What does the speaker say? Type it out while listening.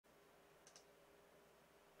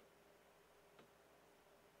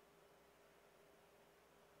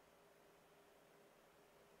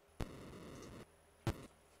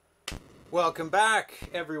Welcome back,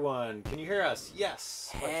 everyone. Can you hear us?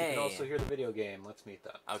 Yes. But you Hey. can also hear the video game. Let's meet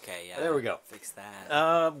them. Okay, yeah. There we go. Fix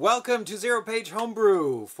that. Welcome to ZeroPage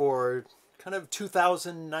Homebrew for kind of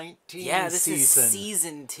 2019 yeah, this season. is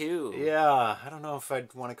season 2. Yeah, I don't know if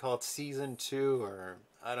I'd want to call it season 2 or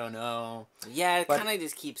I don't know. Yeah, it But- kind of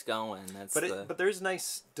just keeps going. That's But there's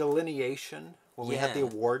nice delineation when we had the Yeah.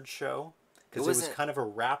 award show because it was wasn't- kind of a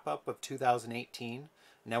wrap up of 2018.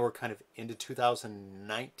 Now we're kind of into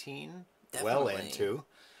 2019. Well Definitely. into,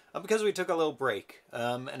 because we took a little break,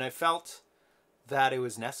 and I felt that it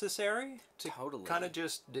was necessary to Totally. kind of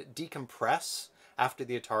just decompress after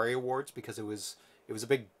the Atari Awards because it was a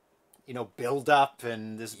big, build up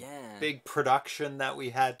and this Yeah. big production that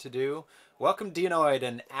we had to do. Welcome Dionoid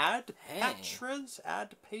and Ad Hey. Patras.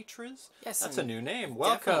 Yes, That's and a new name.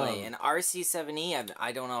 Welcome. Definitely. And RC7E,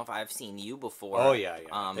 I don't know if I've seen you before. Oh yeah.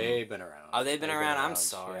 They've been around. Oh, they've been around? I'm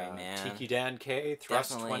sorry, yeah. man. Tiki Dan K, Thrust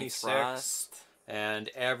Definitely 26. Thrust. And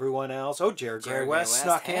everyone else. Oh, Jared Gray Jared West West.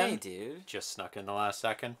 snuck Hey, in. dude. Just snuck in the last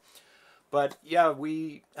second. But yeah,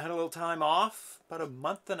 we had a little time off, about a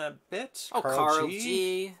month and a bit. Oh, Karl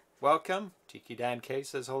G. Welcome. Tiki Dan K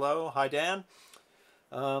says hello. Hi, Dan.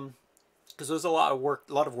 Because there was a lot of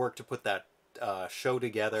work to put that show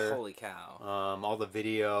together. Holy cow. All the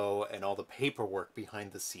video and all the paperwork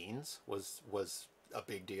behind the scenes was a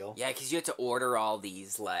big deal. Yeah, because you had to order all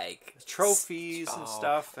these, like... Trophies and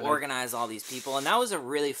stuff. And organize all these people. And that was a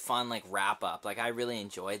really fun, like, wrap-up. Like, I really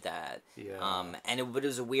enjoyed that. Yeah. But it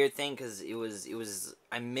was a weird thing, because it was...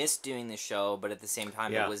 I missed doing the show, but at the same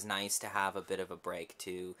time, Yeah. it was nice to have a bit of a break,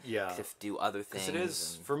 to do other things. Because it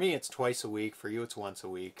is, for me, it's twice a week. For you, it's once a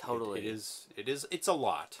week. Totally. It's a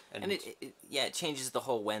lot. And it changes the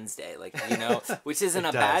whole Wednesday, like, which isn't It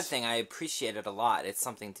a bad does. thing. I appreciate it a lot. It's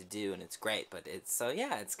something to do, and it's great. But it's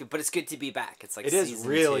good. But it's good to be back. It's like It is season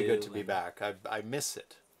really 2, good to be and- back. I miss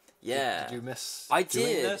it. Yeah. Did you miss I doing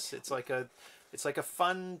did. this? It's like a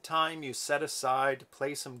fun time you set aside to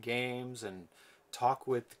play some games and talk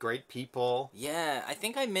with great people. Yeah, I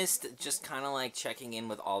think I missed just kind of like checking in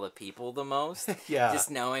with all the people the most. Yeah.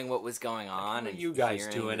 Just knowing what was going on. What are And you guys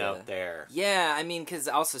hearing doing the- out there? Yeah, I mean, because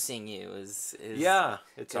also seeing you is Yeah,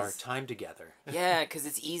 it's our 'cause- time together. Yeah, because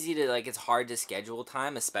it's easy to, like, it's hard to schedule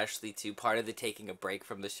time, especially to part of the taking a break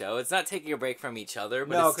from the show. It's not taking a break from each other,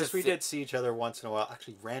 but No, it's to because we fit- did see each other once in a while.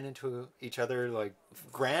 Actually, ran into each other like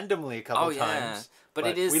randomly a couple Oh, yeah. times. But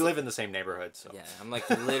it is- We live in the same neighborhood, so Yeah, I'm like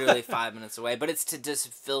literally 5 minutes away, but it's to just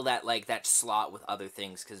fill that that slot with other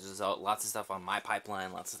things because there's lots of stuff on my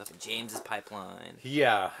pipeline, lots of stuff in James's pipeline.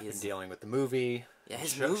 yeah. He's- Been dealing with the movie. Yeah,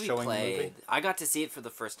 his showing movie the played. movie. I got to see it for the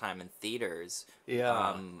first time in theaters.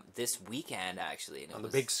 Yeah. This weekend actually, and it On the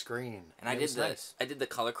was, big screen. And I It did was nice. I did the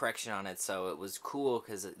color correction on it, so it was cool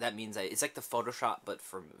because that means it's like the Photoshop but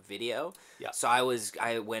for video. Yeah. So I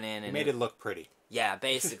went in You and made it look pretty. yeah,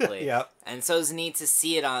 basically. Yep. And so it was neat to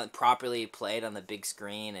see it properly played on the big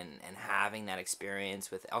screen and having that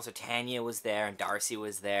experience with... Also, Tanya was there and Darcy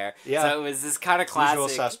was there. Yeah. So it was this kind of classic... Usual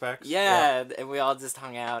suspects. Yeah, and we all just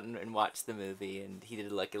hung out and watched the movie, and he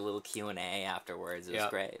did like a little Q&A afterwards. It was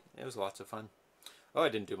great. It was lots of fun. Oh, I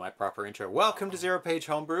didn't do my proper intro. Welcome to ZeroPage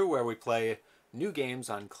Homebrew, where we play new games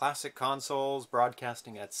on classic consoles,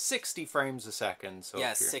 broadcasting at 60 frames a second. So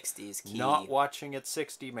Yeah, if you're 60 is key. not watching at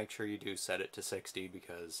 60, make sure you do set it to 60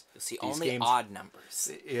 because You'll see these only games, odd numbers.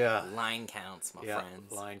 Yeah, Line counts, my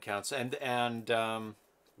friends. line counts, and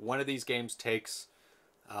one of these games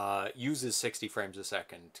uses 60 frames a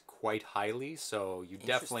second quite highly, so you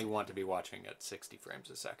definitely want to be watching at 60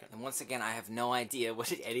 frames a second. And once again, I have no idea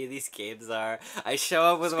what any of these games are. I show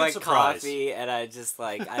up with It's a my good surprise. coffee, and I just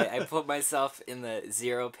like I put myself in the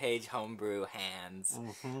ZeroPage Homebrew hands.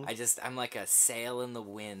 Mm-hmm. I'm like a sail in the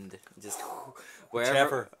wind, just Whichever.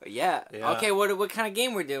 wherever. Yeah. Yeah. Okay. What kind of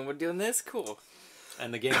game we're doing? We're doing this. Cool.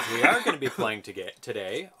 And the games we are going to be playing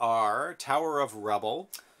today are Tower of Rubble.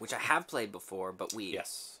 Which I have played before, but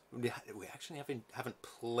Yes. We actually haven't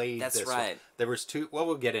played That's this right. one. There was two... Well,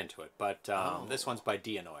 we'll get into it, but this one's by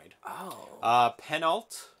Dionoid. Oh.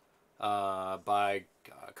 Penult by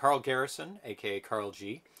Karl Garrison, a.k.a. Karl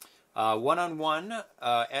G. One-on-One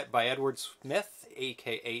by Edward Smith,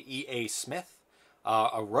 a.k.a. E.A. Smith.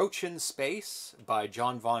 A Roach in Space by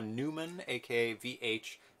John von Neumann, a.k.a.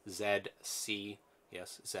 Vhzc.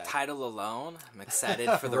 Yes, Z. Title alone, I'm excited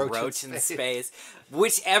for the Roach in Roach in Space. Space.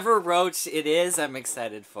 Whichever Roach it is, I'm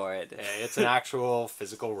excited for it. It's an actual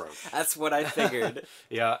physical roach. That's what I figured.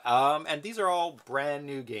 Yeah, and these are all brand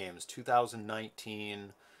new games,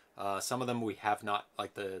 2019. Some of them we have not,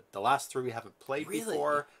 like the last three we haven't played Really?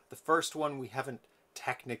 before. The first one we haven't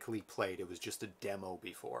technically played. It was just a demo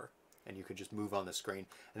before, and you could just move on the screen.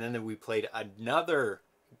 And then we played another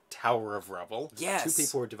Tower of Rubble. Yes. 2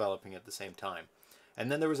 people were developing at the same time.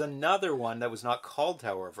 And then there was another one that was not called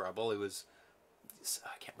Tower of Rubble. It was,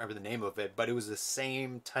 I can't remember the name of it, but it was the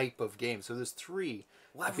same type of game. So there's 3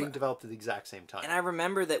 being developed at the exact same time. And I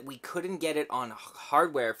remember that we couldn't get it on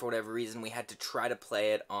hardware for whatever reason. We had to try to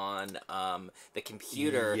play it on the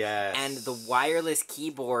computer. Yes. And the wireless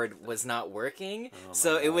keyboard was not working. Oh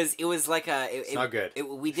so God. it was like a... It's not good.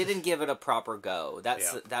 We didn't give it a proper go.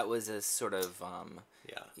 That was a sort of...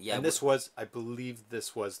 Yeah. And this was, I believe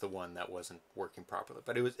this was the one that wasn't working properly.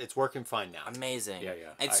 But it's working fine now. Amazing. Yeah.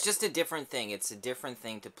 It's just a different thing. It's a different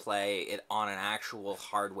thing to play it on an actual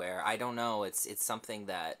hardware. I don't know. It's something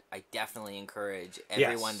that I definitely encourage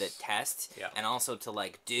everyone to test. Yeah. And also to,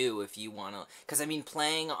 like, do if you want to. Because, I mean,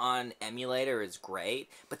 playing on emulator is great.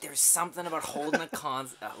 But there's something about holding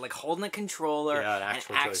holding a controller. Yeah, and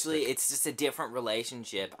actually, it's just a different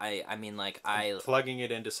relationship. I mean, like, plugging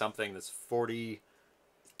it into something that's 42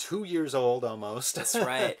 years old almost. That's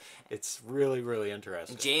right. It's really, really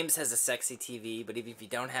interesting. James has a sexy TV, but even if you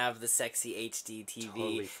don't have the sexy HD TV,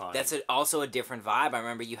 totally fine. That's also a different vibe. I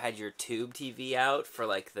remember you had your tube TV out for,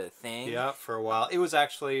 like, the thing. Yeah, for a while. It was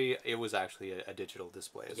actually a digital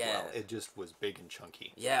display as well. It just was big and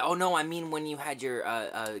chunky. Yeah. Oh no, I mean when you had your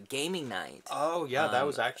gaming night. Oh yeah, that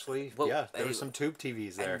was actually there was some tube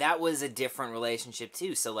TVs there. And that was a different relationship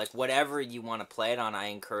too. So, like, whatever you want to play it on, I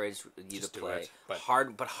encourage you Just to do play. it.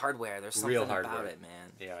 But hardware, there's something about it,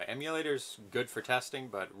 man. Yeah, emulators good for testing,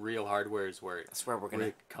 but real hardware is where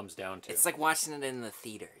it comes down to. It's like watching it in the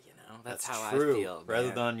theater, you know. That's how true, I feel. Rather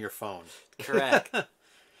man. than on your phone. Correct.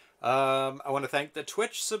 I want to thank the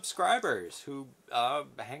Twitch subscribers who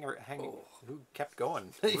who kept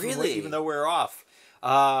going. Really? Even though we're off.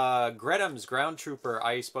 Gretham's Ground Trooper,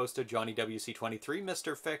 Ice Bosta, Johnny WC23,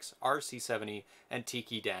 Mr. Fix, RC70, and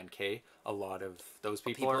Tiki Dan K. A lot of those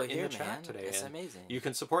people are in the chat today. That's amazing. You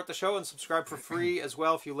can support the show and subscribe for free as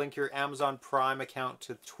well if you link your Amazon Prime account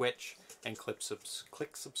to Twitch and click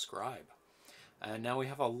subscribe. And now we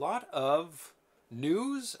have a lot of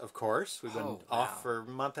news, of course. We've been off for a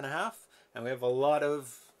month and a half, and we have a lot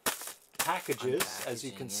of packages, as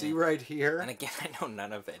you can see right here. And again, I know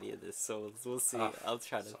none of any of this, so we'll see. I'll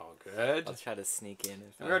try to. It's all good. I'll try to sneak in.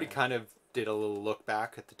 We already kind of did a little look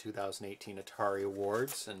back at the 2018 Atari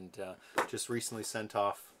Awards, and just recently sent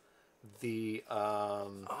off the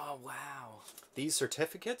oh wow, these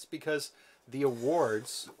certificates because the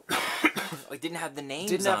awards like didn't have the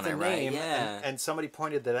names on it, right? Yeah. And somebody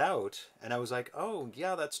pointed that out, and I was like, oh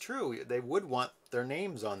yeah, that's true. They would want their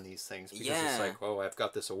names on these things because it's like, oh, I've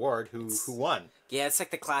got this award. Who won? Yeah, it's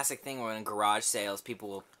like the classic thing where in garage sales people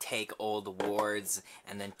will take old awards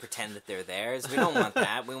and then pretend that they're theirs. We don't want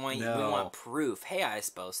that. We want we want proof. Hey, I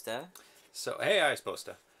supposed to. So hey, I supposed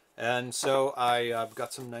to. And so I've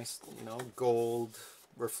got some nice, gold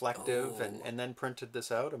reflective, and then printed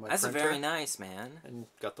this out on my printer. That's very nice, man. And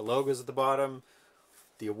got the logos at the bottom,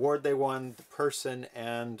 the award they won, the person,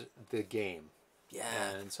 and the game. Yeah.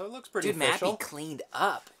 And so it looks pretty official. Mappy cleaned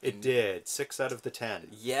up. It did. 6 out of the 10.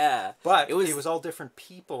 Yeah. But it was all different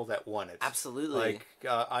people that won it. Absolutely. Like,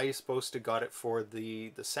 I supposed to got it for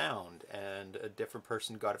the sound, and a different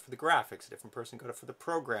person got it for the graphics, a different person got it for the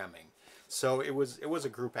programming. So it was a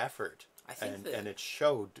group effort. I think and it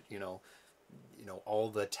showed, all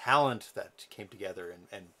the talent that came together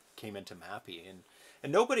and came into Mappy,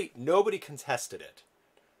 and nobody contested it.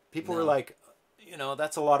 People were like,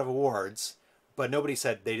 that's a lot of awards, but nobody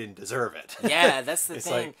said they didn't deserve it. Yeah, that's the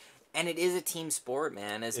thing. Like, and it is a team sport,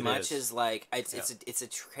 man. As much as like it's a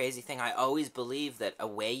crazy thing. I always believe that a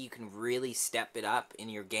way you can really step it up in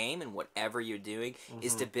your game and whatever you're doing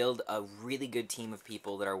is to build a really good team of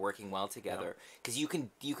people that are working well together. Because you can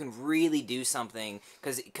really do something.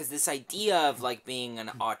 Because this idea of like being an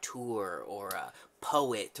auteur or a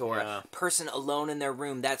poet or a person alone in their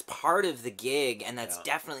room, that's part of the gig, and that's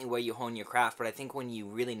definitely where you hone your craft. But I think when you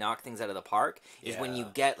really knock things out of the park is when you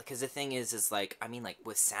get, because the thing is like, I mean, like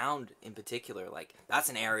with sound in particular, like that's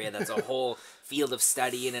an area that's a whole field of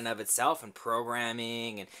study in and of itself, and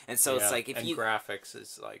programming, and so it's like if you graphics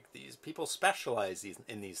is like, these people specialize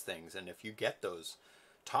in these things, and if you get those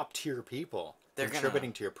top tier people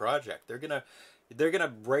contributing to your project, they're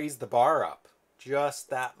gonna raise the bar up just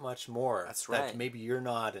that much more. That's right. That maybe you're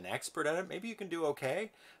not an expert at it. Maybe you can do okay,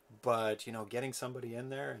 but getting somebody in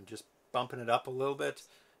there and just bumping it up a little bit.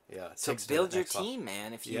 Yeah. So build your team,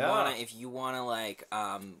 man. If you wanna like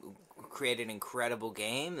create an incredible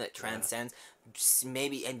game that transcends,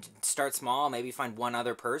 maybe, and start small. Maybe find one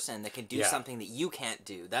other person that can do something that you can't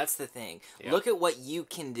do. That's the thing. Look at what you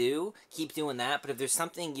can do. Keep doing that. But if there's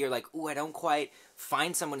something you're like, ooh, I don't quite,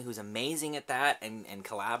 find someone who's amazing at that and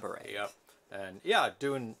collaborate. Yep. And yeah,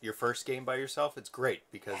 doing your first game by yourself, it's great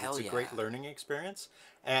because Hell it's a great learning experience.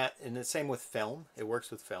 And the same with film. It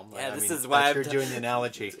works with film. Yeah, I this mean, is why you're doing the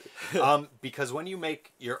analogy. Because when you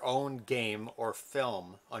make your own game or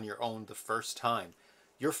film on your own the first time,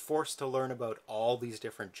 you're forced to learn about all these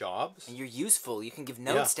different jobs. And you're useful. You can give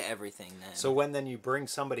notes to everything then. So when then you bring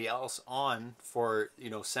somebody else on for,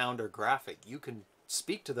 sound or graphic, you can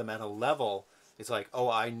speak to them at a level. It's like,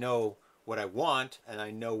 oh, I know what I want and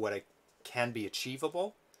I know what I can be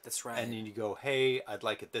achievable. That's right. And then you go, hey, I'd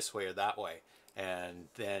like it this way or that way. And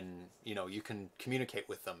then, you can communicate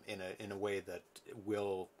with them in a way that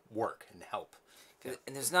will work and help.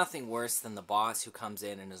 And there's nothing worse than the boss who comes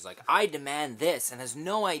in and is like, I demand this, and has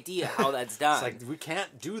no idea how that's done. It's like, we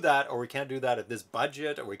can't do that, or we can't do that at this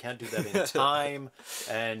budget, or we can't do that in time.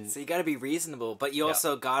 And so you got to be reasonable, but you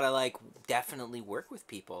also got to, like, definitely work with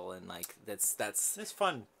people, and, like, that's... It's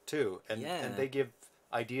fun, too. And they give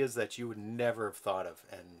ideas that you would never have thought of,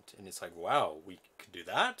 and it's like, wow, we could do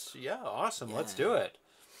that? Yeah, awesome, let's do it.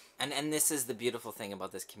 And this is the beautiful thing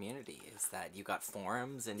about this community is that you got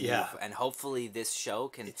forums and and hopefully this show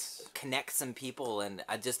can connect some people, and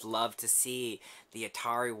I just love to see the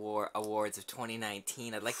Atari Awards of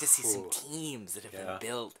 2019. I'd like to see some teams that have been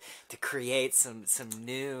built to create some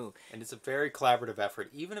new. And it's a very collaborative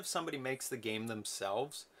effort. Even if somebody makes the game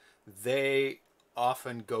themselves, they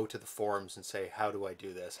often go to the forums and say, how do I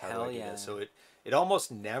do this? How do I do this? So it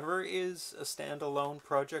almost never is a standalone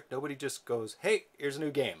project. Nobody just goes, hey, here's a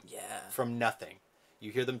new game. From nothing.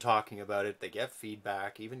 You hear them talking about it. They get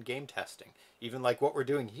feedback, even game testing. Even like what we're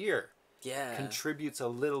doing here contributes a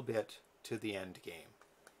little bit to the end game.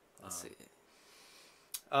 Let's see.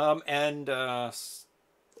 I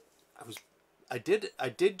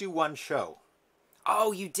did do one show.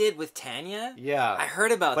 Oh, you did with Tanya? Yeah. I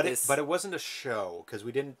heard about this. But it wasn't a show because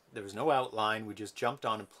there was no outline. We just jumped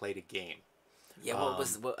on and played a game. Yeah, what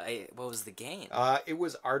was the game? It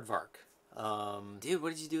was Aardvark. Dude, what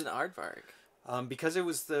did you do with Aardvark? Because it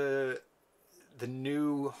was the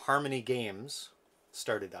new Harmony games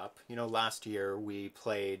started up. Last year we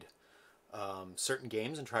played certain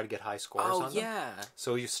games and tried to get high scores on them. Oh, yeah.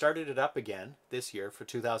 So you started it up again this year for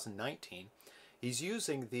 2019. He's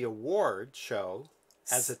using the award show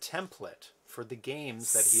as a template for the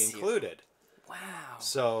games that he included. Wow.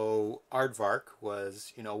 So Aardvark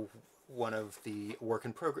was, one of the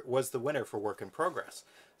was the winner for work in progress.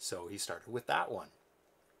 So he started with that one.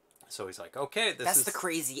 So he's like, okay, that's the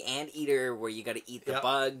crazy anteater where you got to eat the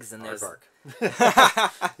bugs and there's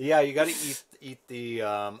Aardvark. Yeah, you got to eat the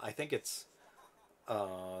I think it's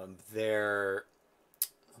their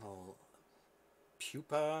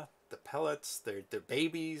pupa, the pellets, their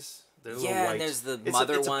babies. And there's the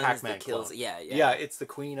mother ones that kills. Yeah, it's the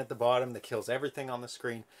queen at the bottom that kills everything on the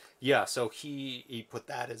screen. Yeah, so he put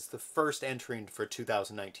that as the first entry for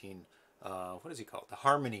 2019. What is he called? The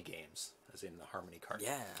Harmony games, as in the Harmony card.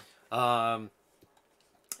 Yeah.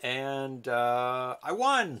 And I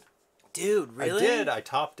won. Dude, really? I did. I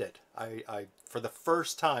topped it. I for the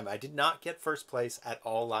first time. I did not get first place at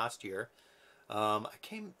all last year. I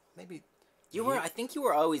came maybe. I think you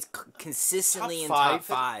were always consistently in top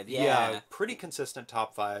five. Yeah, pretty consistent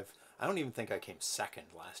top five. I don't even think I came second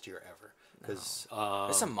last year ever. Because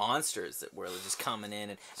there's some monsters that were just coming in,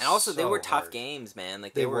 and also they were tough games, man.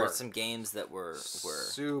 Like there were some games that were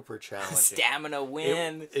super challenging. Stamina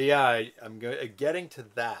win. I'm getting to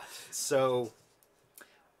that. So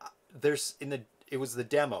it was the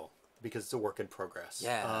demo because it's a work in progress.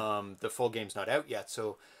 Yeah. The full game's not out yet,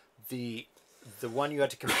 so the one you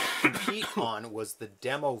had to compete on was the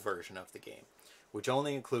demo version of the game, which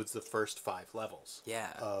only includes the first 5 levels.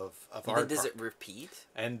 Of and then does it repeat?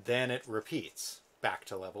 And then it repeats back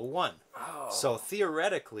to level 1. Oh. So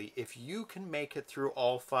theoretically, if you can make it through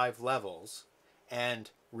all 5 levels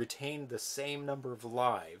and retain the same number of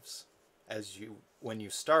lives as when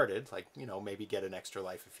you started, like, maybe get an extra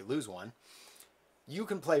life if you lose one, you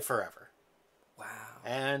can play forever. Wow.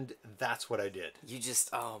 And that's what I did.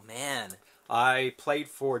 Oh man. I played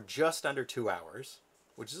for just under 2 hours,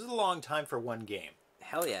 which is a long time for one game.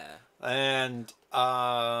 Hell yeah. And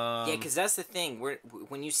yeah, because that's the thing.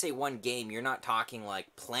 When you say one game, you're not talking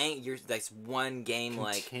like playing. That's one game,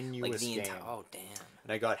 like the entire. Oh damn!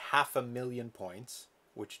 And I got 500,000 points,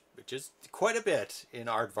 which is quite a bit in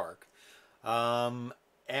Aardvark.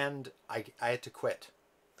 And I had to quit.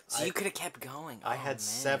 So you could have kept going. I had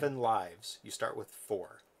 7 lives. You start with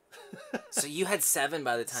 4. So you had 7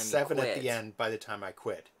 by the time you quit. 7 at the end by the time I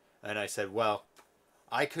quit. And I said, well,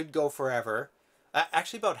 I could go forever.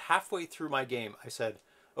 Actually, about halfway through my game, I said,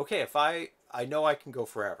 okay, if I know I can go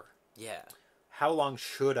forever. Yeah. How long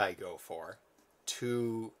should I go for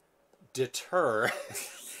to deter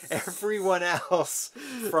everyone else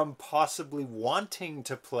from possibly wanting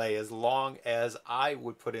to play as long as I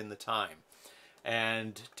would put in the time.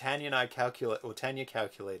 And Tanya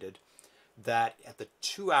calculated that at the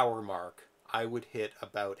 2-hour mark, I would hit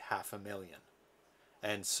about 500,000.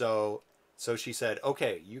 And so she said,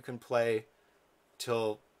 okay, you can play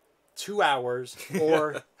till 2 hours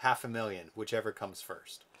or 500,000, whichever comes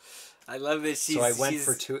first. I love this. So I went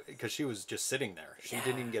for 2, because she was just sitting there. She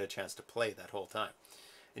didn't even get a chance to play that whole time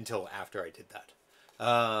until after I did that.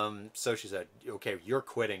 So she said, okay, you're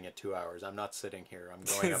quitting at 2 hours. I'm not sitting here.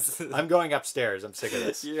 I'm going upstairs. I'm sick of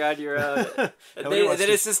this. You're on your own. Then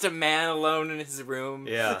it's just a man alone in his room.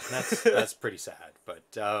 Yeah, that's pretty sad. But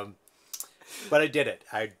I did it.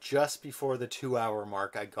 Just before the 2-hour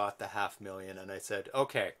mark, I got the 500,000, and I said,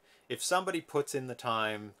 okay, if somebody puts in the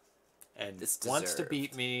time and wants to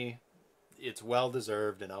beat me, it's well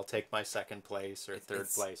deserved, and I'll take my second place or third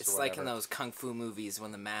place. It's like in those kung fu movies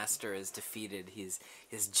when the master is defeated.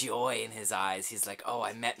 His joy in his eyes. He's like, "Oh,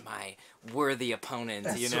 I met my worthy opponent."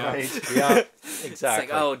 That's you know, right. Yeah, exactly. It's like,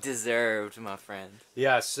 "Oh, deserved, my friend."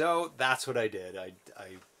 Yeah, so that's what I did.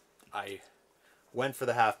 I went for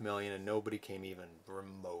the 500,000, and nobody came even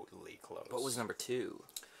remotely close. What was number 2?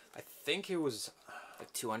 I think it was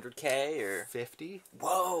like 200K or 50.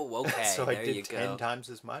 Whoa, okay. So there I did you 10 go. times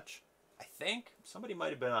as much. I think somebody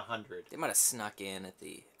might have been 100. They might have snuck in at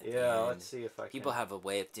the end. Let's see if I can. People have a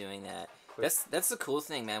way of doing that. That's the cool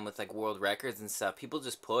thing, man, with like world records and stuff. People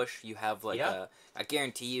just push. You have like I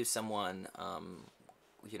guarantee you someone,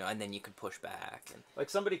 and then you can push back. And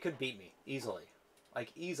like somebody could beat me easily,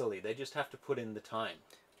 like easily. They just have to put in the time.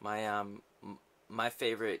 My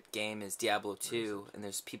favorite game is Diablo 2, and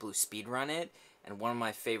there's people who speedrun it. And one of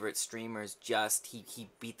my favorite streamers he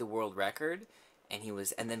beat the world record.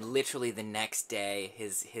 And then literally the next day,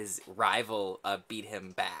 his rival beat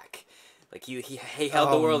him back. Like he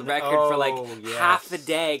held the world record for like half the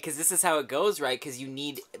day, because this is how it goes, right? Because you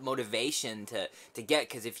need motivation to get.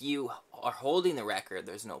 Because if you are holding the record,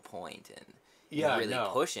 there's no point in really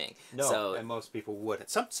pushing. No, so, and most people wouldn't.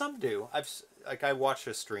 Some do. I watched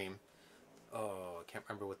a stream. Oh, I can't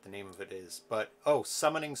remember what the name of it is, but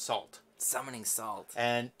Summoning Salt. Summoning Salt.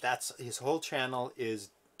 And that's his whole channel is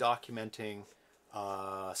documenting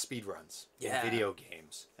speedruns in video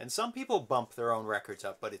games. And some people bump their own records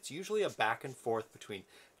up, but it's usually a back and forth between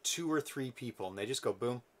 2 or 3 people, and they just go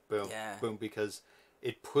boom, boom, boom, because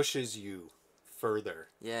it pushes you further.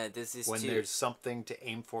 Yeah, this is when there's something to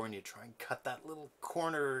aim for, and you try and cut that little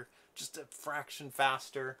corner just a fraction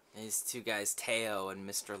faster. These two guys, Teo and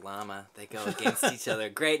Mr. Llama, they go against each other.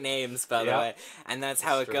 Great names, by the way. And that's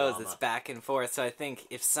how it goes. Llama. It's back and forth. So I think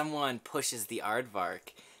if someone pushes the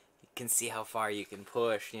aardvark, you can see how far you can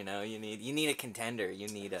push. You know, you need a contender. You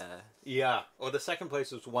need a... Yeah. Well, the second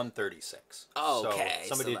place was 136. Oh, okay.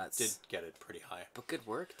 So somebody did get it pretty high. But good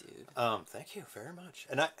work, dude. Thank you very much.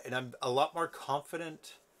 And I'm a lot more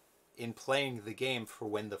confident in playing the game for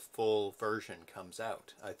when the full version comes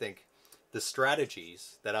out. I think the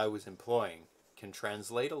strategies that I was employing can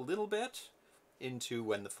translate a little bit into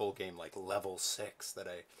when the full game, like level 6 that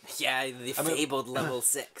fabled level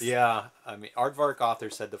 6. Yeah, I mean, Aardvark author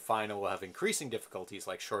said the final will have increasing difficulties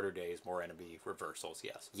like shorter days, more enemy reversals.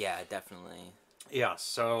 Yes. Yeah, definitely. Yeah,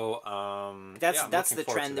 so that's the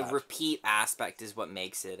trend. The repeat aspect is what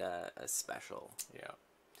makes it special.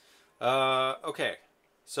 Yeah. Okay.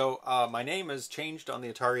 So, my name has changed on the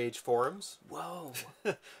Atari Age forums. Whoa.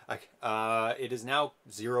 It is now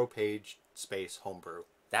ZeroPage space Homebrew.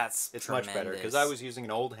 It's much better, because I was using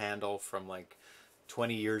an old handle from like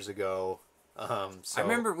 20 years ago. So I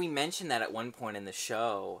remember we mentioned that at one point in the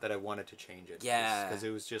show. That I wanted to change it. Yeah. Because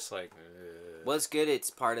it was just like... Well, it's good. It's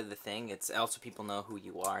part of the thing. It's also people know who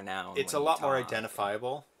you are now. It's a lot more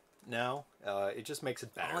identifiable now. It just makes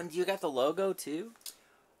it better. Oh, and you got the logo too?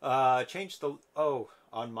 Changed the...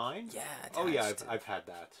 on mine? Yeah. Oh, yeah, I've had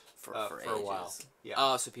that for a while. Yeah.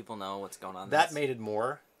 Oh, so people know what's going on. That made it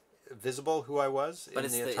more visible who I was in the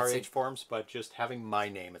Atari Age forums, but just having my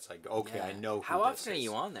name, it's like, okay, I know who How often are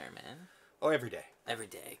you on there, man? Oh, every day. Every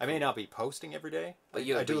day. Cool. I may not be posting every day. But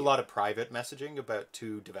I do a lot of private messaging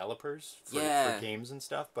to developers for games and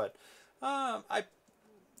stuff, but I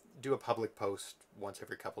do a public post once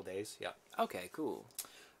every couple days. Yeah. Okay, cool.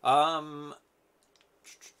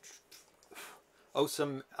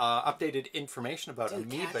 Some updated information about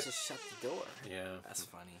Amoeba. Cat just shut the door. Yeah. That's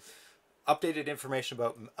funny. Updated information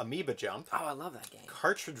about Amoeba Jump. Oh, I love that game.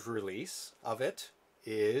 Cartridge release of it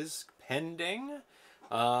is pending.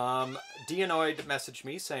 Dionoid messaged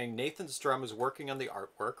me saying Nathan's Drum is working on the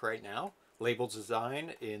artwork right now. Label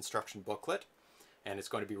design, instruction booklet. and it's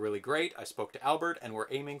going to be really great. I spoke to Albert, and we're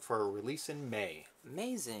aiming for a release in May.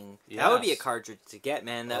 Amazing. Yes. That would be a cartridge to get,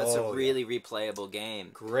 man. That's a really replayable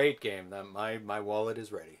game. Great game. That my wallet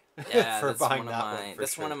is ready. Yeah, for that's buying one of that my one.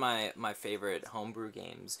 that's Sure. one of my favorite homebrew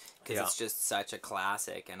games because it's just such a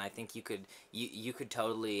classic, and I think you could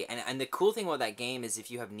totally and the cool thing about that game is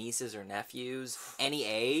if you have nieces or nephews any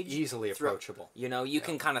age, easily approachable. You know, you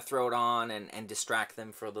can kind of throw it on and distract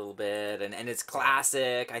them for a little bit, and it's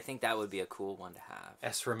classic. I think that would be a cool one to have.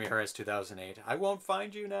 S. Ramirez 2008. I won't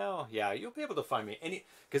find you now. Yeah, you'll be able to find me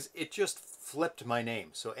because it just flipped my name.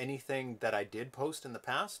 So anything that I did post in the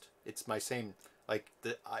past, it's my same. Like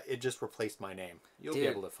it just replaced my name. You'll be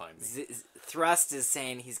able to find me. Thrust is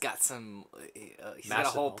saying he's got some. He's got a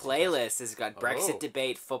whole playlist. He's got Brexit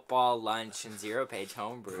debate, football, lunch, and ZeroPage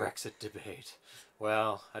homebrew. Brexit debate.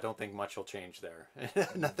 Well, I don't think much will change there.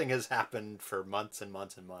 Nothing has happened for months and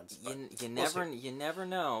months and months. You never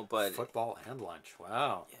know. But football and lunch.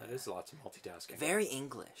 Wow, that is lots of multitasking. Very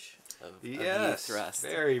English. Yes, of Thrust.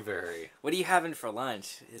 Very, very. What are you having for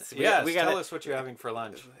lunch? Tell us what you're having for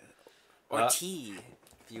lunch. Or tea,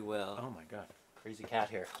 if you will. Oh my god. Crazy cat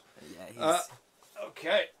here. Yeah,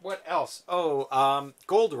 okay, what else? Oh,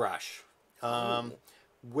 Gold Rush.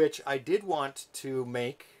 Which I did want to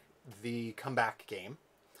make the comeback game.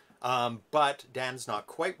 But Dan's not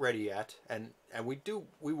quite ready yet. And we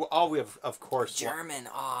have, of course... German.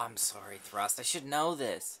 Oh, I'm sorry, Thrust. I should know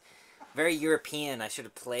this. Very European. I should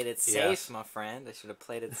have played it safe, my friend. I should have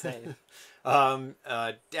played it safe. Dan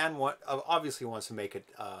obviously wants to make it...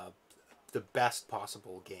 the best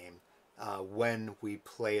possible game when we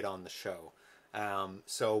play it on the show.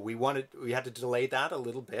 So we had to delay that a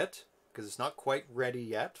little bit because it's not quite ready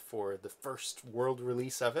yet for the first world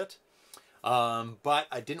release of it. But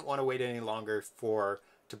I didn't want to wait any longer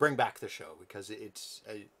to bring back the show because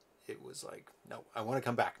it was like, no, I want to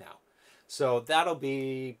come back now. So that'll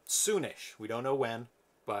be soonish. We don't know when,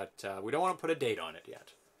 but we don't want to put a date on it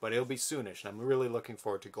yet. But it'll be soonish, and I'm really looking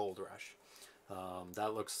forward to Gold Rush.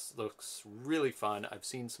 That looks really fun. I've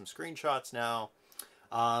seen some screenshots now.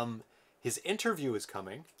 His interview is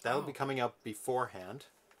coming. That'll be coming up beforehand.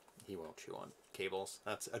 He won't chew on cables.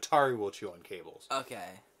 Atari will chew on cables.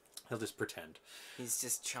 Okay. He'll just pretend. He's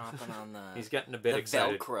just chomping on the. He's getting a bit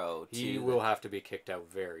excited. Velcro. He will have to be kicked out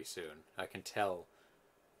very soon. I can tell.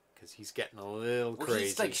 Because he's getting a little crazy.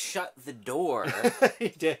 He's like shut the door. He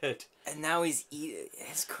did. And now he's eating.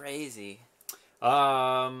 It's crazy.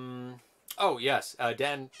 Oh, yes.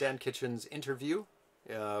 Dan Kitchen's interview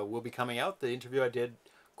will be coming out. The interview I did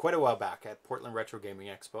quite a while back at Portland Retro Gaming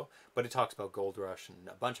Expo. But it talks about Gold Rush and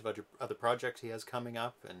a bunch of other projects he has coming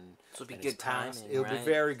up. So it'll be good timing, It'll be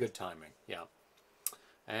very good timing, yeah.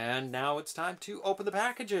 And now it's time to open the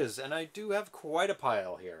packages. And I do have quite a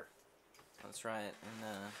pile here. That's right.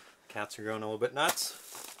 And cats are going a little bit nuts.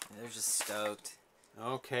 They're just stoked.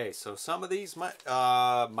 Okay, so some of these might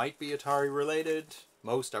be Atari related.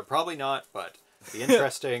 Most are probably not, but be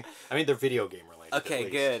interesting. I mean, they're video game related. Okay,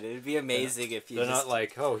 good. It'd be amazing if you. They're not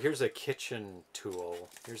like, oh, here's a kitchen tool.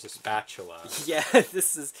 Here's a spatula. Yeah,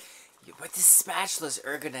 this is. But this spatula's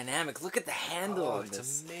ergodynamic. Look at the handle on this.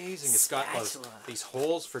 It's amazing. It's got these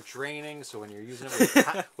holes for draining, so when you're using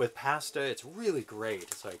it with pasta, it's really great.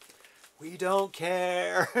 It's like, we don't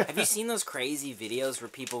care. Have you seen those crazy videos where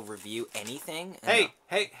people review anything? Hey.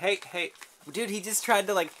 Dude, he just tried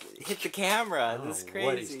to, like, hit the camera. Oh, This is crazy.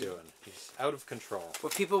 What he's doing. He's out of control. When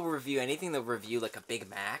people review anything, they'll review, like, a Big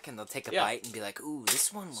Mac, and they'll take a bite and be like, ooh,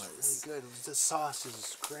 this one was... really good. The sauce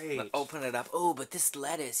is great. They'll open it up. Oh, but this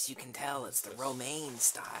lettuce, you can tell it's the romaine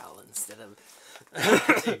style instead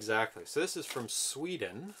of... Exactly. So this is from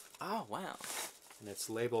Sweden. Oh, wow. And it's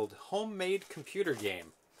labeled Homemade Computer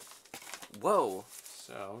Game. Whoa.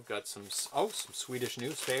 So, got some Swedish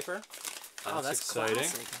newspaper. That's exciting.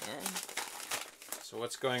 Classic, man. So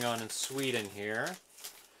what's going on in Sweden here?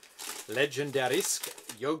 Legendarisk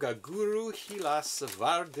yoga guru hilas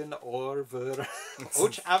varden orver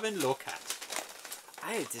och även lokat.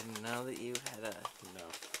 I didn't know that you had a... No,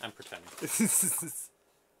 I'm pretending.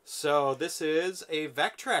 So this is a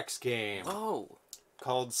Vectrex game. Oh.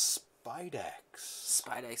 Called Spidex.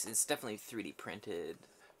 Spidex is definitely 3D printed.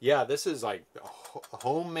 Yeah, this is like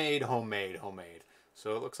homemade.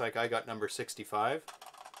 So it looks like I got number 65.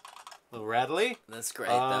 A little rattly. That's great,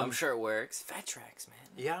 though. I'm sure it works. Vectrex, man.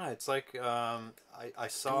 Yeah, it's like I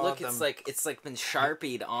saw look, them. it's like been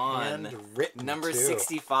Sharpied on. Handwritten number too.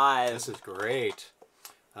 65. This is great.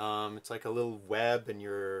 It's like a little web, and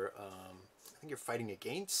you're I think you're fighting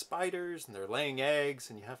against spiders, and they're laying eggs,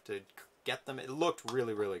 and you have to get them. It looked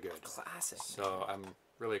really, really good. Classic. So I'm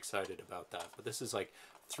Really excited about that. But this is like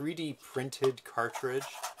 3D printed cartridge.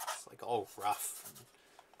 It's like all rough.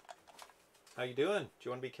 How you doing? Do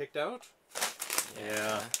you want to be kicked out?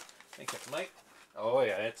 Yeah. I think it might. Oh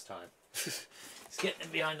yeah, it's time. He's getting in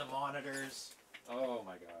behind the monitors. Oh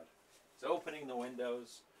my god. He's opening the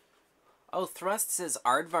windows. Oh, Thrust says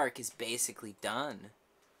Aardvark is basically done.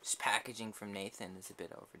 Just packaging from Nathan is a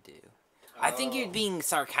bit overdue. I think you're being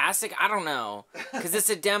sarcastic. I don't know. Because it's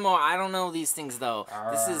a demo. I don't know these things, though.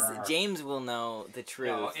 This is... James will know the truth.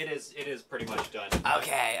 No, it is pretty much done.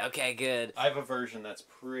 Okay, good. I have a version that's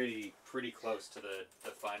pretty close to the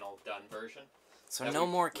final done version. So no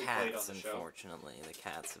more cats, unfortunately. The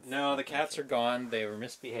cats have... No, the cats are gone. They were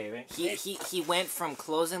misbehaving. He went from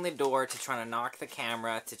closing the door to trying to knock the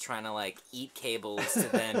camera to trying to, like, eat cables to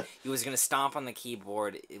then he was going to stomp on the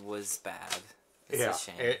keyboard. It was bad. It's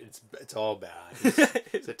a shame. It's all bad.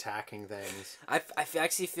 It's attacking things. I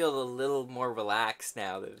actually feel a little more relaxed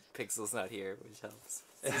now that Pixel's not here, which helps.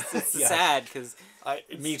 It's yes. Sad because...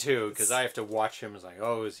 Me too, because I have to watch him. It's like,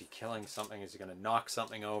 oh, is he killing something? Is he going to knock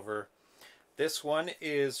something over? This one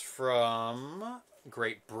is from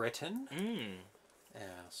Great Britain. Yeah,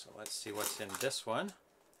 so let's see what's in this one.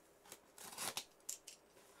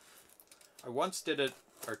 I once did it,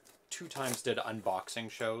 or 2 times did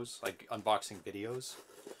unboxing shows, like unboxing videos.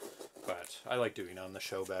 But I like doing it on the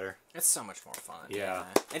show better. It's so much more fun. Yeah.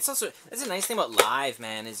 It's also, that's a nice thing about live,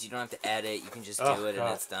 man, is you don't have to edit. You can just do it and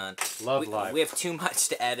it's done. Love live. We have too much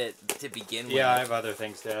to edit to begin with. Yeah, I have other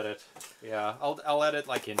things to edit. Yeah, I'll edit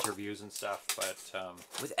like interviews and stuff, but...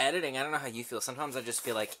 With editing, I don't know how you feel. Sometimes I just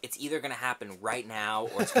feel like it's either going to happen right now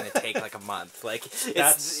or it's going to take like a month. Like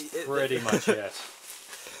that's pretty much it.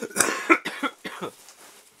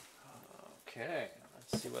 Okay,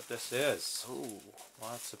 let's see what this is. Ooh.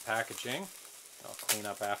 Lots of packaging. I'll clean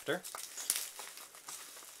up after.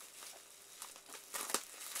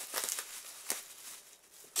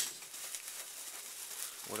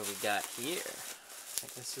 What do we got here? I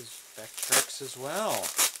think this is Vectrex as well.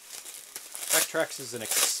 Vectrex is an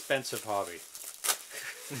expensive hobby.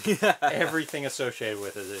 Everything associated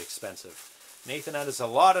with it is expensive. Nathan has a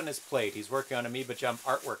lot on his plate. He's working on Amoeba Jump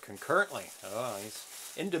artwork concurrently. Oh, he's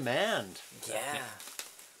in demand. Yeah.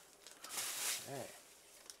 Okay.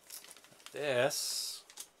 This,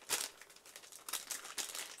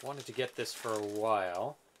 wanted to get this for a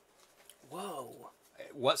while. Whoa.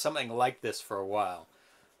 Something like this for a while.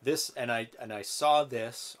 This, and I saw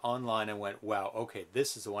this online and went, wow, okay,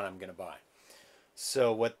 this is the one I'm going to buy.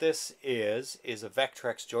 So what this is a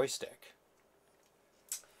Vectrex joystick.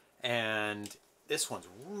 And this one's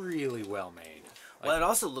really well made. Well, it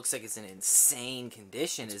also looks like it's in insane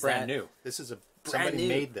condition. It's brand new. This is somebody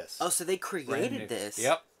made this. Oh, so they created this.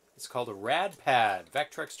 Yep. It's called a Rad Pad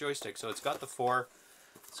Vectrex joystick. So it's got the four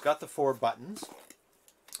buttons,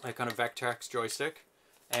 like on a Vectrex joystick,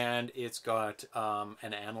 and it's got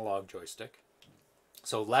an analog joystick.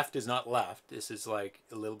 So left is not left. This is like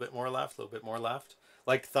a little bit more left, a little bit more left,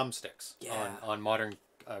 like thumbsticks on modern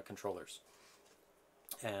controllers.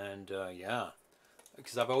 And yeah,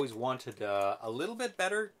 because I've always wanted a little bit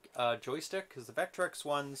better joystick, because the Vectrex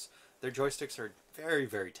ones, their joysticks are very,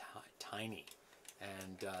 very tiny.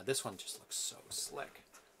 And this one just looks so slick.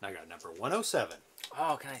 And I got number 107.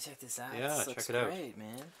 Oh, can I check this out? Yeah, this check it out. Great,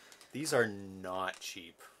 man. These are not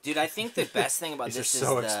cheap. Dude, I think the best thing about this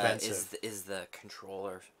so expensive. is the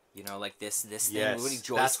controller. You know, like this thing, yes, really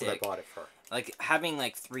joystick. That's what I bought it for. Like having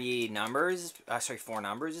like 4 numbers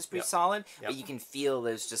is pretty solid. Yep. But you can feel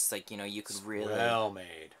there's just like, you know, you could really... Well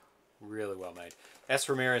made. Really well made. S.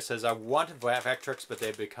 Ramirez says, I wanted Vectrex, but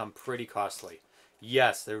they've become pretty costly.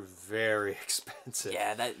 Yes, they're very expensive.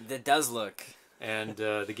 Yeah, that does look. And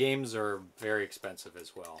the games are very expensive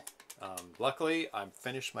as well. Luckily, I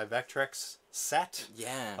finished my Vectrex set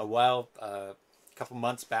a couple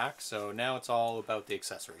months back, so now it's all about the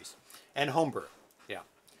accessories. And Homebrew, yeah.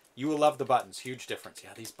 You will love the buttons, huge difference.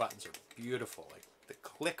 Yeah, these buttons are beautiful. Like, the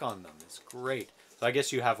click on them is great. So I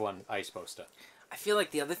guess you have one I supposed to. I feel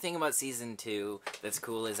like the other thing about Season 2 that's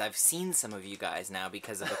cool is I've seen some of you guys now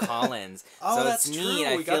because of the call-ins. Oh, so that's it's true.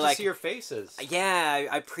 neat. We got to see your faces. Yeah,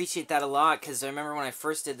 I appreciate that a lot because I remember when I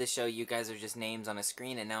first did the show, you guys are just names on a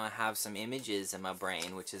screen, and now I have some images in my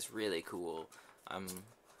brain, which is really cool.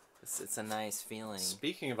 It's a nice feeling.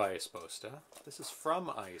 Speaking of Iasposta, this is from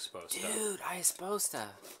Iasposta. Dude, Iasposta.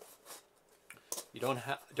 You don't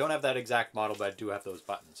have that exact model, but I do have those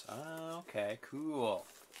buttons. Ah, okay, cool.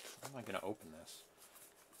 How am I going to open this?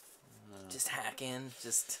 Just hack in,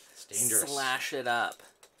 just dangerous. Slash it up.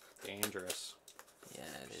 Dangerous. Yeah,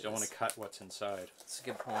 it is. You don't want to cut what's inside. That's a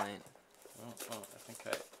good point. Oh, I think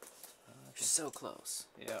You're so close.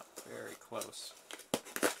 Yeah, very close.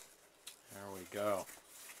 go.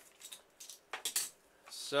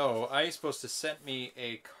 So, I supposed to send me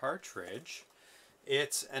a cartridge.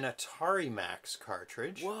 It's an Atari Max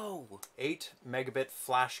cartridge. Whoa! 8 megabit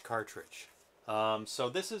flash cartridge. So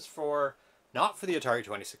this is for, not for the Atari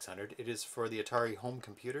 2600, it is for the Atari home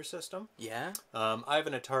computer system. Yeah? I have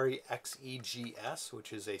an Atari XEGS,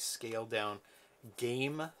 which is a scaled down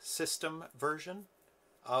game system version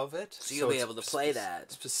of it. So you'll be able to play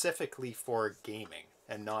that. Specifically for gaming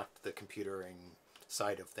and not the computering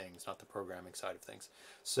side of things, not the programming side of things.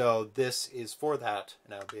 So this is for that,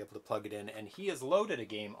 and I'll be able to plug it in. And he has loaded a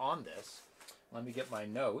game on this. Let me get my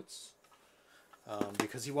notes,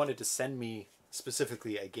 because he wanted to send me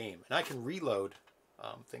specifically a game. And I can reload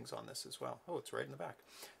things on this as well. Oh, it's right in the back.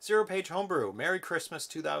 ZeroPage Homebrew. Merry Christmas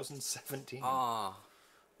 2017. Aww.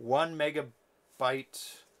 1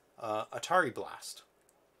 megabyte Atari Blast.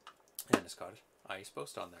 And it's got Ice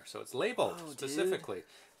Post on there. So it's labeled specifically. Dude.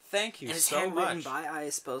 Thank you so much. And it's handwritten by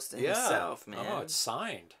Ice Post himself, man. Oh, it's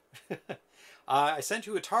signed. I sent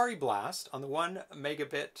you Atari Blast on the 1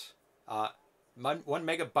 megabit, 1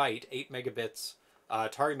 megabyte, 8 megabits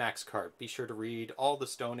Atari Max card. Be sure to read all the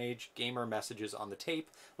Stone Age gamer messages on the tape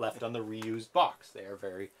left on the reused box. They are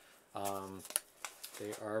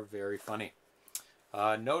very funny.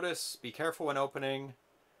 Notice, be careful when opening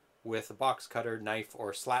with a box cutter, knife,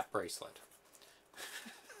 or slap bracelet.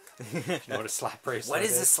 You know what a slap bracelet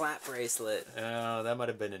is? What is a slap bracelet? That might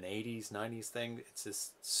have been an 80s, 90s thing. It's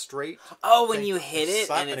this straight... Oh, when you hit it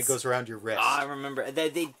slap, and it goes around your wrist. Oh, I remember.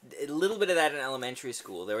 They a little bit of that in elementary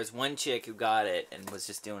school. There was one chick who got it and was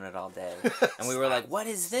just doing it all day. And we were like, what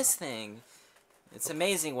is this thing? It's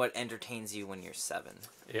amazing what entertains you when you're 7.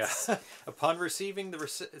 Yeah. Upon receiving, the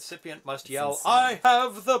recipient must yell, "I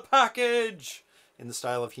have the package!" in the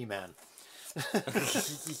style of He-Man.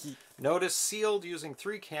 Notice, sealed using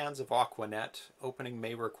 3 cans of Aquanet. Opening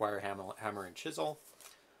may require hammer and chisel.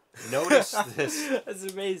 Notice this. That's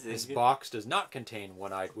amazing. This box does not contain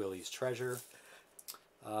One-Eyed Willie's treasure.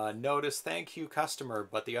 Notice, thank you, customer,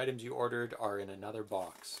 but the items you ordered are in another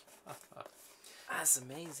box. That's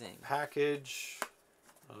amazing. Package.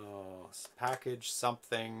 Oh, package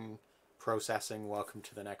something. Processing. Welcome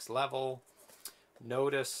to the next level.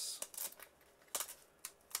 Notice.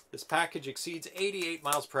 This package exceeds 88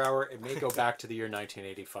 miles per hour. It may go back to the year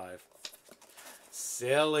 1985.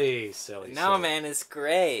 Silly. No, man, it's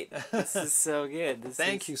great. This is so good.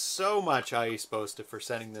 Thank you so much, Ice Posta, for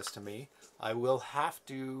sending this to me. I will have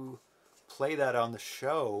to play that on the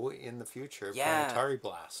show in the future for Atari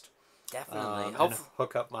Blast. Definitely. And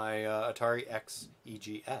hook up my Atari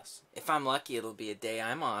XEGS. If I'm lucky, it'll be a day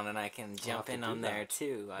I'm on, and I can jump in on there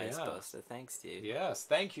too. Ice Posta. Thanks, dude. Yes,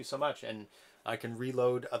 thank you so much. And I can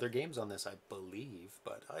reload other games on this, I believe,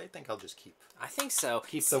 but I think I'll just keep. I think so.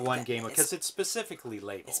 Keep the one game because it's specifically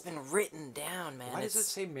labeled. It's been written down, man. Why does it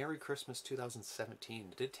say Merry Christmas 2017?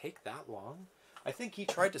 Did it take that long? I think he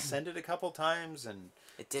tried to send it a couple times and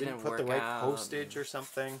it didn't put work the right out. Postage or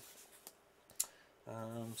something.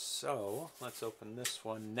 So let's open this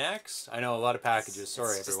one next. I know a lot of packages.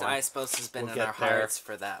 Sorry, everyone. I suppose has been in our hearts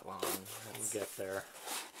for that long. We'll get there.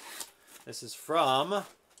 This is from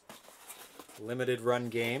Limited Run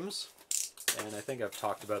Games, and I think I've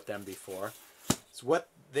talked about them before. It's what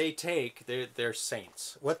they take. They're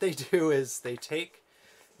saints. What they do is they take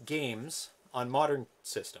games on modern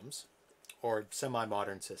systems or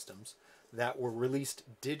semi-modern systems that were released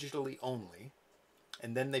digitally only,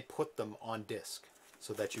 and then they put them on disc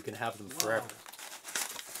so that you can have them forever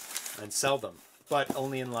and sell them, but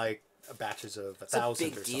only in like batches of 1,000 or something.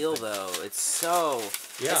 It's a big deal, though. It's so...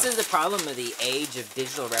 Yeah. This is the problem of the age of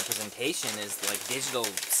digital representation is, like, digital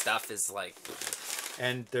stuff is, like...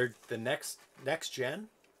 And they're the next gen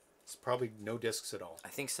is probably no discs at all. I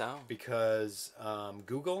think so. Because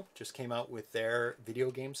Google just came out with their video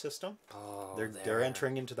game system. Oh, they're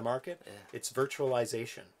entering into the market. Yeah. It's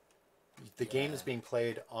virtualization. The game is being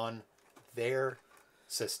played on their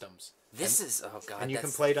systems. Oh god. And you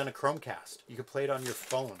can play it on a Chromecast. You can play it on your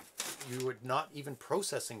phone. You are not even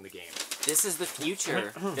processing the game. This is the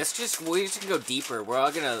future. We're just gonna go deeper.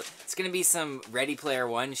 It's gonna be some Ready Player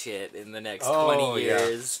One shit in the next 20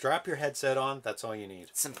 years. Yeah. Strap your headset on. That's all you need.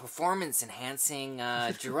 Some performance enhancing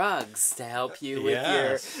drugs to help you with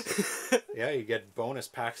your. Yeah, you get bonus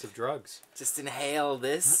packs of drugs. Just inhale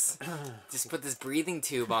this. Just put this breathing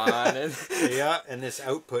tube on. And and this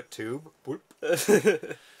output tube.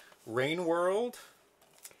 Rain World.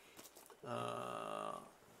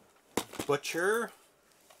 Butcher.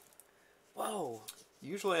 Whoa.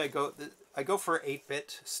 Usually I go for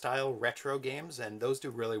 8-bit style retro games, and those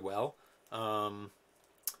do really well.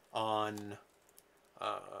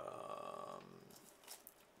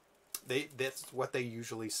 that's what they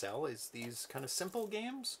usually sell is these kind of simple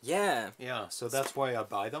games. Yeah. Yeah, so that's why I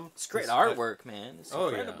buy them. It's great artwork, man. It's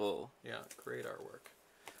incredible. Yeah, great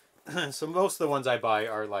artwork. So most of the ones I buy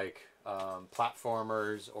are like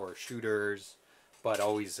platformers or shooters, but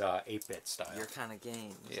always 8-bit style. Your kind of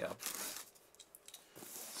games. Yeah.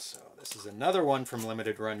 So this is another one from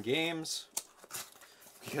Limited Run Games.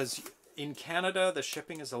 Because in Canada, the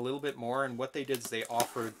shipping is a little bit more, and what they did is they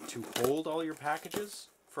offered to hold all your packages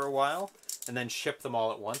for a while, and then ship them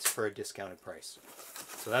all at once for a discounted price.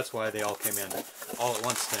 So that's why they all came in all at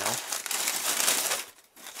once now.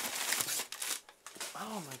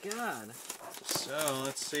 Oh my god. So,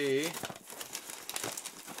 let's see.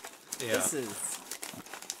 Yeah. This is...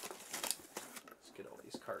 Let's get all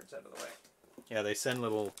these cards out of the way. Yeah, they send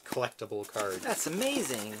little collectible cards. That's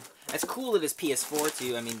amazing. It's cool that it's PS4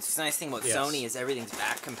 too. I mean, the nice thing about Sony is everything's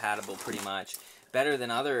back compatible pretty much. Better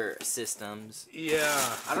than other systems.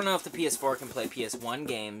 Yeah. I don't know if the PS4 can play PS1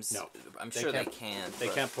 games. No. I'm sure they can. They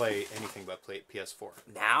can't play anything but play PS4.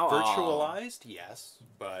 Now? Virtualized, yes,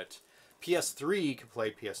 but PS3 can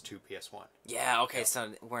play PS2, PS1. Yeah, okay,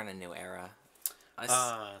 so we're in a new era.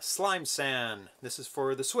 Slime Sand. This is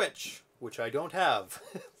for the Switch, which I don't have,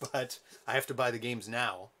 but I have to buy the games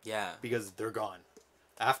now. Yeah. Because they're gone.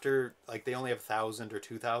 After, like, they only have 1,000 or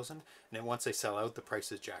 2,000, and then once they sell out, the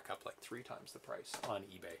prices jack up like 3 times the price on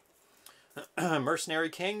eBay. Mercenary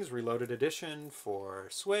Kings Reloaded Edition for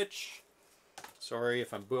Switch. Sorry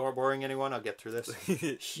if I'm boring anyone, I'll get through this.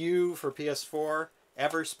 Hue for PS4.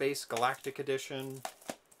 Everspace Galactic Edition.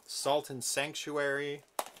 Salt and Sanctuary.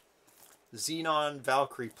 Xenon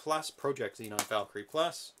Valkyrie Plus. Project Xenon Valkyrie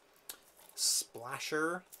Plus.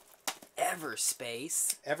 Splasher.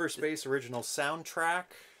 Everspace original soundtrack.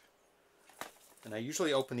 And I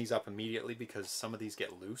usually open these up immediately because some of these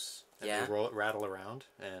get loose and they rattle around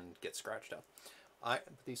and get scratched up.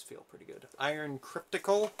 These feel pretty good. Iron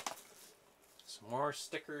Cryptical. Some more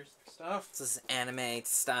stickers and stuff. This is anime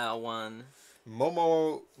style one.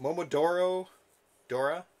 Momodoro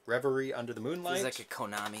Dora Reverie Under the Moonlight. It's like a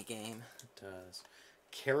Konami game. It does.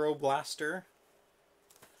 Caro Blaster.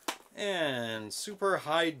 And Super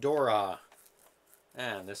High Dora.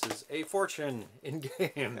 And this is a fortune in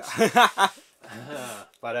games.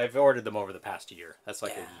 But I've ordered them over the past year. That's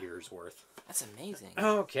like a year's worth. That's amazing.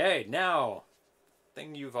 Okay, now,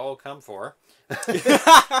 thing you've all come for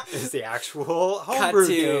is the actual homebrew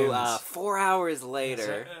games. Cut to 4 hours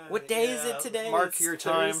later. What day is it today? Mark your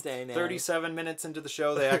time. 37 minutes into the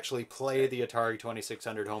show, they actually play the Atari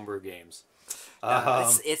 2600 homebrew games.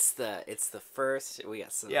 It's the first. We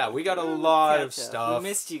got some. Yeah, we got a lot of stuff. We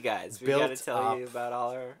missed you guys. We got to tell you about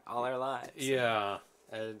all our lives. Yeah,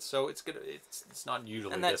 and so it's gonna. It's not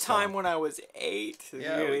usually. And that this time long. when I was 8.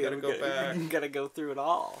 Yeah, we gotta go back. We gotta go through it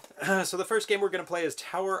all. So the first game we're gonna play is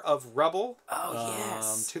Tower of Rubble. Oh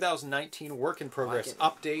yes. 2019 work in progress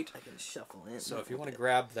update. I can shuffle in. So if you want to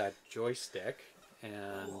grab that joystick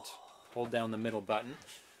and hold down the middle button.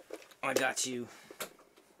 I got you.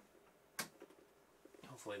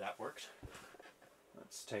 Hopefully that worked.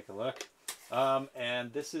 Let's take a look.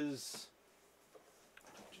 And this is...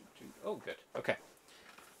 Oh, good. Okay.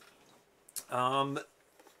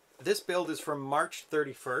 This build is from March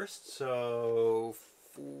 31st, so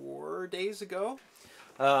 4 days ago.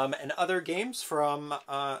 And other games from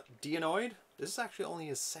Dionoid. This is actually only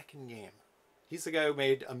his second game. He's the guy who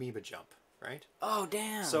made Amoeba Jump, right? Oh,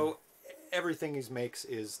 damn. So everything he makes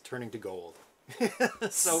is turning to gold.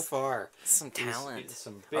 So far. Some talent.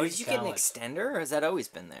 Some big did you get an extender, or has that always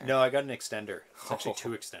been there? No, I got an extender. It's actually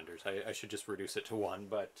 2 extenders. I should just reduce it to 1,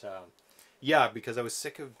 but yeah, because I was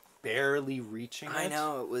sick of barely reaching it. I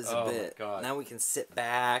know, it was a bit. God. Now we can sit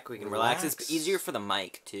back, we can relax. It's easier for the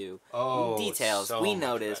mic, too. Oh, details. so we much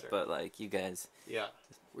noticed, better. but, like, you guys... Yeah.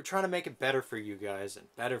 We're trying to make it better for you guys and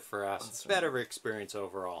better for us. It's better experience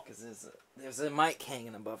overall. Because there's a mic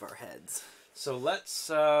hanging above our heads. So let's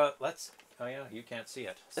oh yeah, you can't see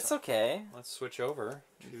it. So it's okay. Let's switch over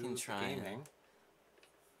to try gaming.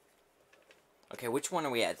 Okay, which one are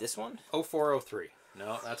we at? This one? 0403.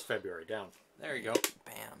 No, that's February. Down. There you go.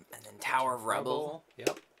 Bam. And then Tower of Rubble.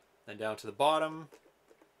 Yep. Then down to the bottom.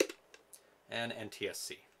 And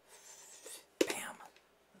NTSC. Bam.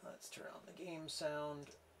 Let's turn on the game sound.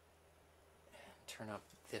 And turn up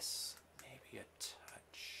this maybe a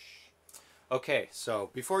touch. Okay, so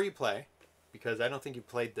before you play, because I don't think you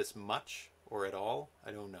played this much or at all,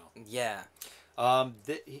 I don't know. Yeah.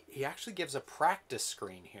 He actually gives a practice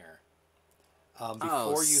screen here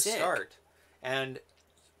before you start. And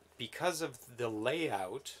because of the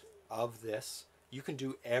layout of this, you can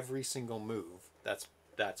do every single move that's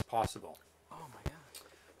possible. Oh my god.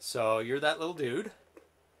 So you're that little dude.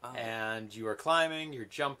 Oh. And you are climbing, you're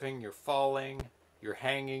jumping, you're falling, you're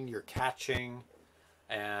hanging, you're catching,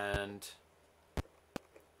 and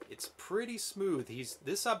it's pretty smooth.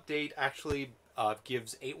 This update actually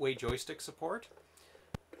gives 8-way joystick support.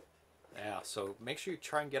 Yeah, so make sure you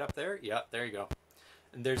try and get up there. Yeah, there you go.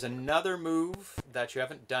 And there's another move that you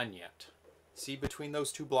haven't done yet. See between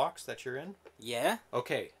those two blocks that you're in? Yeah?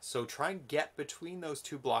 Okay, so try and get between those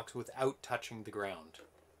two blocks without touching the ground.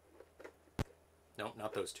 No,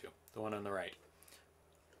 not those two. The one on the right.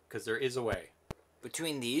 Because there is a way.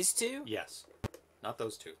 Between these two? Yes. Not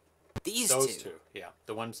those two. Those two. Yeah.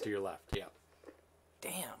 The ones to your left. Yeah.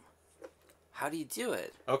 Damn. How do you do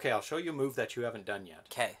it? Okay, I'll show you a move that you haven't done yet.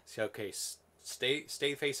 Okay. So, okay, stay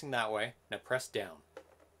facing that way. Now press down.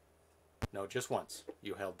 No, just once.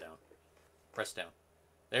 You held down. Press down.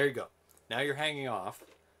 There you go. Now you're hanging off.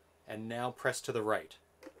 And now press to the right.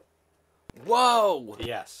 Whoa!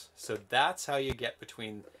 Yes. So that's how you get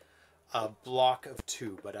between a block of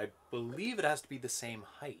two. But I believe it has to be the same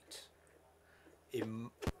height.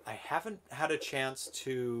 I haven't had a chance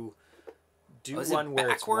to do one where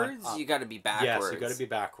backwards? It's one up. You got to be backwards. Yes, you got to be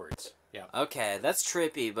backwards. Yeah. Okay, that's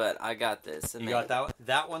trippy, but I got this. You got that one?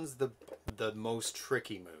 That one's the most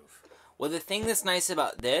tricky move. Well, the thing that's nice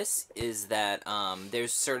about this is that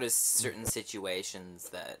there's sort of certain situations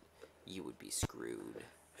that you would be screwed.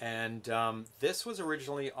 And this was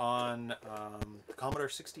originally on Commodore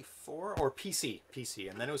 64 or PC,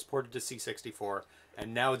 and then it was ported to C64,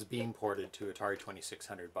 and now it's being ported to Atari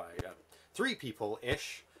 2600 by 3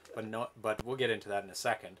 people-ish, but we'll get into that in a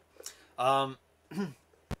second.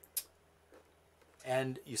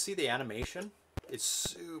 And you see the animation? It's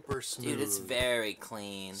super smooth. Dude, it's very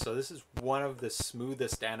clean. So this is one of the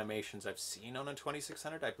smoothest animations I've seen on a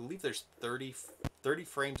 2600. I believe there's 30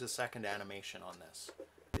 frames a second animation on this.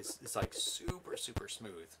 It's like super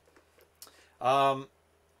smooth.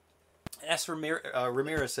 S.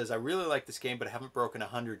 Ramirez says, I really like this game, but I haven't broken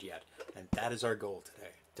 100 yet. And that is our goal today.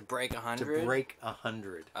 To break 100? To break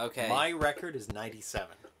 100. Okay. My record is 97.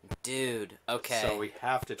 Dude, okay. So we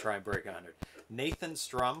have to try and break 100. Nathan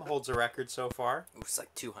Strum holds a record so far. It's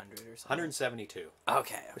like 200 or something. 172.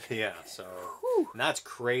 Okay. Yeah, so and that's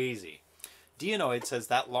crazy. Dionoid says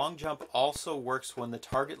that long jump also works when the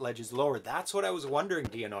target ledge is lower. That's what I was wondering,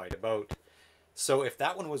 Dionoid, about. So if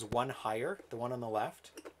that one was one higher, the one on the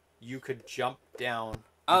left, you could jump down.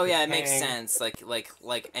 Oh yeah, it makes sense.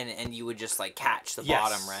 And you would just like catch the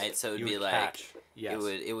bottom, right? So it would be like catch. Yes.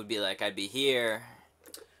 it would be like I'd be here.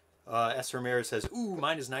 S. Ramirez says, ooh,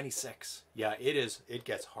 mine is 96. Yeah, it is. It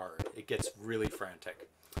gets hard. It gets really frantic.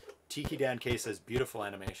 Tiki Dan K says, beautiful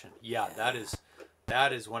animation. Yeah, that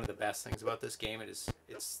is one of the best things about this game. It's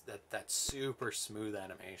that super smooth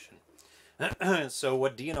animation. So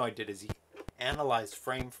what Dionoid did is he analyzed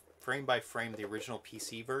frame by frame the original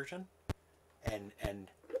PC version and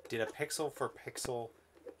did a pixel for pixel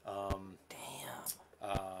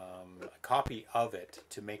copy of it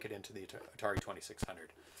to make it into the Atari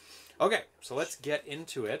 2600. Okay, so let's get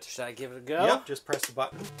into it. Should I give it a go? Yep, just press the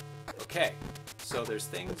button. Okay, so there's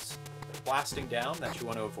things blasting down that you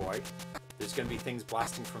want to avoid. There's going to be things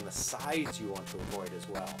blasting from the sides you want to avoid as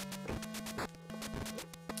well.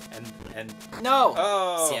 And no!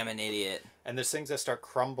 Oh! See, I'm an idiot. And there's things that start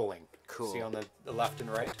crumbling. Cool. See on the left and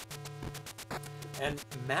right? And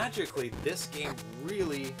magically, this game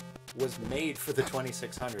really was made for the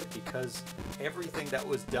 2600 because everything that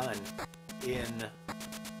was done in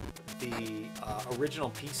the original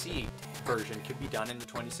PC version could be done in the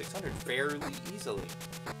 2600 fairly easily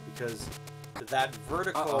because that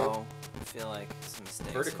vertical I feel like some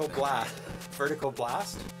mistakes vertical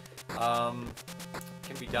blast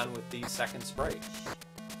can be done with the second sprite.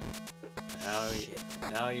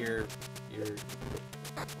 Now you're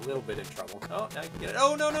a little bit in trouble. Oh, now you can get it.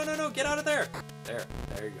 Oh, no, get out of there. There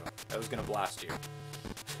you go. That was gonna blast you.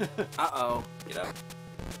 Uh-oh. Get up.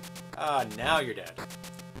 Ah, now you're dead.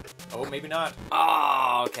 Oh, maybe not.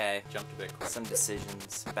 Oh, okay. Jumped a bit quick. Some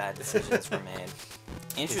bad decisions were made.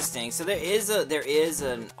 Interesting. So there is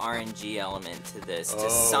an RNG element to this to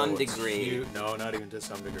some degree. Huge. No, not even to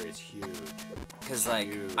some degree. It's huge. Because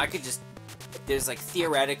like I could just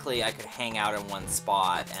theoretically I could hang out in one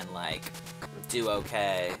spot and like do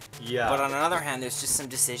okay. Yeah. But on the other hand, there's just some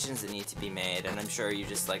decisions that need to be made, and I'm sure you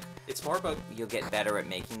just like it's more about you'll get better at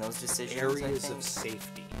making those decisions. Areas of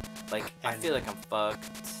safety. Like I feel like I'm fucked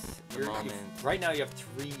at the moment. Right now you have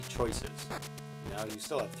 3 choices. Now you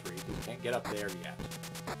still have 3 because you can't get up there yet.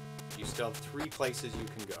 You still have 3 places you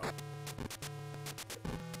can go.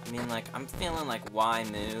 I mean, like I'm feeling like why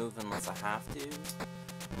move unless I have to.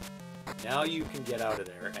 Now you can get out of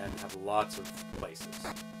there and have lots of places.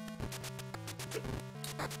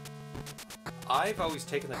 I've always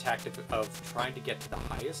taken the tactic of trying to get to the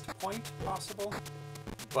highest point possible,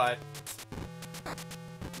 but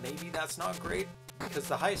maybe that's not great because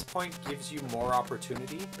the highest point gives you more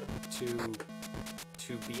opportunity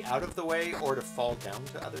to be out of the way or to fall down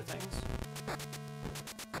to other things.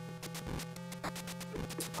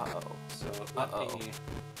 Uh-oh. So let me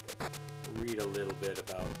read a little bit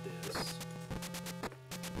about this.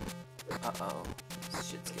 Uh-oh. This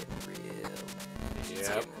shit's getting real, man. It's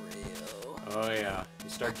Yep. getting real. Oh yeah, you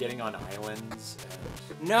start getting on islands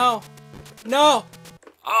and... No! No!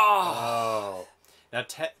 Oh! Now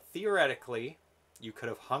theoretically, you could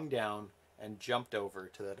have hung down and jumped over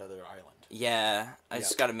to that other island. Yeah, I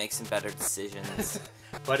just gotta make some better decisions.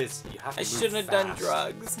 But you have to I move shouldn't have done fast.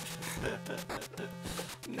 drugs.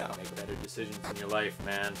 No. Make better decisions in your life,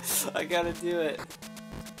 man. I gotta do it.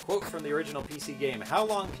 Quote from the original PC game, how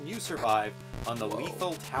long can you survive on the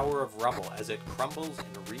lethal Tower of Rubble as it crumbles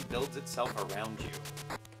and rebuilds itself around you?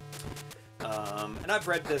 And I've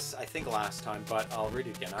read this, I think, last time, but I'll read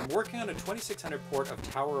it again. I'm working on a 2600 port of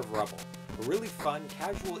Tower of Rubble, a really fun,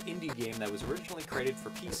 casual indie game that was originally created for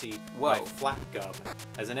PC by FlatGub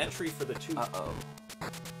as an entry for the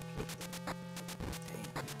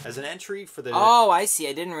As an entry for the... Oh, I see.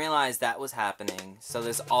 I didn't realize that was happening. So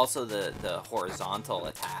there's also the horizontal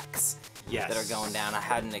attacks that are going down. I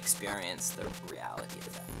hadn't experienced the reality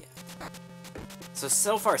of that yet.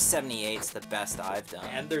 So far 78's the best I've done.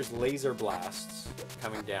 And there's laser blasts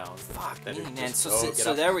coming down. Fuck that me, are man. just-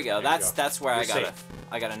 So there we go. There you That's where You're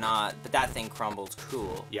I gotta not. But that thing crumbles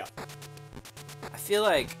cool. Yeah. I feel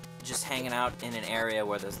like just hanging out in an area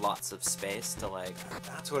where there's lots of space to like...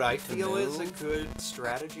 That's what I feel is a move. good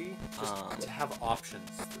strategy. Just to have options.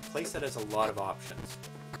 A place that has a lot of options.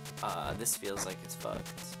 This feels like it's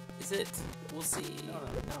fucked. Is it? We'll see. No.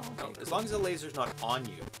 Okay, As long as the laser's not on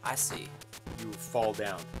you, I see. you fall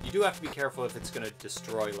down. You do have to be careful if it's going to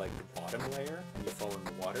destroy like the bottom layer and you fall in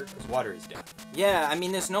the water, because water is death. Yeah, I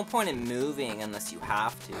mean, there's no point in moving unless you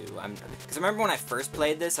have to. Because I remember when I first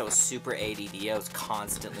played this, I was super ADD. I was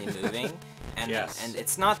constantly moving. And, Yes. and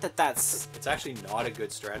it's not that that's... It's actually not a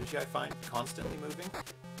good strategy, I find, constantly moving.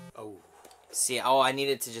 Oh. See, I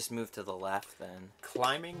needed to just move to the left then.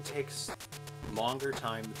 Climbing takes longer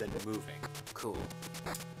time than moving. Cool.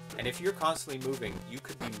 And if you're constantly moving, you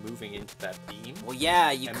could be moving into that beam. Well,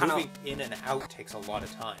 yeah, you And kind of... moving in and out takes a lot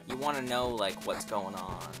of time. You want to know, like, what's going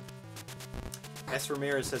on. S.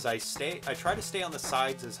 Ramirez says, I try to stay on the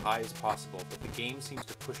sides as high as possible, but the game seems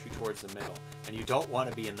to push you towards the middle, and you don't want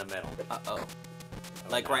to be in the middle. Uh-oh.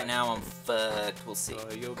 Like, right now, I'm fucked. We'll see.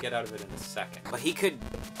 You'll get out of it in a second. But he could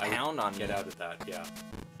pound on me. Get out of that, yeah.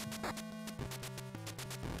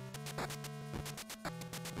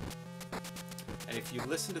 And if you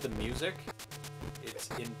listen to the music, it's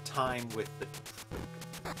in time with the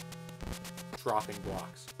dropping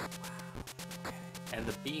blocks. Okay. And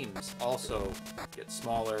the beams also get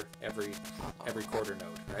smaller every quarter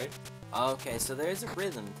note, right? Okay, so there's a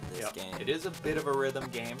rhythm to this game. It is a bit of a rhythm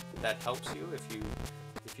game that helps you if you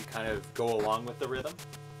kind of go along with the rhythm.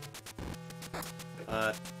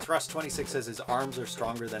 Thrust26 says his arms are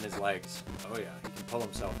stronger than his legs. Oh yeah, he can pull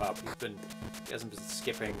himself up. He hasn't been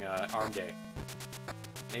skipping arm day.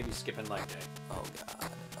 Maybe skipping leg day. Oh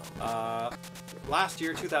god. Last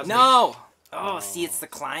year, 2008. No! Oh, see, it's the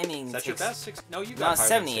climbing. Is that your best? No, you No, got higher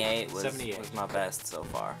than 78 was 78 was my best so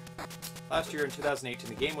far. Last year in 2018,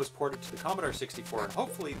 the game was ported to the Commodore 64, and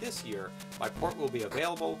hopefully this year, my port will be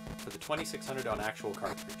available for the 2600 on actual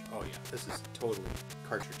cartridge. Oh yeah, this is totally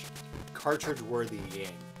cartridge-worthy game.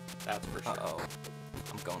 That's for sure. Uh-oh.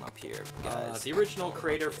 I'm going up here, guys. The original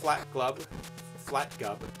creator, FlatGub,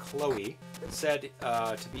 Chloe, said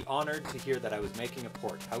to be honored to hear that I was making a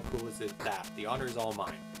port. How cool is it that? The honor is all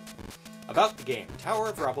mine. About the game, Tower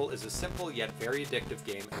of Rubble is a simple yet very addictive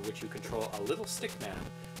game in which you control a little stick man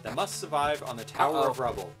that must survive on the Tower of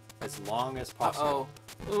Rubble as long as possible.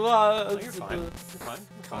 No, you're fine. You're fine.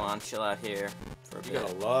 Come on, chill out here for a bit. You got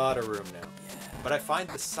a lot of room now. Yeah. But I find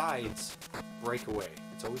the sides break away.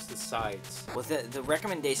 It's always the sides. Well, the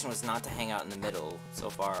recommendation was not to hang out in the middle so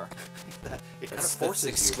far. It kind of That's forces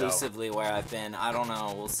exclusively where I've been. I don't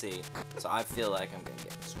know. We'll see. So I feel like I'm gonna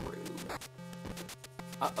get screwed.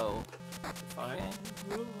 Uh-oh. Fine. Okay.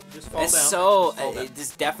 You just fall It's down. so... Just fall down.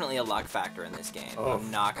 There's definitely a luck factor in this game. Oh.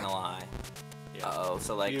 I'm not gonna lie. Yeah. Uh-oh.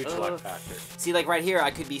 So, like... Huge luck factor. See, like, right here,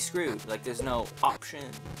 I could be screwed. Like, there's no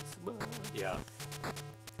options. Yeah.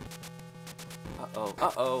 Uh-oh.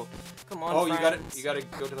 Uh-oh. Come on, Oh, friends. you gotta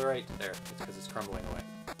go to the right there. It's because it's crumbling away.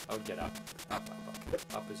 Oh, get up. Up.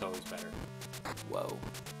 Up is always better. Whoa. Okay,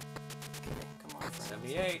 come on, friends.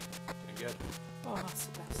 78. Doing good. Oh, that's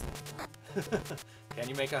the best I've done. Can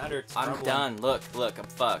you make 100? I'm done. Look, I'm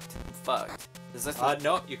fucked. I'm fucked. Is this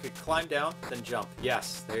no, you could climb down, then jump.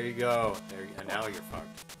 Yes, there you go. There, and now you're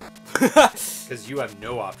fucked. Because you have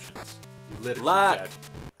no options. You literally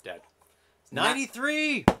dead.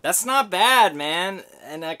 93. That's not bad, man.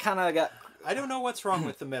 And I kind of got. I don't know what's wrong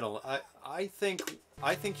with the middle. I think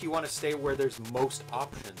you want to stay where there's most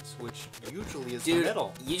options, which usually is the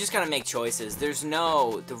middle. You just gotta make choices. There's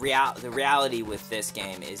no the reality with this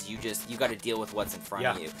game is you gotta deal with what's in front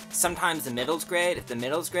of you. Sometimes the middle's great. If the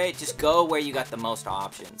middle's great, just go where you got the most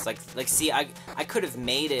options. Like see, I could have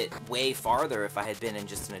made it way farther if I had been in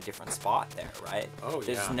a different spot there, right? Oh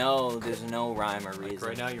there's no rhyme or reason. Like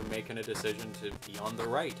right now you're making a decision to be on the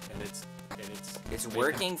right, and it's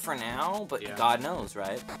working for now, but God knows,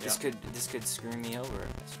 right? This could screw me over.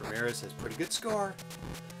 Ramirez has pretty good score.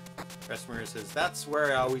 Ramirez says, that's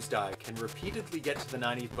where I always die. Can repeatedly get to the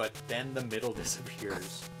 90, but then the middle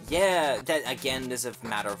disappears. Yeah, that again is a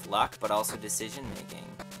matter of luck, but also decision making.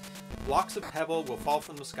 Blocks of pebble will fall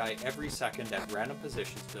from the sky every second at random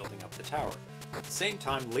positions building up the tower. At the same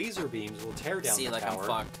time, laser beams will tear down the tower. I'm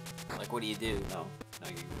fucked. Like, what do you do? No,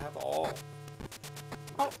 you have all.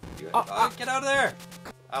 Oh, get out of there!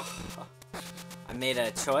 I made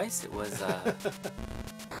a choice. It was it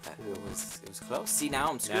was close. See,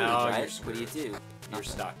 now I'm screwed, right? What do you do? You're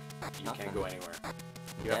stuck. You can't go anywhere.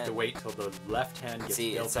 You have to wait till the left hand gets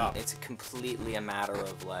built up. It's completely a matter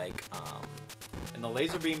of like. And the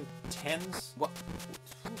laser beam tends. What?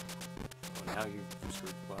 Oh, now you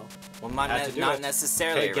screwed. Well, not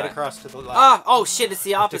necessarily. Okay, get across to the left. Oh shit! It's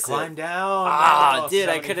the opposite. To climb down. Ah, dude,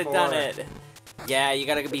 74. I could have done it. Yeah, you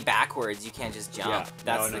gotta be backwards. You can't just jump.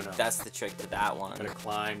 Yeah. That's the trick to that one. Gotta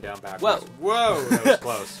climb down backwards. Whoa, that was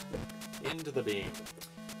close. Into the beam.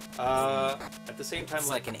 At the same time, it's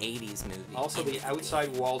like an 80s movie. Also, the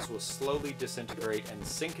outside walls will slowly disintegrate and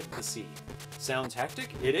sink into the sea. Sounds hectic?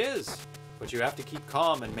 It is. But you have to keep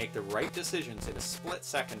calm and make the right decisions in a split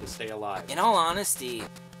second to stay alive. In all honesty,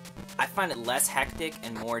 I find it less hectic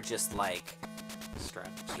and more just like...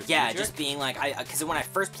 strategic? Yeah, just being like, because when I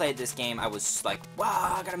first played this game, I was like,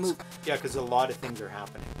 wow, I gotta move. Yeah, because a lot of things are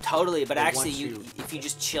happening. Totally, but actually, if you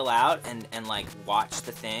just chill out and like watch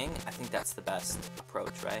the thing, I think that's the best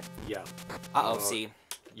approach, right? Yeah. See.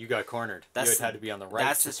 You got cornered. You had to be on the right.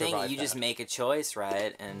 That's the thing. You just make a choice,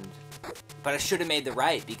 right? But I should have made the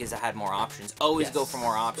right because I had more options. Always go for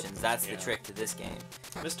more options. That's the trick to this game.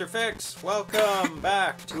 Mr. Fix, welcome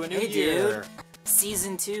back to a new year. Dude.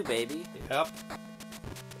 Season 2, baby. Yep.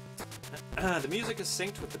 The music is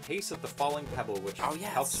synced with the pace of the falling pebble, which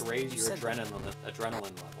helps raise your adrenaline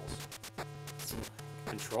levels.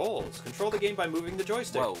 Controls. Control the game by moving the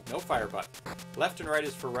joystick. Whoa. No fire button. Left and right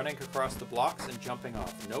is for running across the blocks and jumping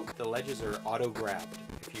off. Note the ledges are auto-grabbed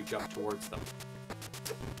if you jump towards them.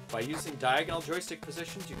 By using diagonal joystick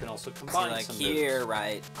positions, you can also combine some here, moves.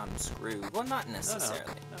 right, I'm screwed. Well, not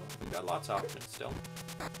necessarily. No, you've got lots of options still.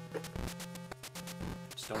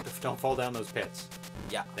 Just don't fall down those pits.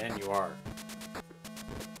 Yeah. Then you are.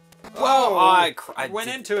 Whoa! I went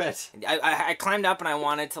into it. I climbed up and I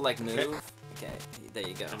wanted to like move. Okay, there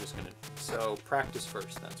you go. I'm just gonna. So practice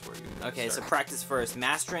first. That's where you. Okay, so practice first.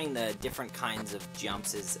 Mastering the different kinds of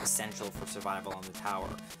jumps is essential for survival on the tower.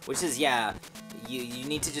 Which is you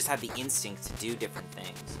need to just have the instinct to do different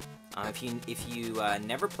things. If you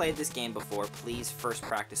never played this game before, please first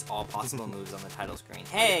practice all possible moves on the title screen.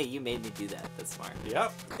 Hey, you made me do that. That's smart.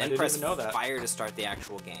 Yep. Then press fire to start the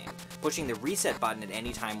actual game. Pushing the reset button at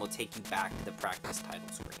any time will take you back to the practice title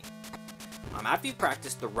screen. After you've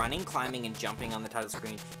practiced the running, climbing, and jumping on the title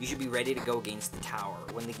screen, you should be ready to go against the tower.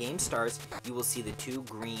 When the game starts, you will see the two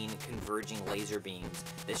green converging laser beams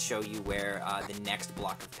that show you where the next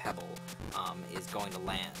block of pebble is going to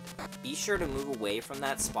land. Be sure to move away from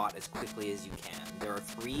that spot as quickly as you can. There are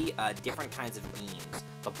three different kinds of beams.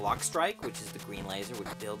 The block strike, which is the green laser,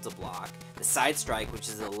 which builds a block. The side strike, which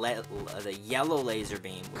is the yellow laser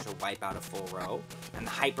beam, which will wipe out a full row. And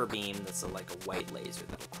the hyper beam, that's like a white laser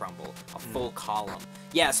that'll crumble a full column.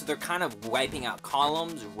 Yeah, so they're kind of wiping out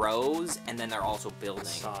columns, rows, and then they're also building.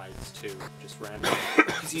 Sides, too. Just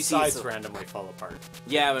randomly. Sides randomly fall apart.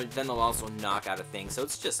 Yeah, but then they'll also knock out a thing. So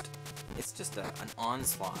it's just an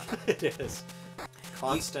onslaught. It is.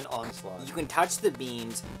 Constant onslaught. You can touch the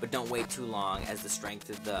beams, but don't wait too long. As the strength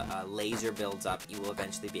of the laser builds up, you will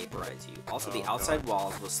eventually vaporize you. Also, the outside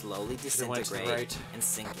walls will slowly disintegrate and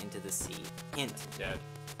sink into the sea. Hint. Dead.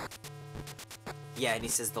 Yeah, and he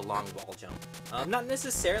says the long wall jump. Not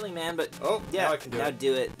necessarily, man, but yeah, now I can do it. Now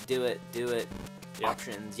do it. Yep.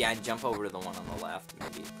 Options. Yeah, and jump over to the one on the left,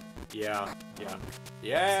 maybe. Yeah.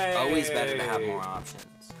 Yay! Always better to have more options.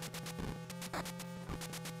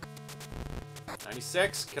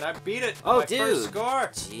 96. Can I beat it? Oh, My dude. First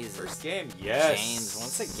score. Jesus. First game. Yes. James,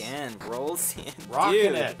 once again, rolls in.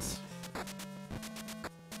 Rocking it.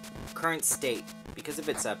 Current state. Because of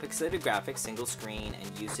its pixelated graphics, single screen,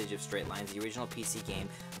 and usage of straight lines, the original PC game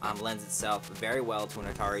lends itself very well to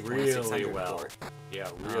an Atari 2600 port. Yeah,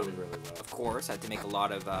 really well. Of course, I had to make a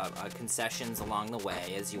lot of concessions along the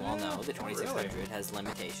way. As you all know, the 2600 has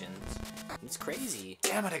limitations. It's crazy.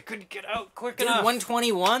 Damn it, I couldn't get out quick Dude, enough.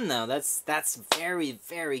 121 though. That's very,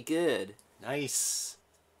 very good. Nice.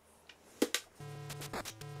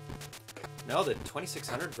 No, the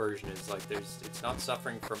 2600 version is like it's not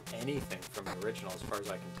suffering from anything from the original as far as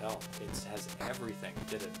I can tell. It has everything. It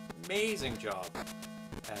did an amazing job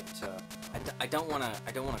at I don't want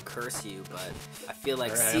to curse you, but I feel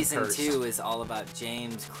like I am season cursed. 2 is all about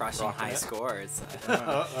James crushing Rocking high it. scores. I don't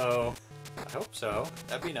know. Uh-oh. I hope so.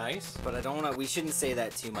 That'd be nice. But I don't want to. We shouldn't say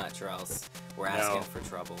that too much, or else we're asking for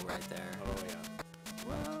trouble right there. Oh yeah.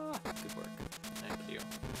 Well, good work. Thank you.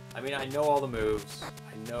 I mean, I know all the moves.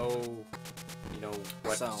 I know,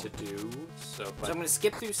 what to do. So I'm going to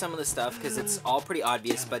skip through some of the stuff because it's all pretty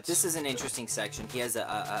obvious. But this is an interesting section. He has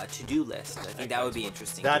a to-do list. I think that would be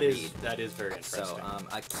interesting. That to is read. that is very interesting. So,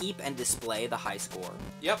 keep and display the high score.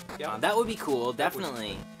 Yep. That would be cool.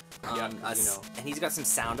 Definitely. And he's got some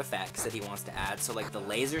sound effects that he wants to add. So like the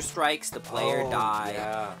laser strikes, the player die,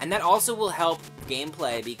 yeah. and that also will help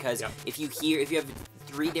gameplay because Yep. if you have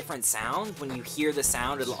 3 different sounds, when you hear the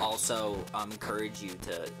sound, it'll also encourage you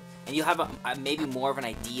to, and you'll have maybe more of an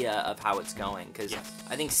idea of how it's going because Yes.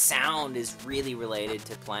 I think sound is really related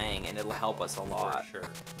to playing, and it'll help us a lot. For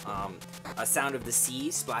sure. A sound of the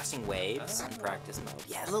sea splashing waves in practice mode.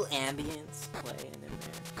 Yeah, a little ambience playing in there.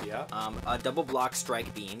 Yeah. Double block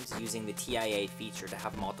strike beams using the TIA feature to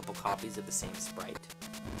have multiple copies of the same sprite.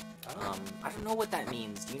 I don't know what that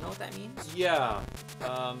means. Do you know what that means? Yeah.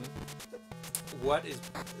 What is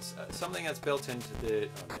something that's built into the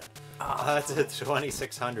the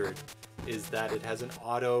 2600 is that it has an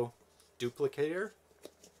auto duplicator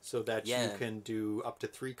so that you can do up to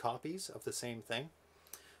 3 copies of the same thing.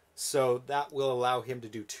 So that will allow him to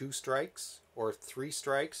do 2 strikes or 3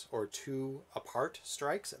 strikes or 2 apart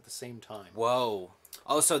strikes at the same time. Whoa.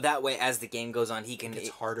 Oh, so that way as the game goes on, he can... It's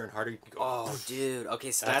harder and harder. You can go, oh, dude.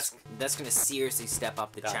 Okay, so that's going to seriously step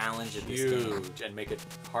up the challenge of this game. Huge, and make it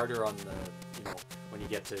harder on the, when you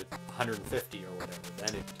get to 150 or whatever,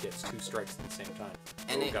 then it gets 2 strikes at the same time.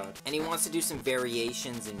 And he wants to do some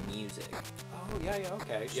variations in music. Oh, yeah,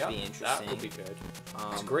 okay. Which would be interesting. That would be good.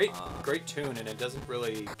 It's a great tune, and it doesn't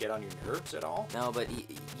really get on your nerves at all. No, but,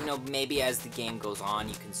 maybe as the game goes on,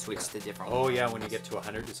 you can switch to different ones. Oh, yeah, when you get to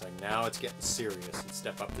 100, it's like, now it's getting serious, and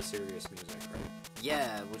step up the serious music, right?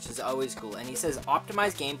 Yeah, which is always cool. And he says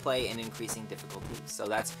optimize gameplay and increasing difficulty. So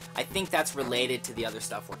I think that's related to the other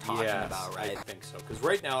stuff we're talking about, right? I think so. Because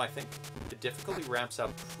right now, I think the difficulty ramps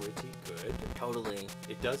up pretty good. Totally.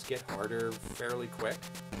 It does get harder fairly quick.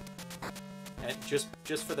 And just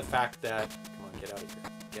for the fact that... Come on, get out of here.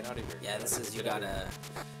 Get out of here. Yeah, this is... You gotta...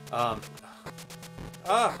 Whoa!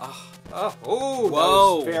 That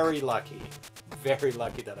was very lucky. Very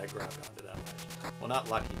lucky that I grabbed onto that ledge. Well, not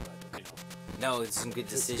lucky, but, No, it's some good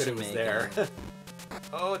decision making. There.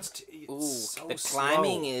 Oh, it's so the slow.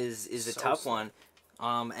 climbing is a tough one.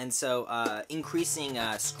 And so increasing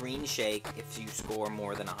screen shake if you score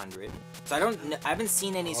more than 100. So I haven't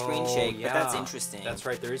seen any screen shake, but that's interesting. That's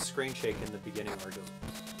right. There is screen shake in the beginning where it goes.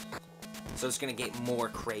 So it's gonna get more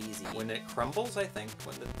crazy when it crumbles. I think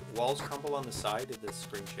when the walls crumble on the side, the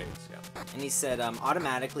screen shakes. Yeah. And he said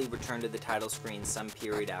automatically return to the title screen some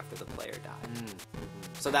period after the player died.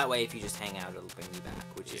 So that way, if you just hang out, it'll bring you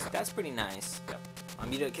back, which is that's pretty nice. Yep.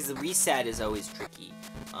 Because the reset is always tricky.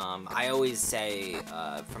 I always say,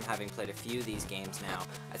 from having played a few of these games now,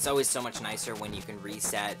 it's always so much nicer when you can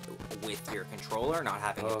reset with your controller, not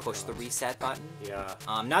having to push the reset button. Yeah.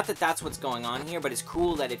 Not that that's what's going on here, but it's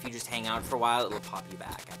cool that if you just hang out for a while, it'll pop you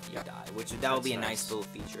back after you die, which that will be a nice little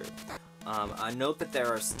feature. Note that there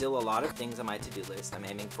are still a lot of things on my to-do list. I'm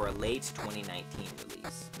aiming for a late 2019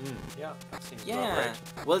 release. Yeah, that seems about right.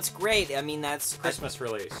 Well, it's great. I mean, that's Christmas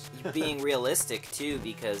release. Being realistic too,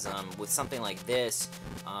 because with something like this,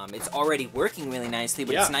 it's already working really nicely,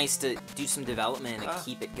 but it's nice to do some development and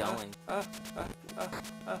keep it going.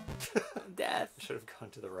 Death. Should have gone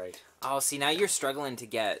to the right. Oh, see, now you're struggling to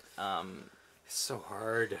get. It's so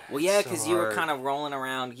hard. Well, yeah, because you were kind of rolling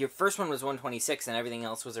around. Your first one was 126, and everything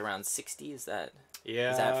else was around 60. Is that?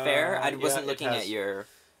 Yeah. Is that fair? I wasn't looking at your.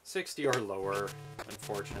 60 or lower,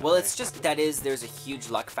 unfortunately. Well, it's just there's a huge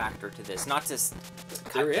luck factor to this. Not to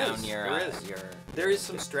cut down your There is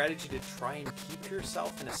some strategy to try and keep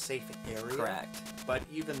yourself in a safe area. Correct. But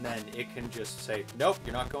even then, it can just say, nope,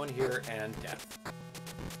 you're not going here, and death.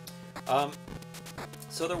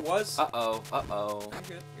 So there was... Uh-oh.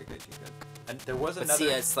 You're good. And there was another... But see,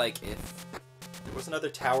 it's like if... There was another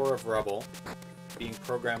Tower of Rubble being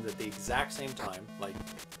programmed at the exact same time, like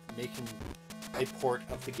making a port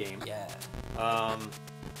of the game. Yeah.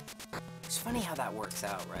 It's funny how that works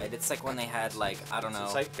out, right? It's like when they had, like, I don't know...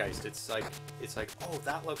 It's zeitgeist. It's like, oh,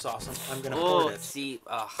 that looks awesome. I'm gonna port it. See,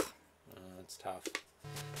 It's tough.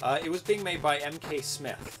 It was being made by MK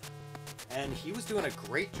Smith, and he was doing a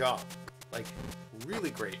great job. Like,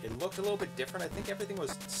 really great. It looked a little bit different. I think everything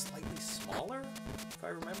was slightly smaller, if I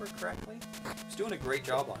remember correctly. He was doing a great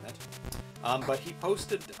job on it. But he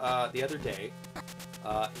posted the other day,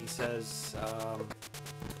 he says,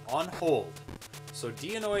 on hold. So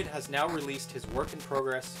Dionoid has now released his work in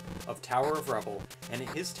progress of Tower of Rubble, and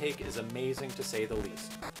his take is amazing to say the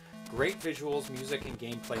least. Great visuals, music, and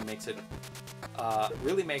gameplay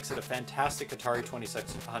really makes it a fantastic Atari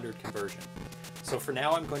 2600 conversion. So for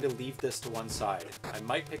now, I'm going to leave this to one side. I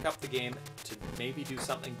might pick up the game to maybe do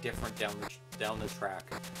something different down the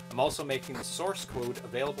track. I'm also making the source code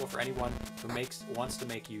available for anyone who wants to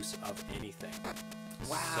make use of anything.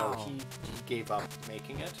 wow. So he gave up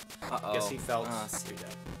making it. I guess he felt pretty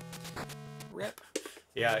dead. Rip.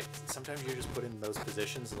 Yeah, sometimes you're just put in those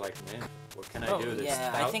positions like, man, what can I do? There's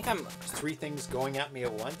I think I'm... 3 things going at me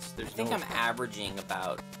at once. I think I'm averaging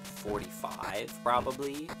about 45,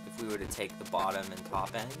 probably, if we were to take the bottom and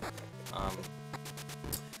top end.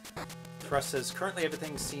 Trust says, currently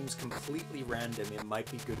everything seems completely random. It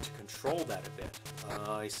might be good to control that a bit.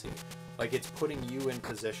 I see. Like, it's putting you in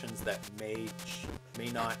positions that may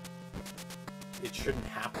not... It shouldn't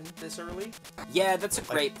happen this early. Yeah, that's a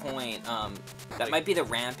great point. That might be the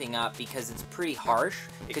ramping up, because it's pretty harsh.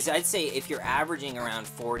 Because I'd say if you're averaging around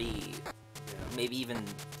 40, maybe even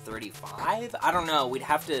 35, I don't know. We'd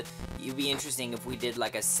have to... It'd be interesting if we did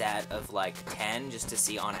like a set of like 10 just to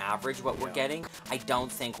see on average what we're getting. I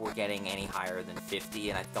don't think we're getting any higher than 50,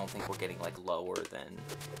 and I don't think we're getting like lower than...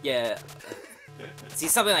 Yeah. See,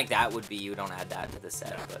 something like that would be, you don't add that to the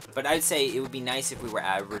set, but I'd say it would be nice if we were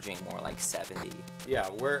averaging more like 70. Yeah,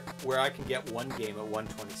 where I can get one game at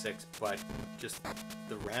 126, but just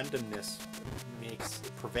the randomness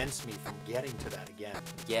prevents me from getting to that again.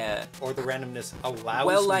 Yeah. Or the randomness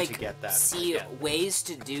allows me to get that. See, ways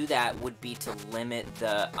to do that would be to limit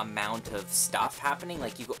the amount of stuff happening.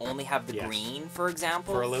 Like, you could only have the green, for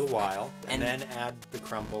example. For a little while, and then add the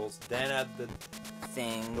crumbles, then add the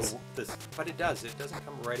things. But it doesn't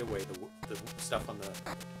come right away, the stuff on the...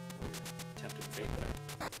 Tempted fate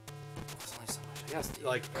there. There's only so much. Yes,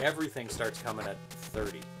 like, everything starts coming at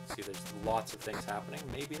 30. See, there's lots of things happening.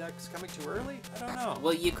 Maybe that's coming too early? I don't know.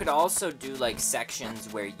 Well, you could also do, like,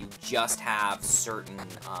 sections where you just have certain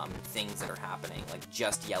things that are happening. Like,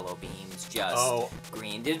 just yellow beams, just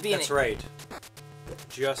green. That's right.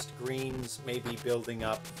 Just greens maybe building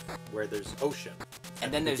up where there's ocean.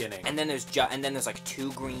 And then there's like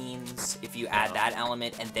 2 greens if you add that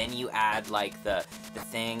element, and then you add like the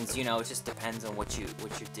things. You know, it just depends on what you're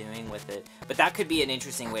doing with it. But that could be an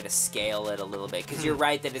interesting way to scale it a little bit, because you're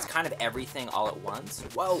right that it's kind of everything all at once.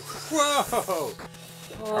 Whoa!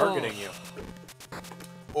 Targeting you.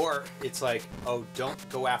 Or it's like, oh, don't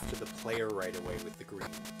go after the player right away with the green.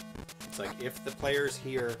 It's like, if the player's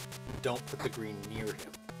here, don't put the green near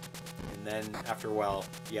him. And then, after a while,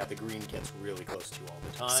 yeah, the green gets really close to you all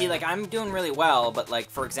the time. See, like, I'm doing really well, but, like,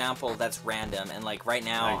 for example, that's random. And, like, right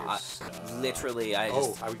now, literally, I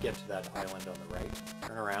would get to that island on the right.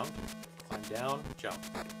 Turn around, climb down, jump.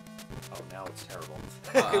 Oh, now it's terrible.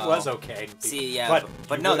 It was okay. See, yeah,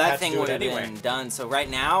 but no, that thing would have been done. So right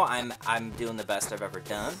now, I'm doing the best I've ever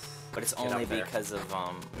done. But it's only because of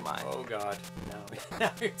my... Oh god, no.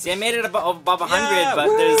 See, I made it above 100,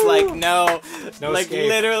 but there's like no like escape.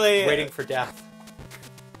 Literally waiting for death.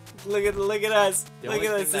 Look at us. Look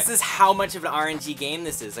at this. This is how much of an RNG game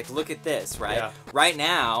this is. Like, look at this, right? Yeah. Right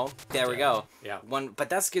now, there we go. Yeah. But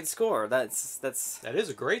that's a good score. That is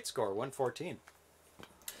a great score. 114.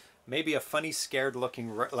 Maybe a funny,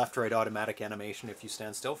 scared-looking left-right automatic animation if you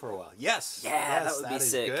stand still for a while. Yes. Yeah, that would be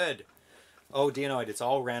sick. That is good. Oh, Dionoid, it's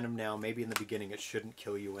all random now. Maybe in the beginning it shouldn't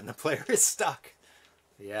kill you when the player is stuck.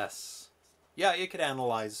 Yes. Yeah, it could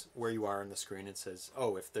analyze where you are on the screen. It says,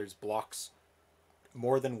 oh, if there's blocks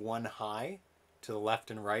more than 1 high to the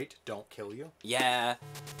left and right, don't kill you. Yeah.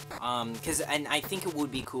 And I think it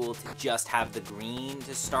would be cool to just have the green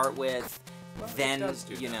to start with, Well, then it does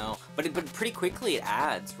do you damage. know, but pretty quickly it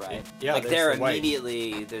adds, right? Yeah, like there's there the white.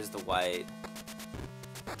 immediately there's the white.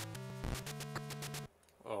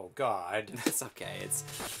 Oh God! It's okay. It's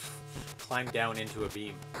Climb down into a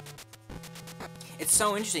beam. It's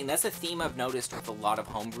so interesting. That's a theme I've noticed with a lot of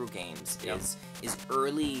homebrew games. Yep. Is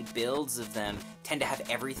early builds of them tend to have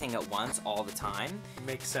everything at once all the time. It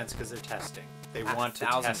makes sense because they're testing. They want to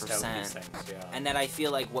 1000%. test out these things. Yeah. And then I feel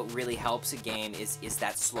like what really helps a game is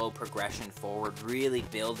that slow progression forward, really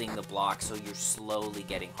building the block so you're slowly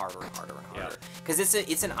getting harder and harder and harder. Because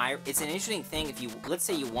it's an interesting thing. If you, let's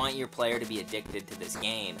say you want your player to be addicted to this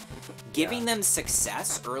game, giving them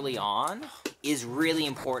success early on is really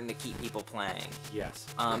important to keep people playing. Yes.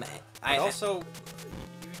 I also,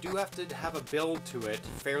 you do have to have a build to it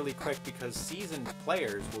fairly quick because seasoned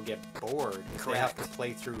players will get bored if they have to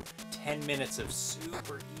play through 10 minutes of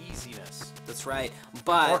super easiness. That's right.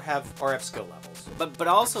 But or have skill levels. But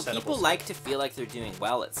also Settable people stuff. like to feel like they're doing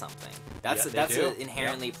well at something. That's Yeah, that's they do. an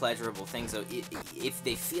inherently pleasurable thing. So if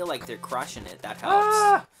they feel like they're crushing it, that helps.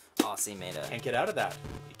 Ah! Oh, see, Meta. Can't get out of that.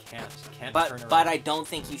 You can't turn around. But I don't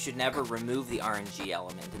think you should never remove the RNG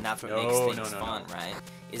element, and that's what makes things fun, right?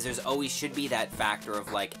 Is there's always should be that factor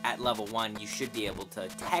of like at level 1 you should be able to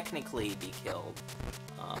technically be killed.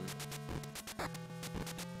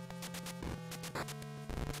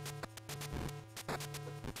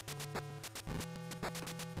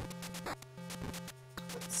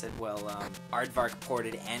 Said, well, Aardvark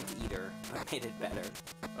ported Anteater, but made it better.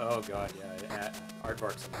 Oh God, yeah.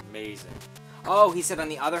 Aardvark's amazing. Oh, he said, on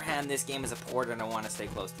the other hand, this game is a port and I want to stay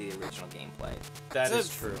close to the original gameplay. That is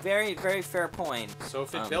true. Very, very fair point. So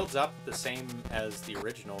if it builds up the same as the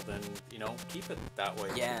original, then, you know, keep it that way.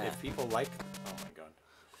 Yeah. If people like... Oh my God.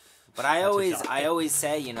 But I always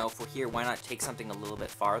say, you know, if we're here, why not take something a little bit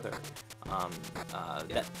farther?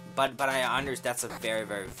 But I understand that's a very,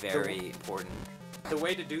 very, very important... The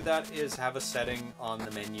way to do that is have a setting on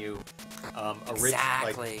the menu,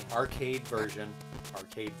 Exactly. like arcade version,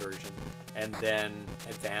 and then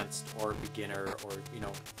advanced or beginner or, you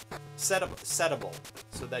know, settable,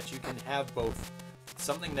 so that you can have both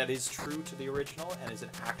something that is true to the original and is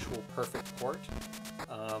an actual perfect port,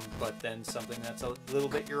 but then something that's a little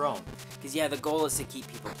bit your own. Because yeah, the goal is to keep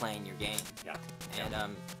people playing your game. Yeah.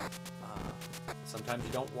 And sometimes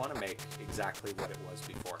you don't want to make exactly what it was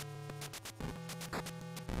before.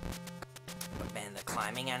 But man, the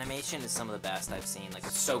climbing animation is some of the best I've seen. Like,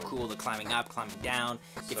 it's so cool, the climbing up, climbing down,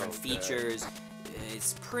 different features.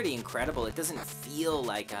 It's pretty incredible. It doesn't feel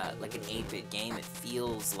like an 8-bit game. It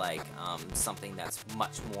feels like something that's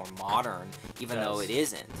much more modern, even though it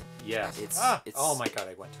isn't. Yes. It's oh my God,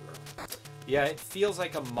 I went too early. Yeah, it feels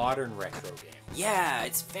like a modern retro game. Yeah,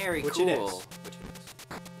 it's very cool. Which it is. You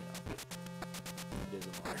know, it is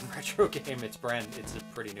a modern retro game. It's a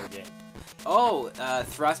pretty new game. Oh,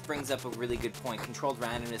 Thrust brings up a really good point. Controlled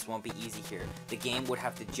randomness won't be easy here. The game would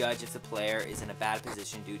have to judge if the player is in a bad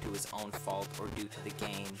position due to his own fault or due to the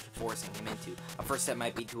game forcing him into. A first step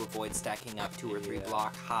might be to avoid stacking up 2 or 3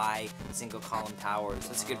 block high single column towers.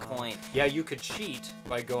 That's a good point. Yeah, you could cheat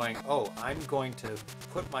by going, oh, I'm going to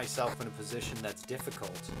put myself in a position that's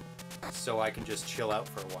difficult so I can just chill out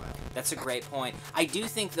for a while. That's a great point. I do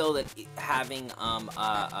think, though, that having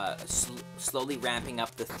slowly ramping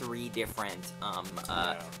up the 3 different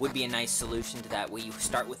would be a nice solution to that, where you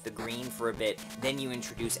start with the green for a bit, then you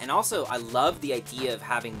introduce, and also I love the idea of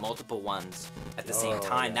having multiple ones at the same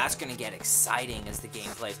time. That's going to get exciting as the game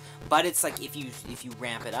plays. But it's like if you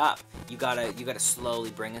ramp it up, you gotta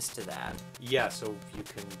slowly bring us to that. Yeah, so you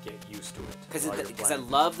can get used to it. Because I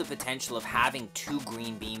love the potential of having 2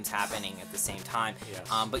 green beams happening at the same time. Yes.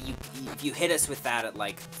 But if you hit us with that at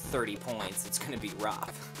like 30 points, it's going to be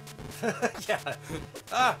rough. Yeah.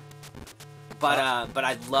 But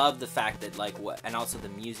I love the fact that and also the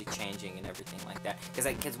music changing and everything like that.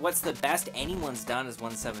 Because what's the best anyone's done is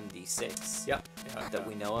 176. Yep. That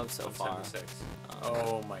we know of so far. 176.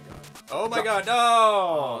 Oh my God. Oh my God.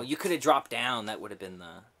 No. Oh, you could have dropped down. That would have been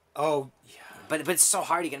the. Oh yeah. But it's so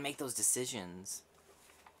hard. You gotta make those decisions.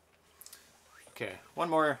 Okay. One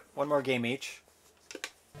more game each,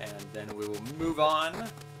 and then we will move on.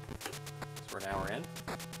 So we're an hour in.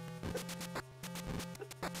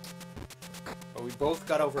 But we both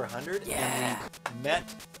got over 100, and we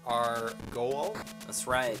met our goal. That's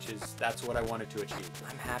right. That's what I wanted to achieve.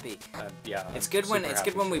 I'm happy. Yeah. It's good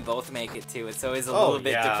when we both make it too. It's always a little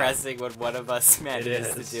bit depressing when one of us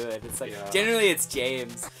manages to do it. It's like generally it's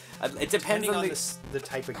James. It depends on the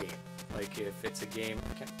type of game. Like if it's a game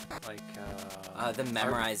like the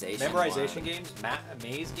memorization games,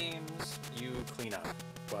 maze games, you clean up.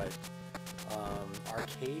 But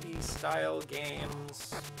arcadey style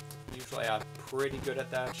games, usually I'm pretty good at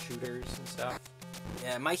that, shooters and stuff.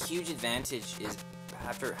 Yeah, my huge advantage is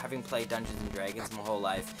after having played Dungeons and Dragons my whole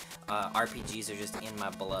life, RPGs are just in my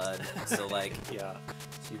blood. So like, yeah,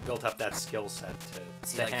 so you've built up that skill set to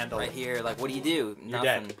like, handle. Right here, like, what do you do? You're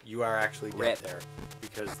Nothing. dead. You are actually dead there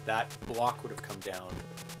because that block would have come down.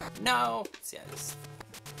 No. So, yeah,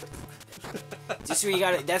 just where you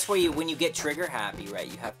got. That's where you, when you get trigger happy, right?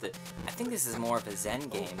 You have to. I think this is more of a Zen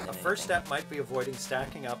game. Than a first step might be avoiding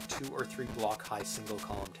stacking up 2 or 3 block high single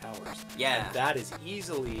column towers. Yeah. And that is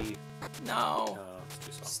easily. No. It's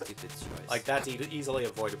too soft. Stupid choice. Like that's easily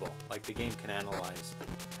avoidable. Like the game can analyze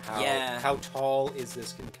how tall is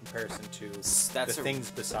this in comparison to the things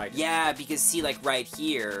beside it. Yeah, because see, like right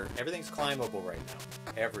here, everything's climbable right now.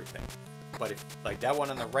 Everything. But if like that one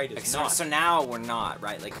on the right is like, not. So now we're not,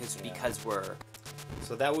 right? Like because we're.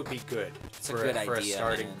 So that would be good. It's a good idea, for a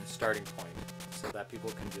starting point, so that people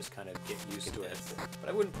can just kind of get used to it. But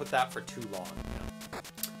I wouldn't put that for too long. You know?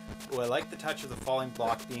 Well, I like the touch of the falling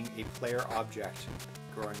block being a player object,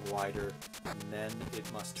 growing wider, and then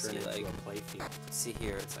it must turn into a play field. See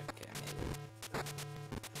here, it's like okay, maybe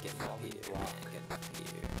getting up here, getting up here.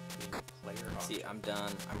 Being a player object. See, I'm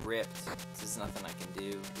done. I'm ripped. There's nothing I can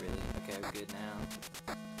do really. Okay, I'm good now.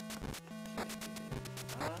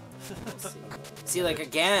 Let's see. See, like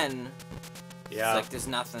again. Yeah. It's like there's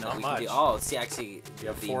nothing that we much. can do. Oh, see, actually, you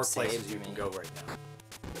have 4 places you can go right now.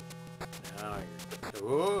 Now you're.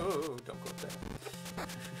 Whoa! Don't go there.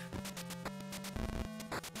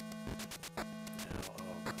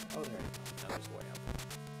 Oh, there you go. Now there's way up.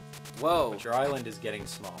 Whoa! But your island is getting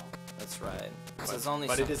small. That's right. So it's only.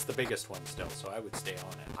 But it is the biggest one still, so I would stay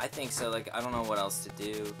on it. I think so. Like I don't know what else to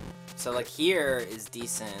do. So like here is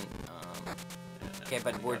decent. Okay,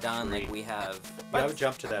 but we're done. 3. Like we have. I would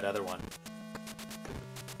jump to that other one.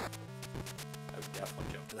 I would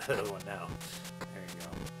definitely jump to that other one now. There you go.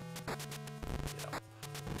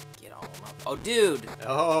 Get on up. Oh, dude.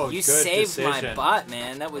 Oh, you good saved decision. my butt,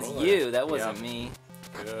 man. That was you. That wasn't me.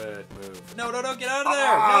 Good move. No, get out of there.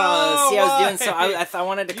 Oh, no, see, I was doing so. I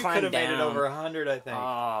wanted to climb down. You could have made it over 100, I think.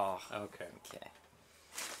 Oh. Okay.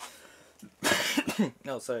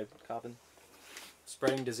 No, sorry, coughing.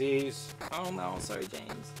 Spreading disease. Oh no, sorry,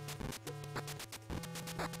 James.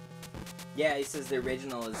 Yeah, he says the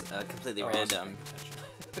original is completely random,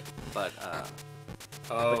 but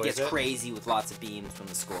it gets crazy with lots of beams when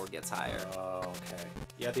the score gets higher. Oh, okay.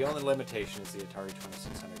 Yeah, the only limitation is the Atari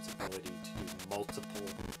 2600's ability to do multiple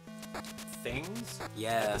things.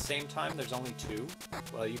 Yeah. At the same time, there's only 2.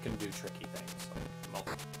 Well, you can do tricky things like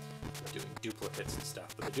doing duplicates and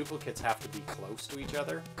stuff, but the duplicates have to be close to each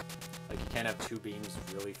other. Like you can't have 2 beams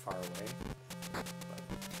really far away. But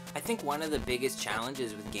I think one of the biggest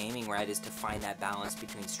challenges with gaming, right, is to find that balance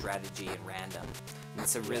between strategy and random. And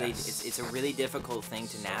it's a really it's a really difficult thing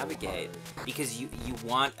to navigate because we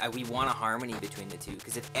want a harmony between the two.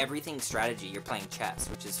 Because if everything's strategy, you're playing chess,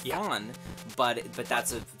 which is fun, but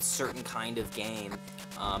that's a certain kind of game.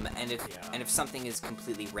 And if something is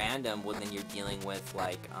completely random, well then you're dealing with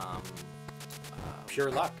like pure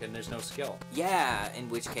luck and there's no skill. Yeah, in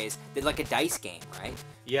which case, they're like a dice game, right?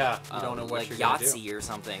 Yeah, you don't know what like you're gonna do. Yahtzee or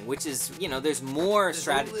something, which is there's more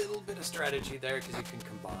strategy. There's a little bit of strategy there because you can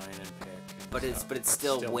combine and pick. And but it's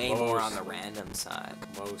still way more on the random side.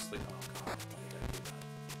 Mostly. Oh god,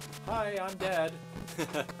 why did I do that? Hi, I'm dead.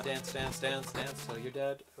 Dance till you're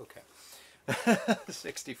dead. Okay.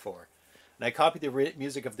 64. And I copied the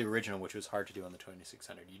music of the original, which was hard to do on the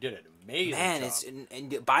 2600. You did an amazing job.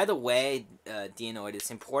 And by the way, Dionoid, it's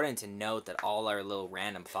important to note that all our little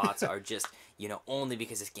random thoughts are just, only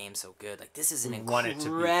because this game's so good. Like, this is an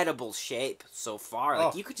incredible shape so far.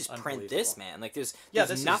 Like, you could just print this, man. Like, there's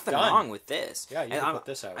nothing wrong with this. Yeah, you can put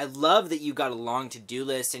this out. I love that you got a long to-do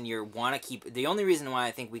list and you want to keep... The only reason why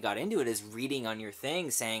I think we got into it is reading on your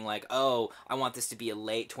thing saying, like, oh, I want this to be a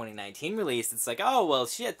late 2019 release. It's like, oh, well,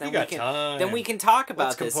 shit, then we can talk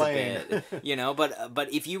about this a bit.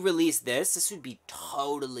 But if you release this would be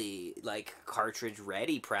totally, like, cartridge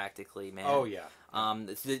ready practically, man. Oh, yeah.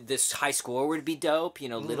 This high score would be dope,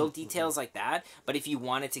 little details like that. But if you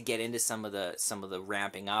wanted to get into some of the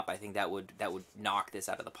ramping up, I think that would knock this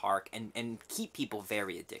out of the park and keep people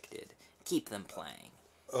very addicted, keep them playing.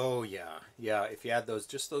 Oh yeah. If you add those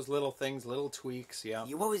little things, little tweaks, yeah.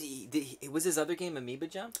 What was was his other game Amoeba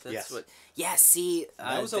Jump? Yes. See,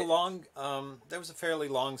 that was a long. There was a fairly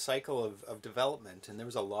long cycle of development, and there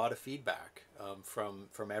was a lot of feedback from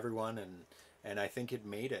everyone, and I think it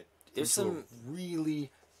made it. There's a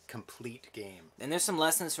really complete game. And there's some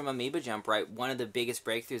lessons from Amoeba Jump, right? One of the biggest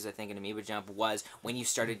breakthroughs, I think, in Amoeba Jump was when you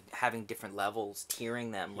started having different levels,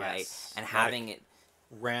 tiering them, right? And having it...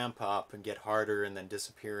 ramp up and get harder and then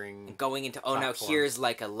disappearing. Going into now here's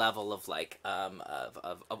like a level of like of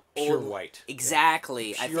pure old, white.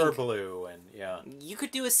 exactly. Yeah. Pure blue, and you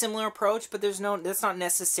could do a similar approach, but that's not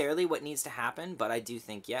necessarily what needs to happen. But I do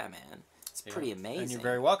think, yeah, man, it's pretty amazing. And you're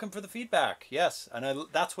very welcome for the feedback. Yes, and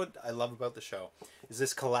that's what I love about the show, is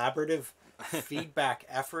this collaborative feedback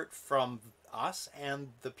effort from us and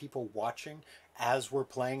the people watching as we're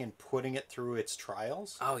playing and putting it through its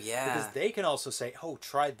trials. Oh, yeah. Because they can also say, oh,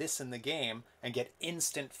 try this in the game, and get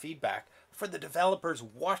instant feedback for the developers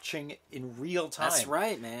watching in real time. That's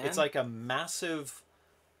right, man. It's like a massive...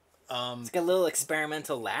 it's like a little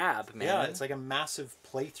experimental lab, man. Yeah, it's like a massive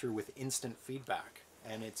playthrough with instant feedback.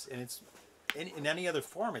 And it's in any other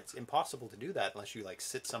form, it's impossible to do that unless you like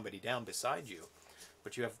sit somebody down beside you.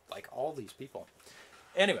 But you have like all these people.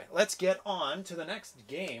 Anyway, let's get on to the next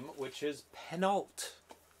game, which is Penult.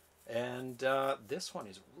 And this one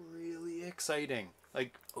is really exciting.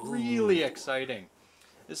 Like, really exciting.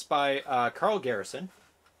 This is by Karl Garrison,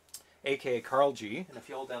 a.k.a. Karl G. And if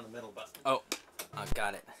you hold down the middle button. Oh, I've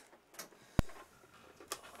got it.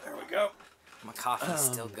 There we go. My coffee's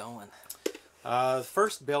still going. The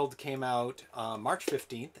first build came out March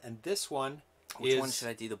 15th, and this one Which one should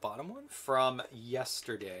I do? The bottom one? From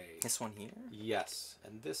yesterday. This one here? Yes.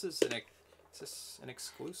 And this is is this an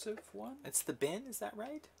exclusive one? It's the bin, is that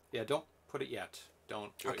right? Yeah, don't put it yet.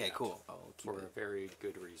 Don't do it yet. Cool. For a very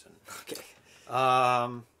good reason. Okay.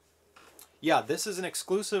 Yeah, this is an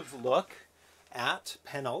exclusive look at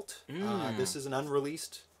Penult. This is an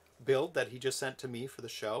unreleased build that he just sent to me for the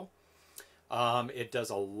show. It does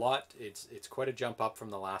a lot. It's quite a jump up from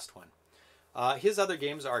the last one. His other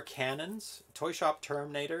games are Cannons, Toy Shop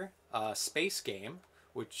Terminator, Space Game,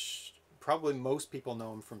 which probably most people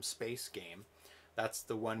know him from Space Game. That's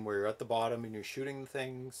the one where you're at the bottom and you're shooting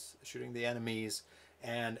things, shooting the enemies,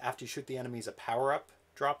 and after you shoot the enemies, a power-up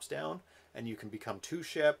drops down, and you can become 2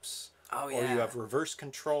 ships. Oh, yeah. Or you have reverse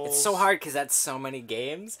controls. It's so hard because that's so many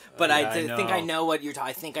games. But yeah, I think I know what you're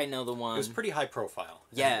I think I know the one. It was pretty high profile.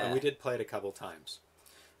 Yeah. And we did play it a couple times.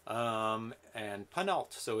 And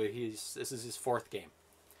Penult, so this is his 4th game.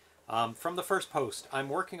 From the first post, I'm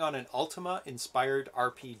working on an Ultima-inspired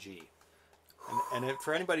RPG. And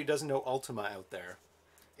for anybody who doesn't know Ultima out there,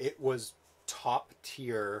 it was top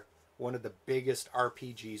tier, one of the biggest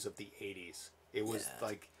RPGs of the 80s. It was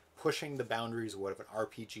like pushing the boundaries of what an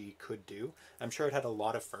RPG could do. I'm sure it had a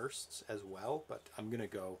lot of firsts as well, but I'm going to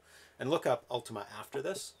go and look up Ultima after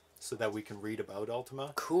this so that we can read about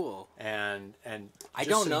Ultima. Cool. And I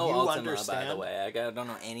don't know Ultima, by the way. I don't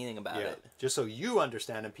know anything about it. Just so you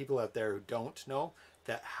understand, and people out there who don't know,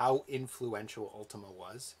 that how influential Ultima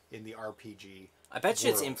was in the RPG. I bet you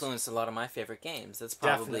it's influenced a lot of my favorite games. That's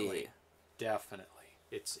probably... Definitely.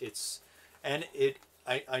 It's and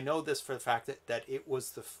I know this for the fact that it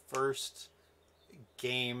was the first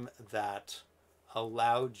game that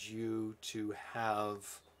allowed you to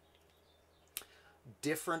have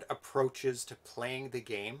different approaches to playing the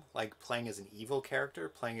game, like playing as an evil character,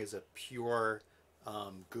 playing as a pure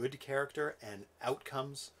good character, and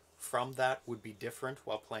outcomes from that would be different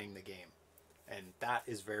while playing the game. And that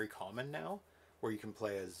is very common now, where you can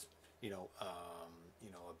play as,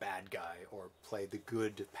 a bad guy or play the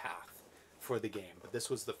good path for the game. But this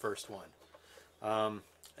was the first one. And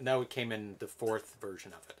now it came in the 4th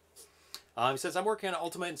version of it. He says, I'm working on an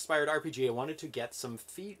Ultima-inspired RPG. I wanted to get some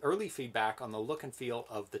early feedback on the look and feel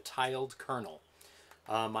of the tiled kernel.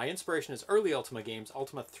 My inspiration is early Ultima games,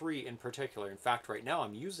 Ultima 3 in particular. In fact, right now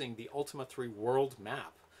I'm using the Ultima 3 world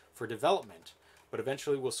map for development, but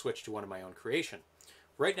eventually we'll switch to one of my own creation.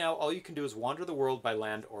 Right now, all you can do is wander the world by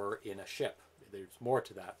land or in a ship. There's more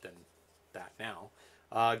to that than that now.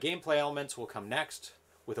 Gameplay elements will come next,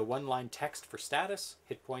 with a 1-line text for status,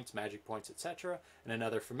 hit points, magic points, etc., and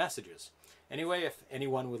another for messages. Anyway, if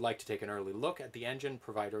anyone would like to take an early look at the engine,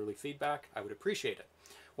 provide early feedback, I would appreciate it.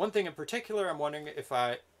 One thing in particular I'm wondering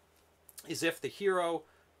is if the hero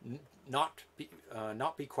not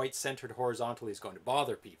be quite centered horizontally is going to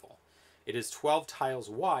bother people. It is 12 tiles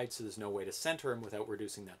wide, so there's no way to center him without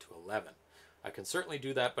reducing that to 11. I can certainly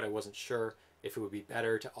do that, but I wasn't sure if it would be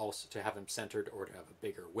better to have him centered or to have a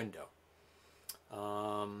bigger window.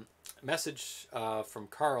 Message from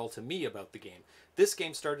Karl to me about the game. This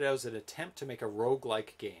game started out as an attempt to make a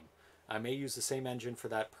roguelike game. I may use the same engine for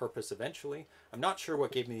that purpose eventually. I'm not sure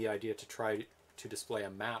what gave me the idea to try to display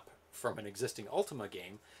a map from an existing Ultima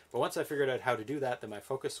game, but once I figured out how to do that, then my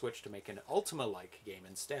focus switched to make an Ultima-like game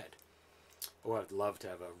instead. Oh, I'd love to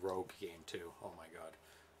have a rogue game too. Oh my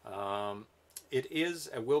god. It is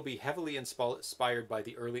and will be heavily inspired by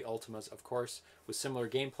the early Ultimas, of course, with similar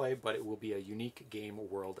gameplay, but it will be a unique game,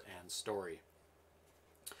 world, and story.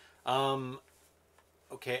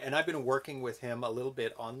 Okay, and I've been working with him a little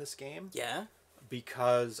bit on this game. Yeah.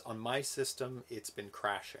 Because on my system, it's been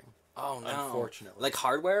crashing. Oh no! Unfortunately, like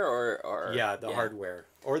hardware or yeah, the hardware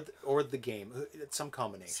or the game. It's some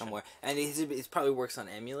combination somewhere, and it probably works on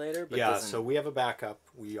emulator. But yeah, so we have a backup.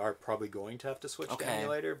 We are probably going to have to switch to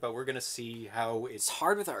emulator, but we're gonna see how it's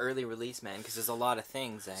hard with an early release, man, because there's a lot of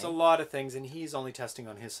things. There's a lot of things, and he's only testing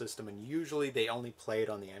on his system, and usually they only play it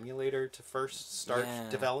on the emulator to first start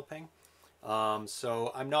developing.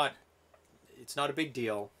 So I'm not. It's not a big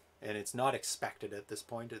deal. And it's not expected at this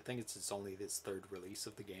point. I think it's only this third release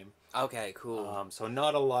of the game. Okay, cool. So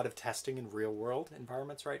not a lot of testing in real-world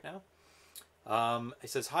environments right now.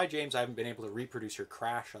 It says, "Hi, James. I haven't been able to reproduce your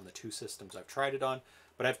crash on the 2 systems I've tried it on,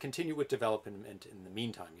 but I've continued with development in the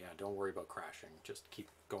meantime." Yeah, don't worry about crashing. Just keep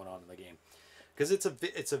going on in the game. Because it's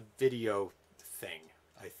a video thing,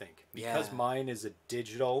 I think. Because mine is a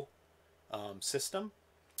digital system,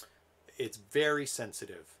 it's very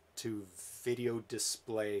sensitive to video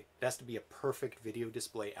display. It has to be a perfect video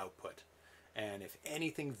display output, and if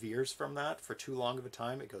anything veers from that for too long of a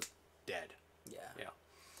time, it goes dead. Yeah.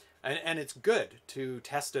 And it's good to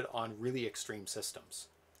test it on really extreme systems,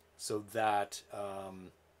 so that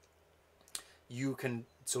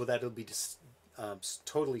it'll be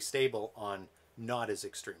totally stable on not as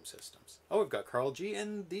extreme systems. Oh, we've got Karl G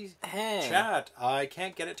in the chat. I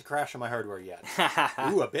can't get it to crash on my hardware yet.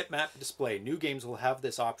 Ooh, a bitmap display. New games will have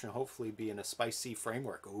this option, hopefully be in a Spice-C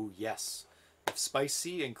framework. Oh, yes. If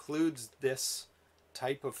Spice-C includes this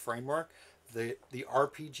type of framework, the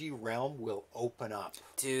RPG realm will open up.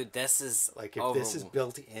 Dude, this is... Like, if this is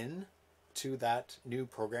built in to that new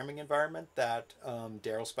programming environment that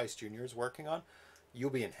Daryl Spice Jr. is working on, you'll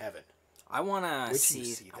be in heaven. I want to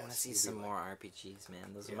see some more RPGs,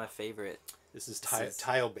 man. Those are my favorite. This is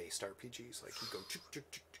tile-based RPGs. Like, you go...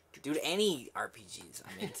 Dude, any RPGs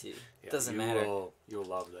I'm into. Doesn't matter. You'll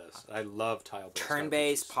love this. I love tile-based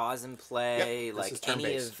turn-based, RPGs. Pause and play. Yep,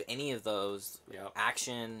 like, any of those. Yep.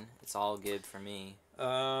 Action. It's all good for me.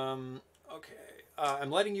 Okay. I'm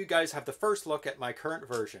letting you guys have the first look at my current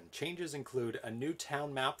version. Changes include a new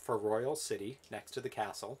town map for Royal City, next to the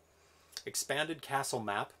castle. Expanded castle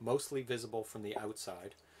map, mostly visible from the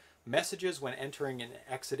outside. Messages when entering and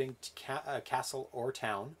exiting castle or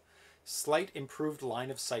town. Slight improved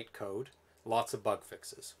line of sight code. Lots of bug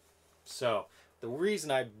fixes. So, the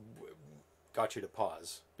reason I got you to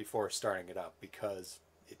pause before starting it up, because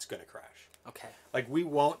it's going to crash. Okay. Like,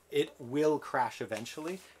 it will crash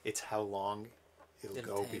eventually. It's how long it'll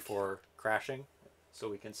go before crashing. So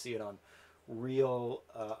we can see it on a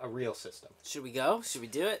real system. Should we go? Should we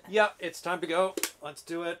do it? Yeah, it's time to go. Let's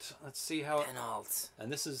do it. Let's see how Penult.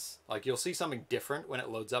 And this is like, you'll see something different when it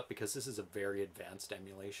loads up, because this is a very advanced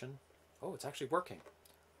emulation. Oh, it's actually working.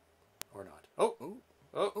 Or not. Oh. Ooh.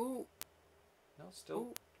 Oh. Ooh. No,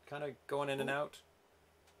 still kind of going in and out.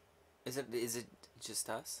 Is it just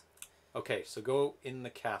us? Okay, so go in the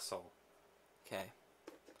castle. Okay.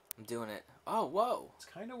 I'm doing it. Oh, whoa. It's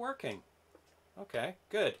kind of working. Okay,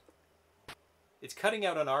 good. It's cutting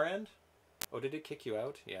out on our end. Oh, did it kick you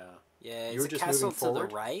out? Yeah. Yeah, is the castle to the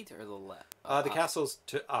right or the left? The castle's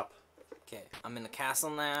up. Okay, I'm in the castle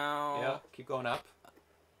now. Yeah, keep going up.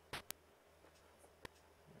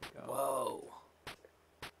 There we go. Whoa.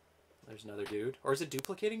 There's another dude. Or is it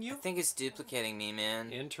duplicating you? I think it's duplicating me,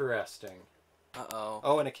 man. Interesting. Uh-oh.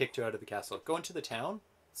 Oh, and it kicked you out of the castle. Go into the town?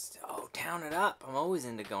 Oh, town it up. I'm always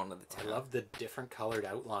into going to the town. I love the different colored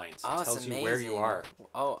outlines. It tells tells you you where you are.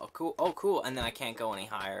 Oh, cool. Oh, cool. And then I can't go any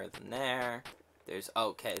higher than there. There's...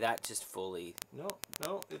 Okay, that just fully... No,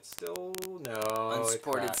 it's still... No,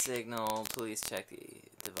 unsupported signal. Please check the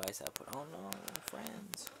device output. Oh, no.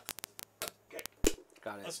 Friends. Okay.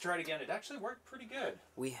 Got it. Let's try it again. It actually worked pretty good.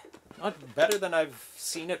 We... Not better than I've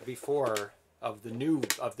seen it before of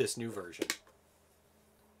this new version.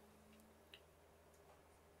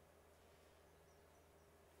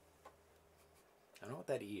 I don't know what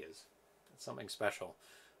that E is. It's something special.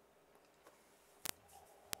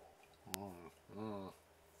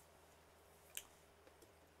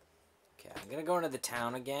 Okay, I'm gonna go into the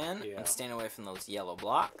town again. Yeah. I'm staying away from those yellow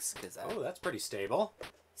blocks because Oh, that's pretty stable.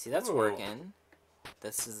 See, that's working.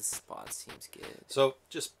 This is the spot. Seems good. So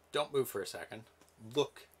just don't move for a second.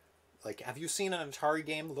 Look. Like, have you seen an Atari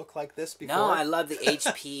game look like this before? No, I love the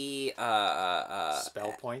HP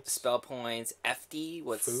spell points. Spell points. FD.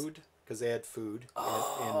 What's food? Because they had food in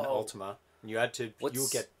Ultima. And you had to. You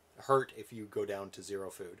get hurt if you go down to 0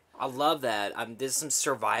 food. I love that. There's some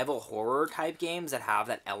survival horror type games that have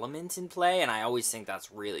that element in play, and I always think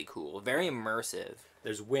that's really cool. Very immersive.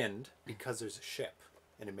 There's wind because there's a ship,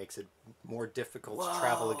 and it makes it more difficult to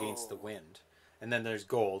travel against the wind. And then there's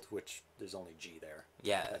gold, which there's only G there.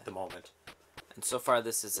 Yeah. At the moment. And so far,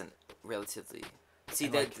 this isn't relatively. See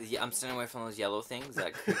and that I'm staying away from those yellow things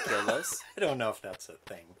that could kill us. I don't know if that's a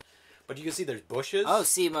thing, but you can see there's bushes. Oh,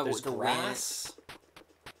 see there's the grass.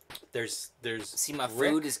 There's. See, my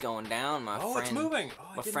brick. food is going down. My friend. It's moving.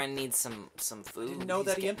 Oh, my friend needs some food. I didn't know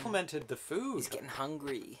that he implemented the food. He's getting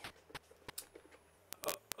hungry.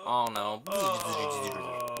 Oh no.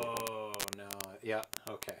 Oh no. Yeah.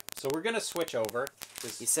 Okay. So we're gonna switch over.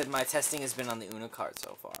 He said my testing has been on the Uno cart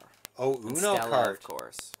so far. Oh, Uno cart, of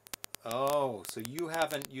course. Oh, so you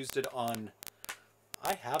haven't used it on...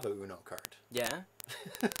 I have a Uno card. Yeah?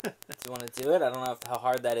 Do you want to do it? I don't know how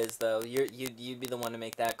hard that is, though. You'd be the one to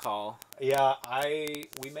make that call. Yeah,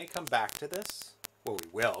 we may come back to this. Well, we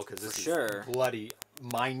will, because this is bloody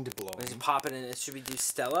mind-blowing. We just pop it in. Should we do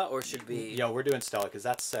Stella, or should we... Yeah, we're doing Stella, because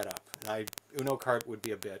that's set up. Uno cart would be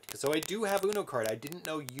a bit... So I do have Uno cart. I didn't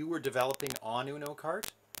know you were developing on Uno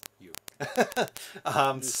cart. You.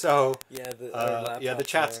 So... Yeah, the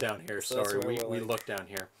chat's down here. So sorry, we look down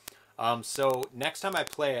here. So next time I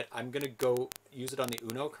play it, I'm going to go use it on the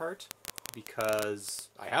Uno cart because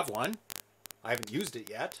I have one. I haven't used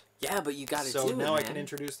it yet. Yeah, but you got to do it, So now I can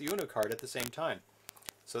introduce the Uno cart at the same time.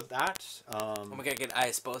 So that... oh my god, get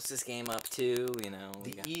Ispos this game up too, you know.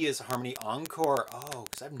 The E is Harmony Encore. Oh,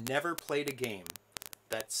 because I've never played a game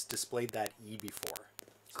that's displayed that E before.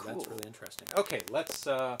 So that's really interesting. Okay, let's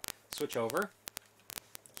switch over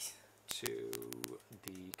to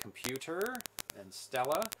the computer and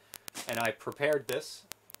Stella. And I prepared this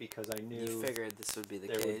because I knew you figured this would be the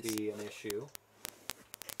there case. would be an issue.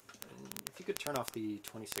 And if you could turn off the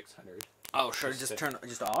 2600. Oh, sure. Just turn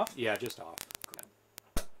just off? Yeah, just off.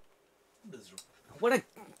 What a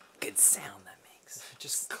good sound that makes.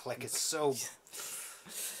 Just click. It's so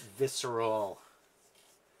visceral.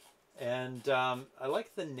 And I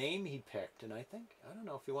like the name he picked, and I don't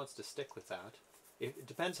know if he wants to stick with that. It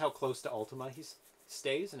depends how close to Ultima he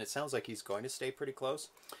stays, and it sounds like he's going to stay pretty close.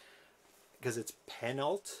 Because it's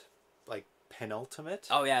Penult, like penultimate.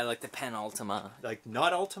 Oh yeah, like the penultima. Like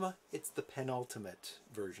not Ultima, it's the penultimate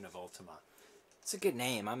version of Ultima. It's a good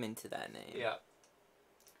name. I'm into that name. Yeah.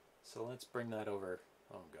 So let's bring that over.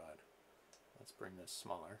 Oh god. Let's bring this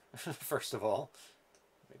smaller. First of all.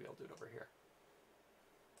 Maybe I'll do it over here.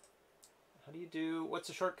 How do you do... What's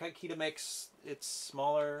a shortcut key to make it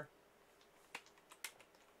smaller?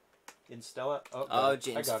 In Stella? Oh,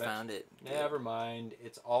 James found it. Never mind.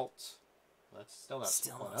 It's Alt. That's still not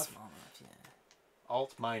small enough. Yeah.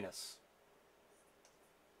 Alt minus.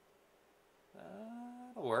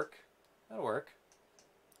 That'll work. That'll work.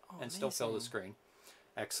 Oh, and still fill the screen.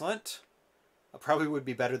 Excellent. Probably would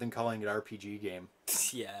be better than calling it RPG game.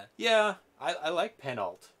 Yeah. Yeah, I like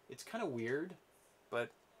Penult. It's kind of weird, but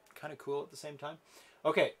kind of cool at the same time.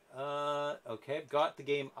 Okay, okay, I've got the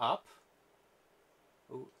game up.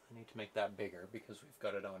 Ooh, I need to make that bigger because we've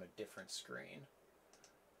got it on a different screen.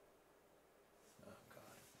 Oh,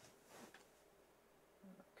 God.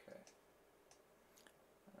 Okay.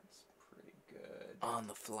 That's pretty good. On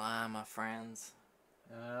the fly, my friends.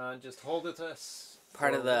 Just hold it to us.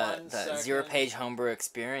 Part of the ZeroPage homebrew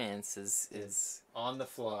experience is on the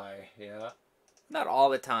fly, yeah. Not all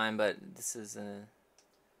the time, but this is a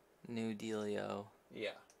new dealio.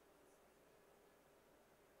 Yeah.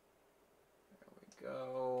 There we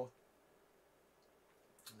go.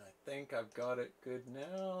 And I think I've got it good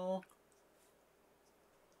now.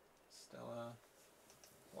 Stella,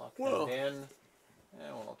 lock that in.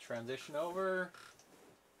 And we'll transition over.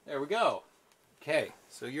 There we go. Okay,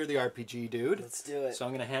 so you're the RPG dude. Let's do it. So I'm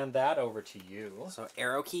going to hand that over to you. So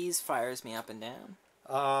arrow keys fires me up and down?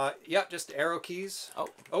 Yeah, just arrow keys. Oh.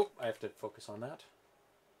 Oh, I have to focus on that.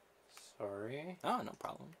 Sorry. Oh, no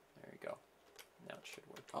problem. There you go. Now it should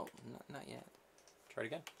work. Oh, not yet. Try it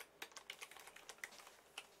again.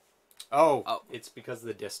 Oh, it's because of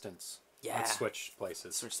the distance. Yeah. Let's switch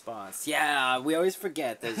places. Switch spots. Yeah, we always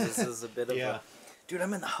forget. This is a bit of yeah. Dude,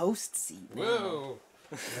 I'm in the host seat now. Whoa.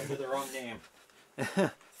 Remember the wrong name.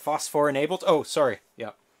 Phosphor enabled? Oh, sorry.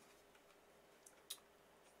 Yeah.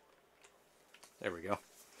 There we go.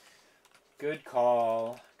 Good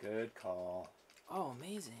call. Good call. Oh,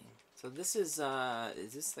 amazing. So this is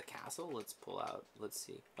this the castle? Let's pull out. Let's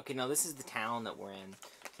see. Okay, no, this is the town that we're in.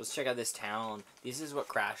 So let's check out this town. This is what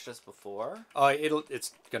crashed us before.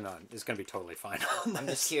 It's gonna be totally fine. I'm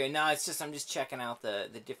just here. No, I'm just checking out the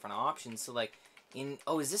different options. So like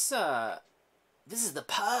is this is the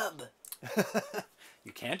pub.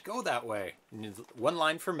 You can't go that way. One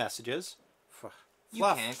line for messages. You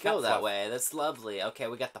can't go that way. That's lovely. Okay,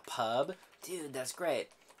 we got the pub. Dude, that's great.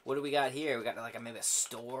 What do we got here? We got like maybe a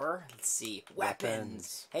store. Let's see.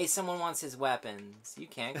 Weapons. Hey, someone wants his weapons. You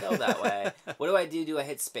can't go that way. What do I do? Do I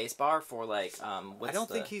hit spacebar for like I don't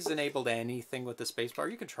think he's enabled anything with the spacebar.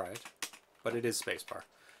 You can try it, but it is spacebar.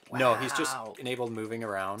 Wow. No, he's just enabled moving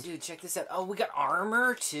around. Dude, check this out. Oh, we got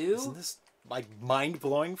armor too. Isn't this like mind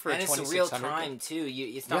blowing for a 2600? And it's real time too.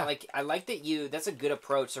 It's not like I like that that's a good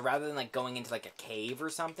approach. So rather than like going into like a cave or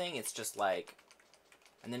something, it's just like.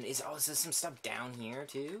 And then is there some stuff down here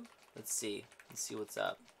too? Let's see. Let's see what's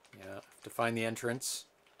up. Yeah, to find the entrance.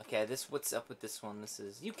 Okay, what's up with this one? This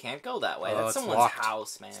is you can't go that way. Oh, That's someone's locked.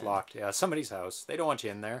 house, man. It's locked. Yeah, somebody's house. They don't want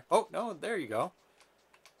you in there. Oh no, there you go.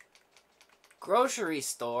 Grocery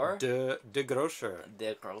store. De grocer.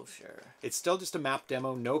 De grocer. It's still just a map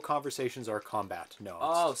demo. No conversations or combat. No.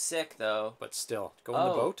 Oh, sick though. But still, go on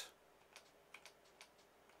the boat.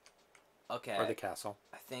 Okay. Or the castle.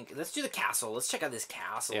 I think let's do the castle. Let's check out this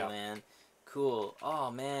castle, man. Cool. Oh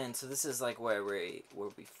man, so this is like where we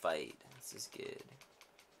fight. This is good.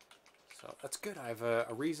 So that's good. I have a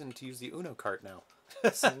reason to use the Uno cart now.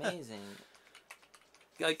 It's amazing.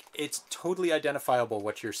 Like it's totally identifiable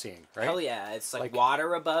what you're seeing, right? Hell yeah! It's like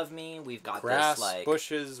water above me. We've got grass, this like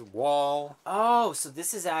bushes, wall. Oh, so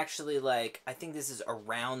this is actually like I think this is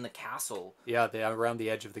around the castle. Yeah, around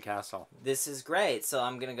the edge of the castle. This is great. So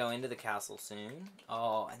I'm gonna go into the castle soon.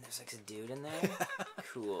 Oh, and there's like a dude in there.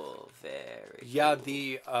 Cool, very. Yeah, cool.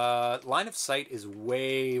 the line of sight is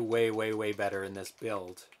way better in this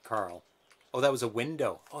build, Karl. Oh, that was a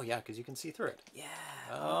window. Oh yeah, because you can see through it. Yeah.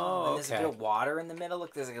 Oh, and there's a bit of water in the middle.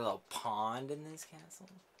 Look, there's like a little pond in this castle.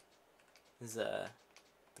 There's the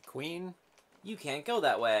queen. You can't go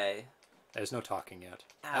that way. There's no talking yet.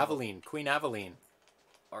 Aveline, Queen Aveline.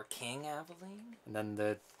 Or King Aveline. And then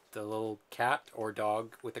the little cat or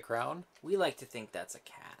dog with the crown. We like to think that's a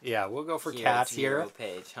cat. Yeah, we'll go for cat here.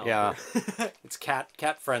 ZeroPage, yeah, it's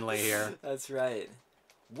cat friendly here. That's right.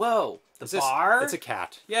 Whoa, bar. It's a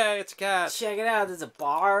cat. Yeah, it's a cat. Check it out. There's a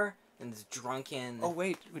bar and it's drunken. Oh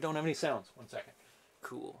wait, we don't have any sounds. 1 second.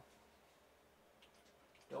 Cool.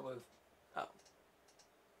 Don't move. Oh.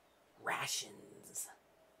 Rations.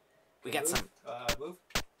 We got some. Move.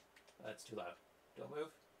 That's too loud. Don't move.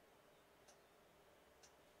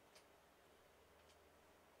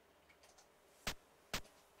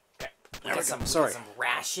 Okay. We got some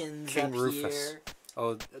rations King up Rufus. here.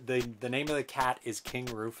 Oh, the name of the cat is King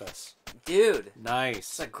Rufus. Dude. Nice.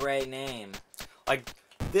 It's a great name. Like,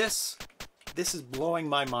 this is blowing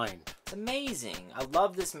my mind. It's amazing. I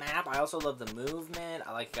love this map. I also love the movement.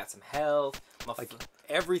 I like it got some health. Like,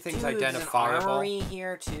 everything's Dude, identifiable. There's an armory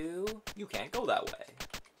here, too. You can't go that way.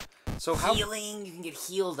 So how... Healing. You can get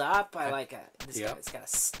healed up by, like, this guy's got a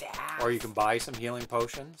staff. Or you can buy some healing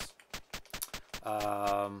potions.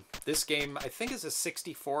 This game, I think, is a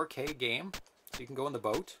 64K game. So you can go in the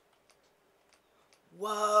boat.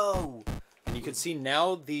 Whoa! And you can see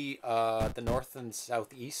now the north and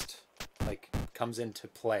southeast like comes into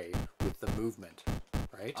play with the movement,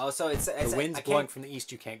 right? Oh, so it's the wind's blowing from the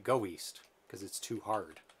east. You can't go east because it's too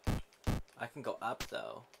hard. I can go up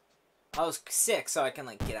though. I was sick, so I can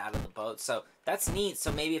like get out of the boat. So that's neat.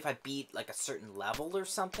 So maybe if I beat like a certain level or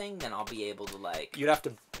something, then I'll be able to like. You'd have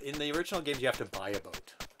to in the original games. You have to buy a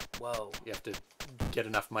boat. Whoa. You have to get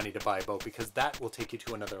enough money to buy a boat because that will take you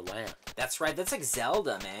to another land. That's right. That's like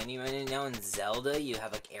Zelda, man. You know in Zelda you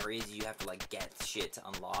have like areas you have to like get shit to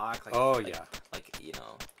unlock. Like, yeah. Like, you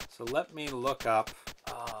know. So let me look up.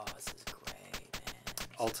 Oh, this is great, man. This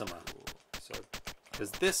Ultima. Cool. So,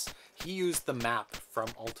 because he used the map from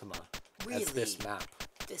Ultima really? as this map.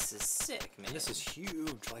 This is sick, man. And this is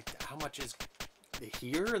huge. Like, how much is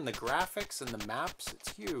here and the graphics and the maps?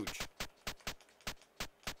 It's huge.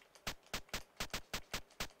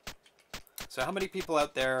 So how many people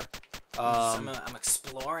out there... I'm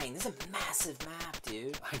exploring. This is a massive map,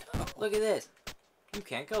 dude. I know. Look at this. You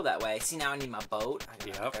can't go that way. See, now I need my boat. I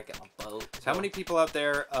gotta get my boat. So how many people out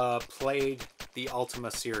there played the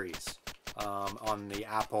Ultima series on the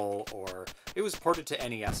Apple, or... It was ported to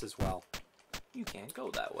NES as well. You can't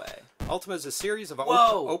go that way. Ultima is a series of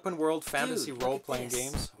open-world fantasy role-playing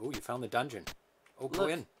games. Oh, you found the dungeon. Oh, go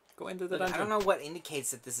in. Go into the dungeon. I don't know what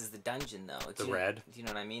indicates that this is the dungeon, though. The red. Do you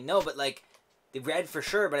know what I mean? No, but like... The red for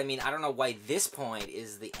sure, but I mean, I don't know why this point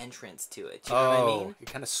is the entrance to it. Do you know what I mean? It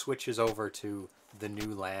kind of switches over to the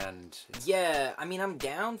new land. Yeah, I mean, I'm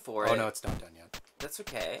down for it. Oh, no, it's not done yet. That's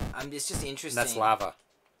okay. It's just interesting. And that's lava.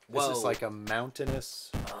 Whoa. This is like a mountainous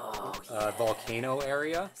volcano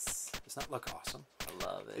area. Doesn't that look awesome? I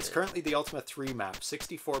love it. It's currently the Ultima 3 map,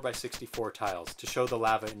 64 by 64 tiles, to show the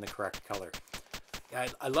lava in the correct color.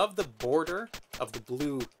 I love the border of the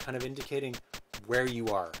blue kind of indicating where you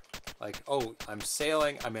are. Like, oh, I'm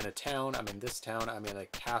sailing, I'm in a town, I'm in this town, I'm in a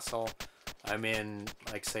castle, I'm in,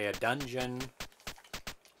 like, say, a dungeon.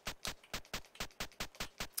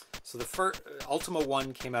 So the first Ultima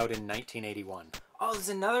 1 came out in 1981. Oh, there's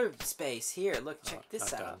another space here. Look, check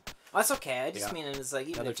this out. Done. Oh, that's okay. I just mean it's like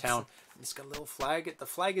even another town. It's got a little flag. The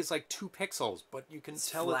flag is like 2 pixels, but you can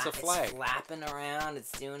tell it's a flag. It's flapping around.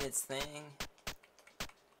 It's doing its thing.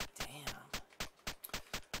 Damn.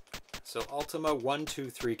 So Ultima 1, 2,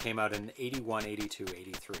 3 came out in 81, 82,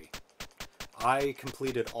 83. I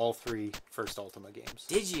completed all 3 first Ultima games.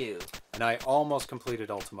 Did you? And I almost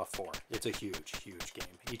completed Ultima 4. It's a huge, huge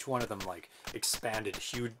game. Each one of them, like, expanded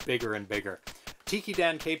huge, bigger and bigger. Tiki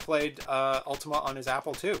Dan K played Ultima on his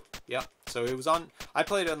Apple II. Yeah, so it was on... I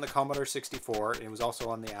played it on the Commodore 64. And it was also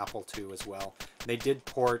on the Apple II as well. They did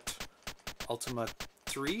port Ultima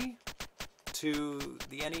 3 to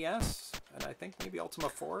the NES. And I think maybe Ultima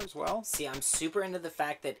 4 as well. See, I'm super into the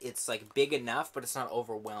fact that it's like big enough, but it's not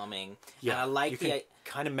overwhelming. Yeah, and I like you can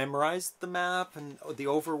kind of memorize the map and the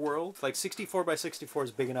overworld. Like 64 by 64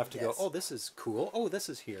 is big enough to go, oh, this is cool. Oh, this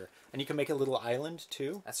is here. And you can make a little island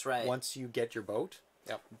too. That's right. Once you get your boat.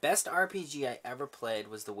 Yep. Best RPG I ever played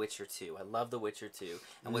was The Witcher 2. I love The Witcher 2.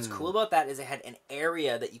 And what's cool about that is it had an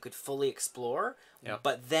area that you could fully explore,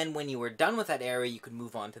 but then when you were done with that area, you could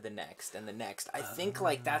move on to the next and the next. I think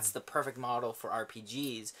like that's the perfect model for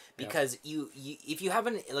RPGs because you if you have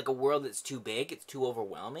like a world that's too big, it's too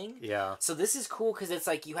overwhelming. Yeah. So this is cool because it's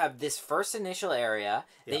like you have this first initial area,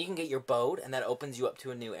 then you can get your boat, and that opens you up to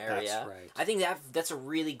a new area. That's right. I think that's a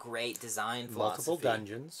really great design philosophy. Multiple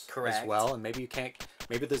dungeons Correct. as well, and maybe you can't...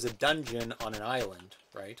 Maybe there's a dungeon on an island,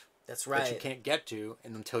 right? That's right. That you can't get to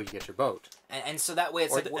until you get your boat. And so that way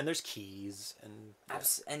it's and there's keys.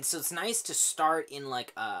 And so it's nice to start in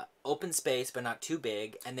like open space, but not too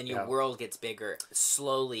big, and then your world gets bigger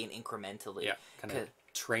slowly and incrementally. Yeah, kind of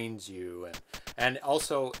trains you. And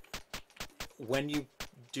also, when you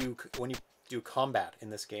do combat in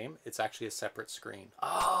this game, it's actually a separate screen.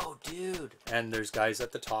 Oh, dude. And there's guys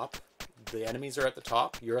at the top. The enemies are at the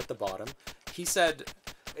top. You're at the bottom. He said,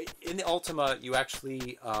 in the Ultima, you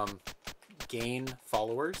actually gain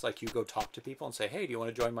followers. Like, you go talk to people and say, hey, do you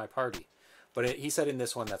want to join my party? But he said in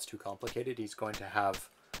this one, that's too complicated. He's going to have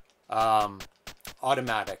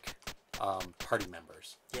automatic party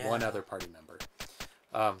members. Yeah. One other party member.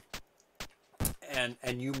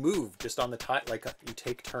 And you move just on the time, like you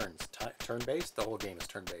take turns. Turn-based, the whole game is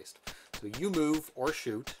turn-based. So you move or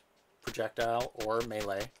shoot, projectile or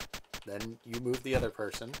melee. Then you move the other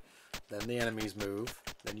person. Then the enemies move.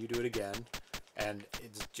 Then you do it again. And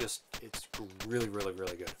it's really, really,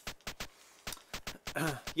 really good.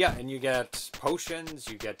 Yeah, and you get potions.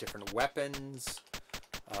 You get different weapons.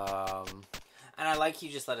 And I like you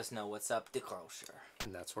just let us know what's up, the grocer.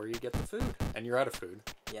 And that's where you get the food. And you're out of food.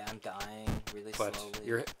 Yeah, I'm dying really but slowly.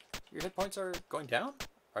 Your hit points are going down?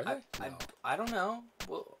 Are they? I don't know.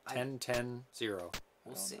 Well, 10, 10, 0.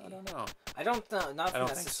 We'll see. I don't know. I don't know. Not don't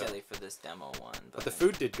necessarily think so. for this demo one. But the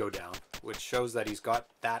food did go down, which shows that he's got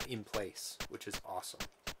that in place, which is awesome.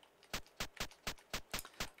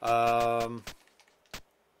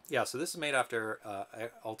 Yeah, so this is made after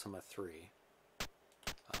Ultima 3.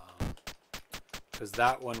 Because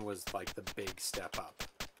that one was like the big step up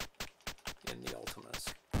in the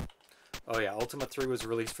Ultimas. Oh yeah, Ultima 3 was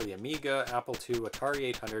released for the Amiga, Apple II, Atari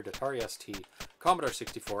 800, Atari ST, Commodore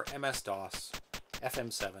 64, MS-DOS,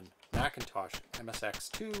 FM7, Macintosh,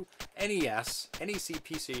 MSX2, NES, NEC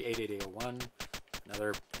PC 88801,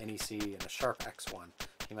 another NEC, and a Sharp X1.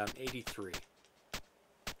 Came out in 83.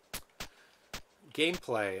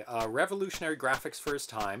 Gameplay. Revolutionary graphics for his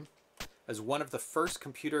time, as one of the first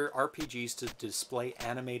computer RPGs to display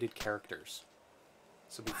animated characters.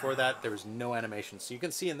 So before that, there was no animation. So you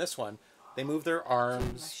can see in this one, they move their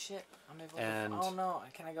arms. Shit. I'm able and oh no,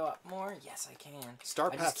 can I go up more? Yes, I can.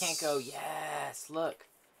 Star I just can't go. Yes, look.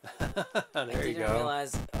 There you go. I didn't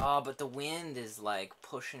realize. Oh, but the wind is like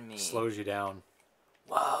pushing me. Slows you down.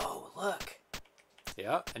 Whoa! Look.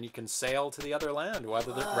 Yeah, and you can sail to the other land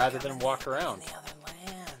rather than walk around. The other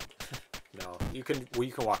land. No, you can. Well,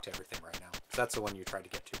 you can walk to everything right now. That's the one you tried to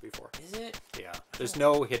get to before. Is it? Yeah. There's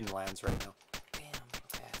no hidden lands right now. Damn.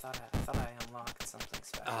 Okay, I thought I unlocked something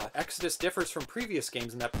special. Exodus differs from previous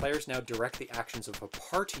games in that players now direct the actions of a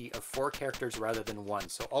party of 4 characters rather than 1.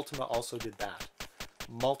 So Ultima also did that.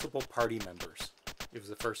 Multiple party members. It was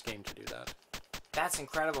the first game to do that. That's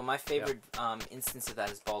incredible. My favorite instance of that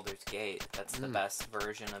is Baldur's Gate. That's the best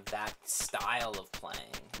version of that style of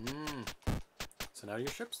playing. So now your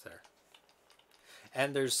ship's there.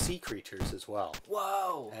 And there's sea creatures as well.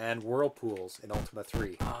 Whoa! And whirlpools in Ultima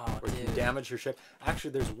 3. Oh, where you can damage your ship.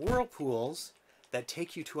 Actually, there's whirlpools that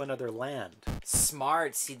take you to another land.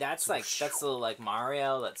 Smart. See, that's a little like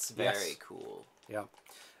Mario. That's very cool. Yeah.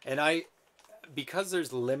 And because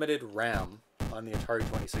there's limited RAM on the Atari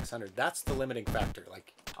 2600, that's the limiting factor.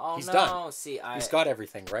 Like, he's done. See, he's got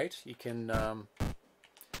everything, right? You can...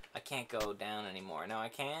 I can't go down anymore. No, I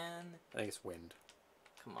can. I think it's wind.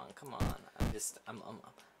 Come on. I'm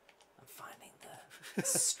finding the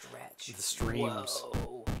stretch. The streams.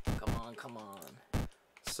 Whoa. Come on.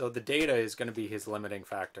 So the data is going to be his limiting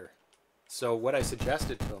factor. So what I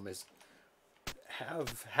suggested to him is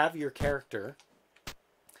have your character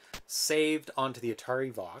saved onto the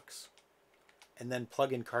Atari Vhzc, and then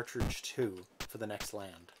plug in cartridge 2 for the next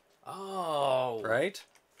land. Oh. Right?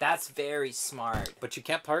 That's very smart. But you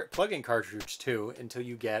can't plug in cartridge 2 until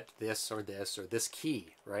you get this or this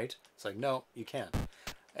key, right? It's like, no, you can't.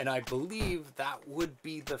 And I believe that would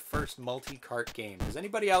be the first multi-cart game. Does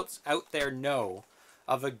anybody else out there know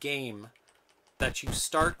of a game that you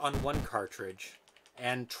start on one cartridge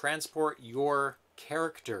and transport your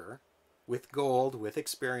character with gold, with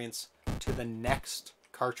experience, to the next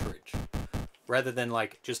cartridge? Rather than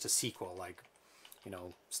like just a sequel, like, you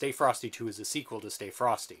know, Stay Frosty 2 is a sequel to Stay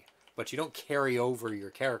Frosty. But you don't carry over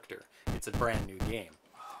your character. It's a brand new game.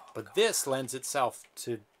 But this lends itself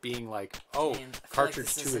to being like, oh,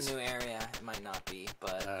 cartridge like 2 is a new area. It might not be,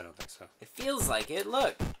 but I don't think so. It feels like it.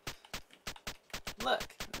 Look.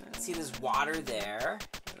 See, there's water there.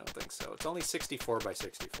 I don't think so. It's only 64 by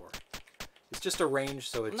 64. It's just a range,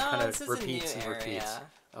 so it kind of repeats and repeats.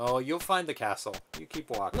 Oh, you'll find the castle. You keep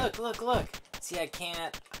walking. Look. See, I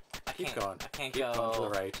can't. Keep going. I can't keep go. Going to the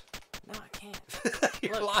right. No, I can't.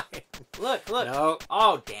 You're lying. Look. No.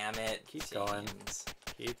 Oh, damn it. Keep going.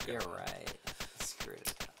 Keep going. You're right. Screw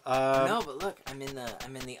it. No, but look, I'm in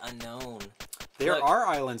the unknown. There are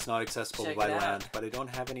islands not accessible by land, but I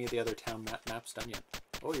don't have any of the other town maps done yet.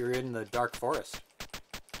 Oh, you're in the Dark Forest.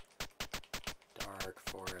 Dark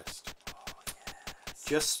Forest. Oh, yes.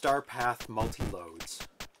 Just Star Path multi-loads.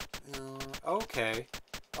 Okay.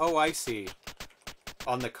 Oh, I see.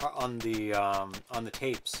 On the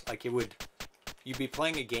tapes, like you'd be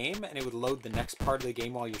playing a game and it would load the next part of the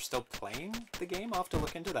game while you're still playing the game. I'll have to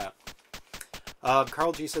look into that.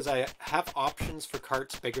 Karl G says, I have options for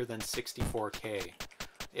carts bigger than 64K.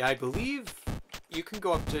 Yeah, I believe you can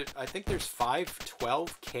go up to, I think there's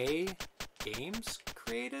 512K games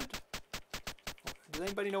created. Does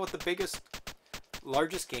anybody know what the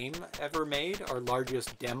largest game ever made, or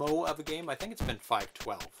largest demo of a game? I think it's been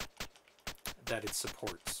 512 that it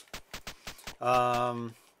supports.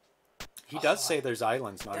 He does say there's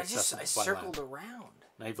islands not accessible. I circled around.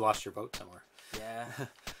 Now you've lost your boat somewhere. Yeah.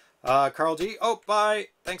 Karl G. Oh, bye.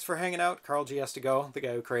 Thanks for hanging out. Karl G has to go. The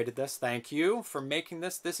guy who created this. Thank you for making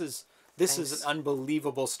this. This is an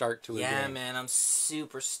unbelievable start to a game. Yeah, man. I'm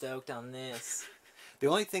super stoked on this. The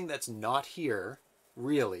only thing that's not here,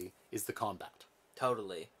 really, is the combat.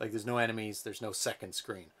 Totally. Like, there's no enemies. There's no second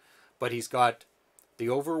screen. But he's got the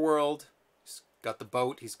overworld. He's got the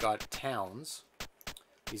boat. He's got towns.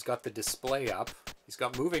 He's got the display up. He's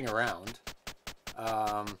got moving around.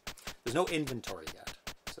 There's no inventory yet.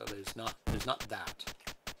 So there's not that.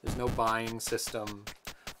 There's no buying system.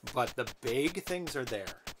 But the big things are there.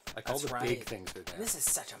 Like, all the big things are there. This is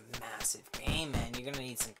such a massive game, man. You're going to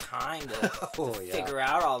need some time to figure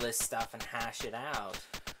out all this stuff and hash it out.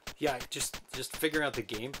 Yeah, just figuring out the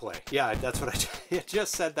gameplay. Yeah, that's what I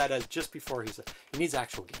just said that as just before he needs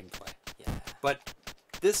actual gameplay. Yeah. But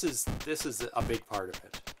this is a big part of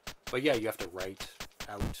it. But yeah, you have to write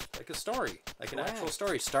out like a story, like an actual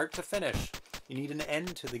story, start to finish. You need an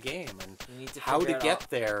end to the game and how to get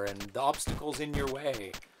there and the obstacles in your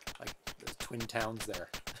way. Like there's twin towns there.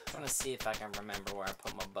 I'm trying to see if I can remember where I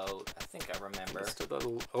put my boat. I think I remember.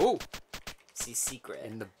 See, secret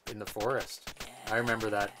in the forest. Yeah. I remember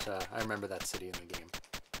that. I remember that city in the game.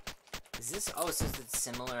 Is this? Oh, so it's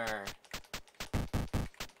similar.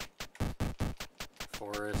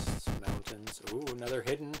 Forests, mountains. Ooh, another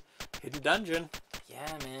hidden dungeon.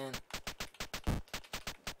 Yeah, man.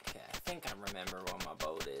 Okay, I think I remember where my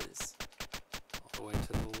boat is. All the way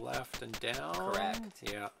to the left and down. Correct.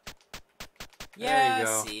 Yeah. Yeah, there you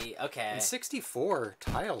go. See, okay. And 64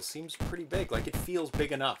 tiles seems pretty big. Like, it feels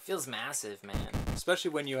big enough. Feels massive, man. Especially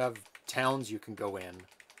when you have towns you can go in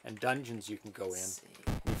and dungeons you can go in.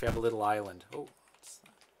 If you have a little island. Oh.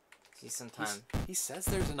 See, sometimes he says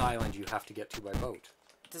there's an island you have to get to by boat.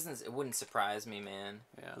 It wouldn't surprise me, man.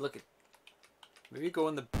 Yeah. Look at. Maybe go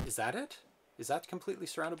in the. Is that it? Is that completely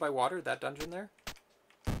surrounded by water? That dungeon there?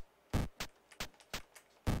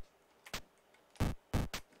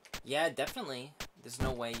 Yeah, definitely. There's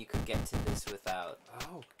no way you could get to this without.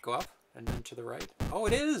 Oh, go up. And then to the right. Oh,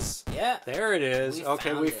 it is. Yeah. There it is.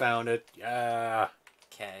 We found it. Yeah.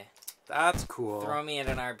 Okay. That's cool. Throw me in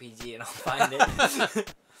an RPG and I'll find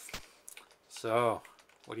it. So,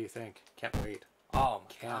 what do you think? Can't wait. Oh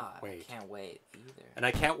my god. Wait. Can't wait either. And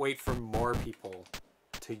I can't wait for more people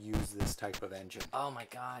to use this type of engine. Oh my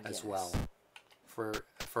god, as well. For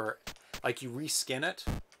like, you reskin it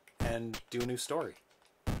and do a new story.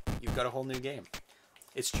 You've got a whole new game.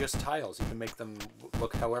 It's just tiles. You can make them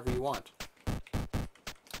look however you want.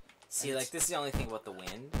 See, like, this is the only thing about the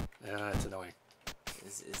wind. Yeah, it's annoying.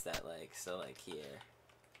 Is that, like, so, like, here.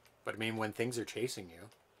 But, I mean, when things are chasing you,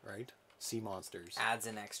 right? Sea monsters. Adds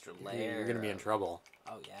an extra layer. You're going to be in trouble.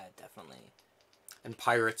 Oh, yeah, definitely. And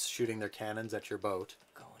pirates shooting their cannons at your boat.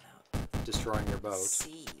 Going out. Destroying your boat.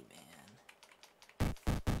 Sea, man.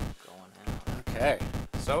 Going out. Okay.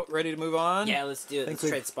 So, ready to move on? Yeah, let's do it. Let's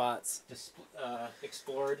trade spots. Just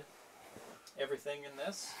explored everything in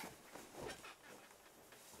this.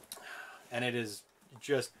 And it is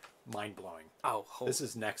just mind-blowing. Oh, this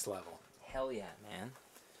is next level. Hell yeah, man.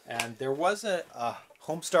 And there was a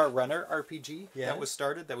Homestar Runner RPG that was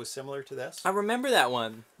started that was similar to this. I remember that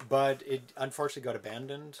one. But it unfortunately got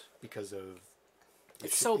abandoned because of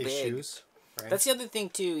so issues. Big. Right? That's the other thing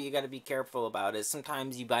too. You got to be careful about is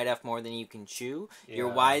sometimes you bite off more than you can chew. Yeah. You're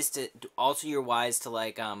wise to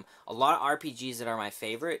like a lot of RPGs that are my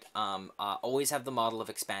favorite. Always have the model of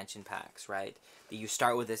expansion packs, right? You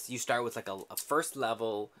start with this. You start with like a first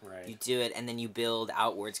level. Right. You do it and then you build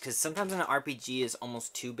outwards because sometimes an RPG is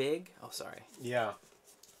almost too big. Oh, sorry. Yeah.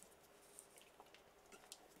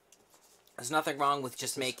 There's nothing wrong with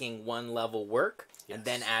just making one level work. Yes. And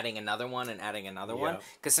then adding another one and adding another one.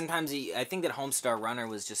 Because sometimes I think that Homestar Runner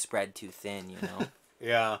was just spread too thin, you know?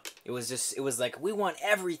 Yeah. It was like, we want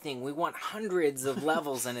everything. We want hundreds of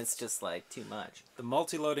levels, and it's just like too much. The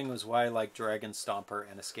multi-loading was why I like Dragon Stomper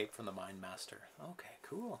and Escape from the Mine Master. Okay,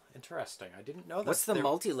 cool. Interesting. I didn't know that. What's the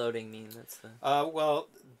multi-loading mean? That's the... well,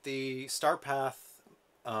 the Starpath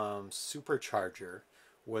Supercharger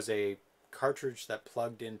was a cartridge that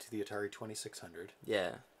plugged into the Atari 2600.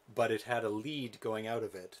 Yeah. But it had a lead going out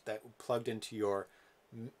of it that plugged into your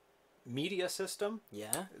media system.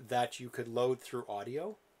 Yeah. That you could load through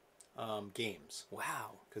audio games.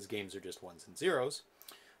 Wow. Because games are just ones and zeros.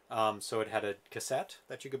 So it had a cassette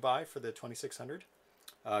that you could buy for the 2600,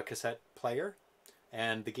 cassette player,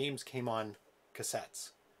 and the games came on cassettes.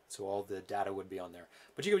 So all the data would be on there.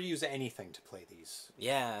 But you could use anything to play these.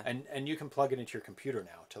 Yeah. And you can plug it into your computer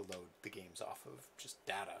now to load the games off of just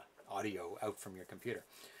data, audio out from your computer.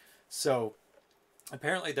 So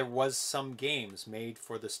apparently there was some games made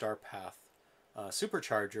for the Starpath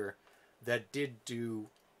Supercharger that did do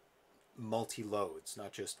multi-loads,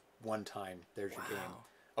 not just one time, there's your game.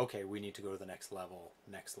 Okay, we need to go to the next level.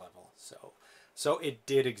 So it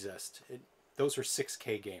did exist. Those were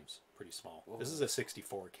 6K games, pretty small. Whoa. This is a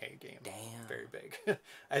 64K game. Damn. Very big.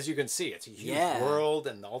 As you can see, it's a huge world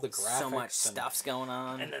and all the graphics. So much stuff's going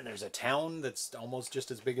on. And then there's a town that's almost just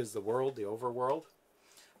as big as the world, the overworld.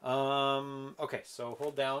 Okay, so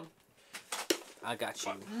hold down. I got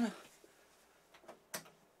you.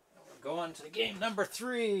 Go on to game number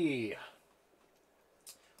 3.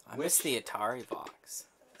 I miss the Atari Vox.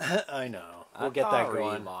 I know. We'll get that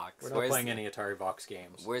going. We're not playing any Atari Vox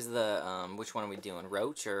games. Where's the, which one are we doing?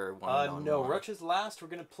 Roach or one-on-one? No, Roach is last. We're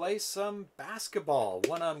going to play some basketball,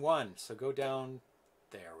 one-on-one. So go down.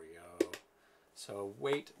 There we go. So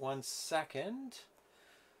wait 1 second.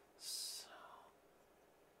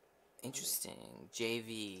 Interesting.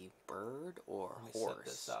 JV bird or horse? Set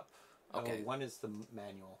this up. Okay. Oh, one is the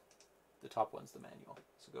manual. The top one's the manual.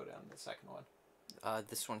 So go down to the second one.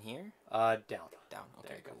 This one here? Down. Down. Okay,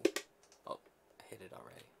 there you cool. go. Oh, I hit it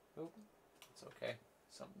already. Oh, it's okay.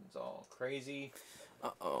 Something's all crazy.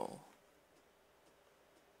 Uh-oh.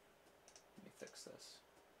 Let me fix this.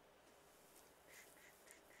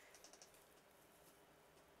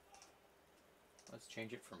 Let's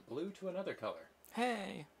change it from blue to another color.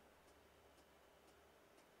 Hey.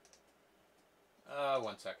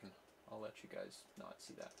 1 second. I'll let you guys not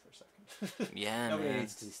see that for a second. Yeah, Nobody man.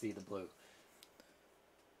 needs to see the blue.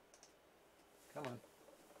 Come on.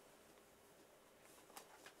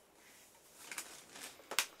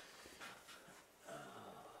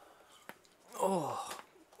 Oh,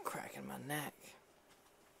 cracking my neck.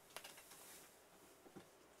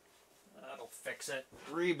 That'll fix it.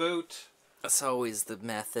 Reboot. That's always the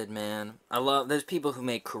method, man. There's people who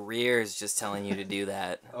make careers just telling you to do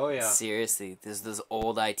that. Oh, yeah. Seriously, there's those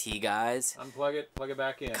old IT guys. Unplug it, plug it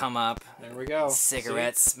back in. Come up. There we go.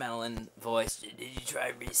 Cigarette smelling voice. Did you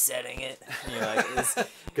try resetting it? You're like,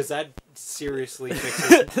 because that seriously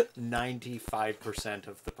fixes 95%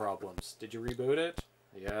 of the problems. Did you reboot it?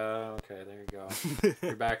 Yeah, okay, there you go.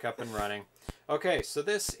 You're back up and running. Okay, so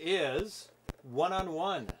this is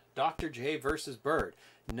 1-on-1, Dr. J versus Bird.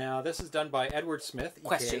 Now, this is done by Edward Smith.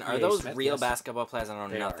 Question, are those Smith? Real basketball players? I know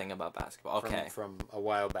nothing about basketball. Okay. From a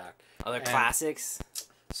while back. Are there classics?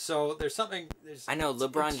 So, there's something... I know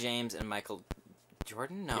LeBron James and Michael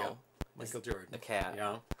Jordan? No. Yeah, Michael Jordan. Okay.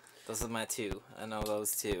 Yeah. Those are my two. I know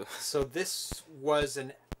those two. So, this was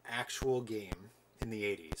an actual game in the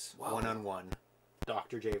 80s. Whoa. 1-on-1.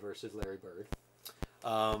 Dr. J versus Larry Bird.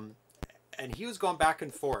 And he was going back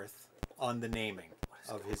and forth on the naming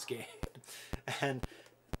of his game. And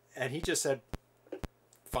he just said,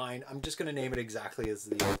 fine, I'm just going to name it exactly as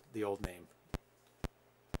the old name.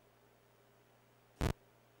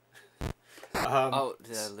 Did I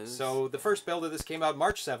lose? So the first build of this came out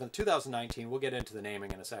March 7th, 2019. We'll get into the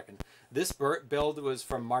naming in a second. This build was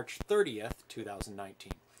from March 30th,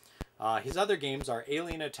 2019. His other games are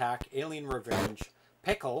Alien Attack, Alien Revenge,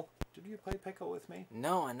 Pickle. Did you play Pickle with me?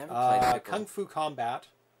 No, I never played Pickle. Kung Fu Combat,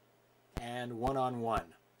 and 1-on-1.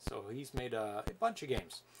 So he's made a bunch of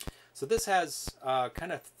games. So this has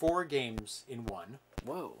kind of 4 games in one.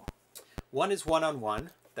 Whoa. One is 1-on-1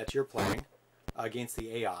 that you're playing against the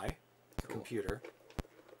AI, the computer.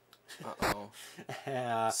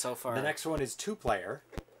 Uh-oh. So far. The next one is 2-player,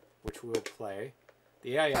 which we'll play.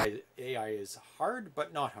 The AI is hard,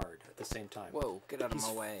 but not hard at the same time. Whoa, get out of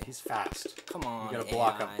my way. He's fast. Come on, you gotta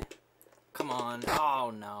block AI. him. Come on.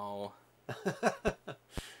 Oh, no.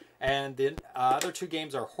 And the other 2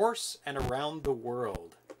 games are Horse and Around the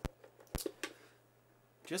World.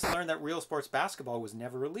 Just learned that Real Sports Basketball was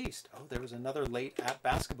never released. Oh, there was another late at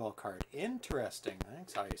basketball card. Interesting.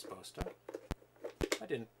 Thanks, how you supposed to. I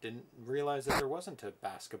didn't realize that there wasn't a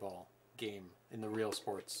basketball game in the Real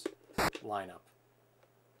Sports lineup.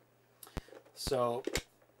 So,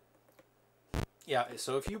 yeah,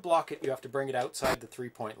 so if you block it, you have to bring it outside the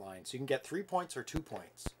 3-point line. So you can get 3 points or 2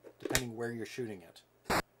 points, depending where you're shooting it.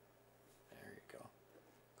 There you go.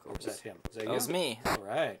 Or was that him? Was that you? That was me. All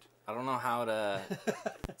right. I don't know how to...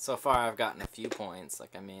 So far, I've gotten a few points.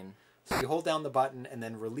 Like, I mean... So you hold down the button and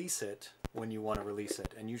then release it when you want to release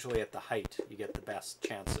it. And usually at the height, you get the best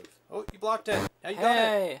chance of... Oh, you blocked it. Now you got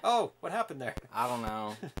it. Oh, what happened there? I don't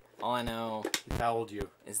know. All I know... He fouled you.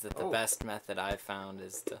 ...is that the best method I've found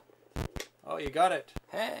is to... Oh, you got it.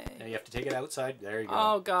 Hey. Now you have to take it outside. There you go.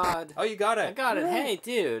 Oh, God. Oh, you got it. I got it. Hey,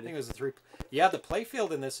 dude. I think it was a 3... Yeah, the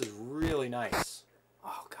playfield in this is really nice.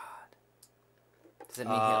 Oh, God. Does it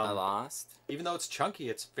mean I lost? Even though it's chunky,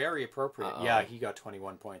 it's very appropriate. Uh-oh. Yeah, he got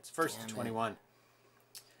 21 points. First Damn to 21.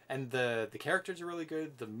 And the characters are really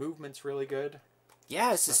good. The movement's really good.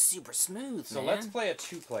 Yeah, this is super smooth, So let's play a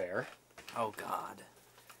 2-player. Oh, God.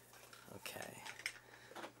 Okay.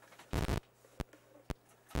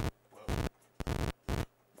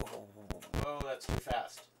 Whoa, that's too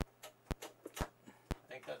fast. I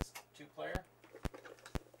think that's 2-player.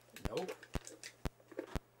 Nope.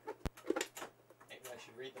 Maybe I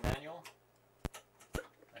should read the manual.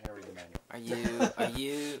 I'm gonna read the manual. Are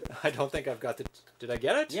you... I don't think I've got the... Did I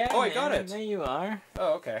get it? Yeah, oh, I got it. There you are.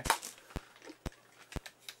 Oh, okay.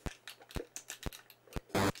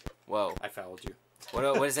 Whoa. I fouled you.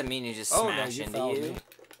 What does it mean? You just smash into you? Me.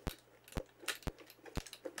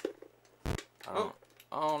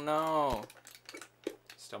 Oh, no.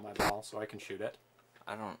 Still my ball, so I can shoot it.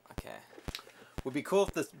 I don't... Okay. Would be cool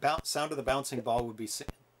if the sound of the bouncing ball would be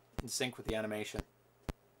in sync with the animation.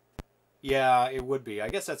 Yeah, it would be. I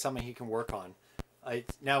guess that's something he can work on.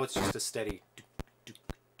 Now it's just a steady...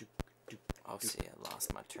 Oh, see, I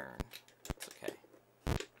lost my turn. It's okay.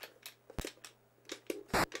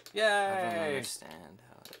 Yay! I don't understand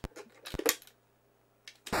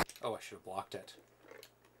how... Oh, I should have blocked it.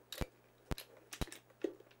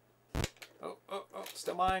 Oh,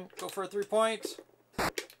 still mine. Go for a 3-point.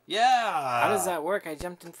 Yeah! How does that work? I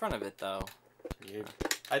jumped in front of it, though.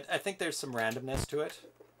 I think there's some randomness to it,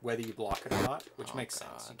 whether you block it or not, which makes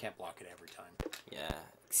sense. You can't block it every time. Yeah.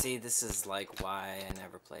 See, this is like why I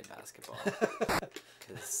never played basketball.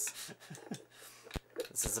 Because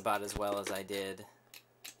this is about as well as I did.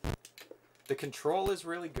 The control is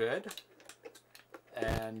really good.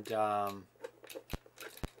 And the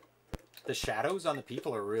shadows on the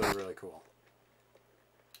people are really, really cool.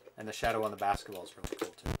 And the shadow on the basketball is really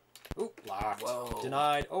cool, too. Ooh, blocked. Whoa.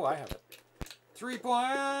 Denied. Oh, I have it. 3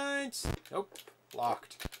 points. Nope.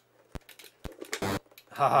 Blocked.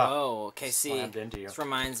 Whoa. Okay, Slammed see, into you. this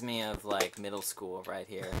reminds me of, like, middle school right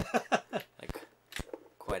here. Like,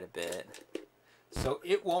 quite a bit. So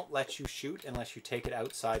it won't let you shoot unless you take it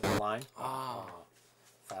outside the line. Oh.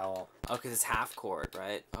 Foul. Oh, because it's half court,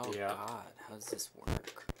 right? Oh, yeah. God. How does this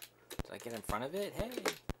work? Did I get in front of it? Hey.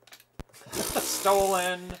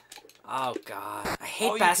 Stolen. Oh, God. I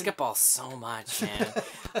hate basketball so much, man.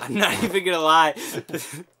 I'm not even going to lie.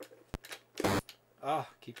 Oh,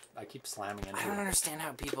 I keep slamming into it. I don't understand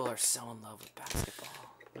how people are so in love with basketball.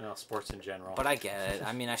 No, sports in general. But I get it.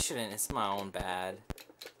 I mean, I shouldn't. It's my own bad.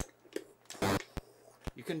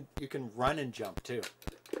 You can run and jump too.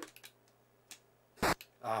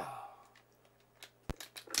 Ah.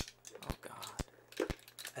 Oh God.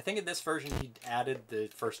 I think in this version he added the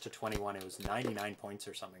first to 21. It was 99 points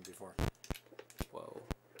or something before. Whoa.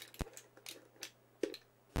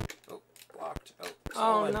 Oh, blocked. Oh.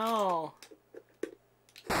 Oh no.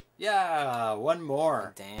 Yeah, one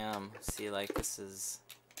more. Damn. See, like this is.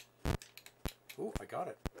 Ooh, I got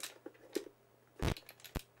it.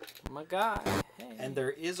 Oh my God. Hey. And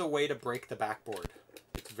there is a way to break the backboard.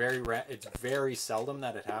 It's very seldom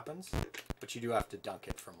that it happens, but you do have to dunk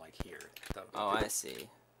it from like here. Oh, I see.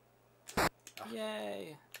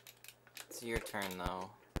 Yay. It's your turn though.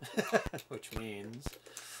 Which means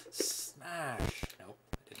smash. Nope,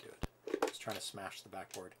 I didn't do it. I was trying to smash the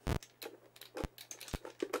backboard.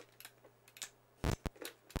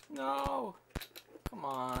 No. Come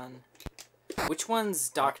on. Which one's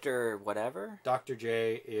Dr. whatever? Dr.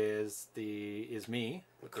 J is me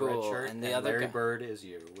with the red shirt, and the other Larry guy. Bird is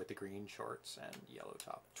you with the green shorts and yellow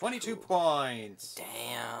top. 22 points.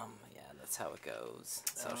 Damn. Yeah, that's how it goes.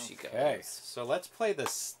 That's how she goes. Okay, so let's play the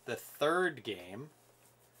third game,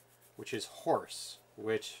 which is horse.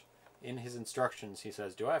 Which, in his instructions, he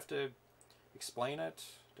says, "Do I have to explain it?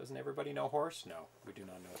 Doesn't everybody know horse?" No, we do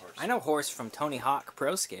not know horse. I know horse from Tony Hawk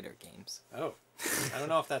Pro Skater games. Oh, I don't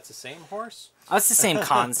know if that's the same horse. Oh, it's the same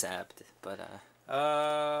concept, but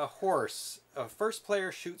horse. First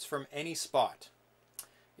player shoots from any spot.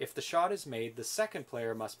 If the shot is made, the second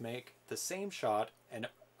player must make the same shot and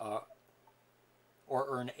or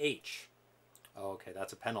earn H. Oh, okay,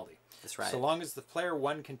 that's a penalty. That's right. So long as the player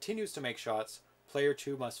 1 continues to make shots, player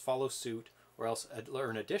 2 must follow suit or else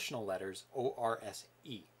earn additional letters,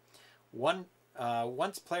 O-R-S-E.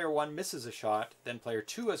 Once player 1 misses a shot, then player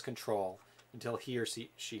 2 has control until he or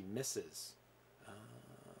she misses.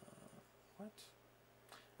 What?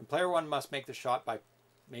 And player 1 must make the shot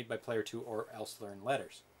made by player 2 or else learn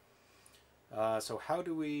letters. So how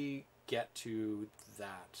do we get to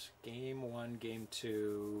that? Game 1, game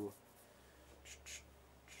 2.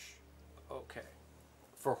 Okay.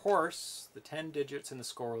 For horse, the 10 digits in the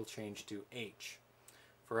score will change to H.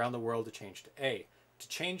 For around the world, to change to A. To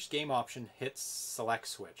change game option, hit select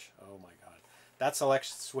switch. Oh my god. That select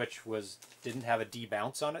switch didn't have a D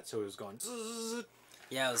bounce on it, so it was going zzz,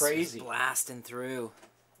 yeah, it was crazy. Blasting through.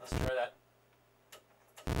 Let's try that.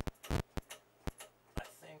 I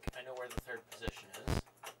think I know where the third position is.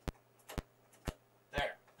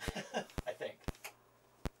 There. I think.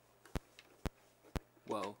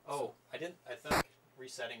 Whoa. Oh, I think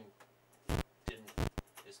resetting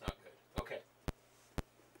is not good. Okay.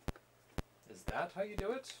 Is that how you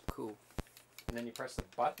do it? Cool. And then you press the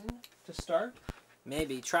button to start?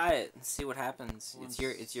 Maybe try it and see what happens.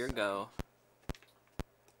 It's your go.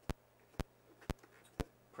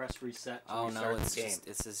 Press reset to oh restart no, the game.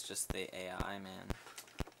 this is just the AI, man.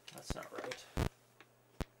 That's not right.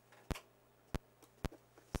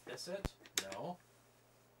 Is this it? No.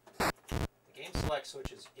 The game select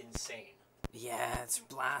switch is insane. Yeah, it's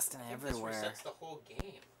blasting everywhere. This resets the whole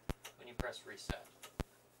game when you press reset.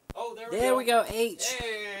 Oh, there we go. H.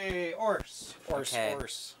 Hey, horse. Okay.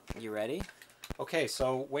 Horse. You ready? Okay,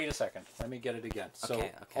 so wait a second. Let me get it again. So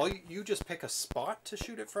okay. all you just pick a spot to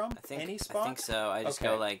shoot it from? Any spot? I think so. I just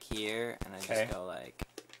go like here, and I just go like,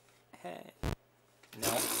 hey.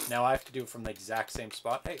 No, now I have to do it from the exact same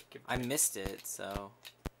spot. Hey, I missed it, so.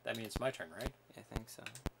 That means it's my turn, right? I think so.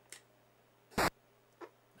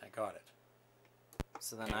 I got it.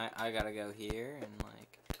 So then I gotta go here and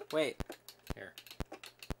like, wait. Here.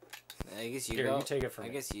 I guess you Here, go. you take it from me.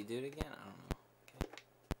 me. I guess you do it again. I don't know.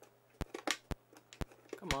 Okay.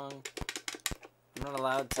 Come on. I'm not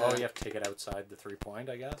allowed to. Oh, you have to take it outside the 3-point,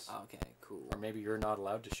 I guess. Okay, cool. Or maybe you're not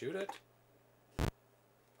allowed to shoot it.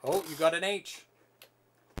 Oh, you got an H.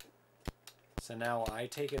 So now I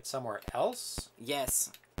take it somewhere else.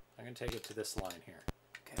 Yes. I'm gonna take it to this line here.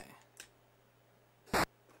 Okay.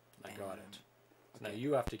 I got it. So now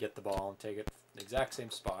you have to get the ball and take it the exact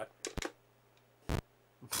same spot.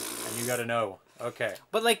 And you gotta know. Okay.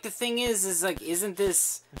 But like the thing is like, isn't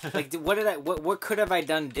this like what could have I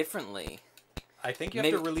done differently? I think you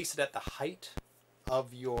have to release it at the height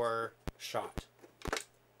of your shot.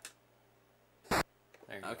 There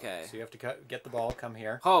you go. So you have to get the ball, come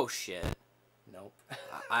here. Oh shit. Nope.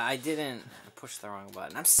 I didn't push the wrong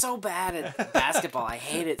button. I'm so bad at basketball. I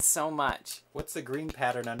hate it so much. What's the green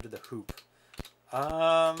pattern under the hoop?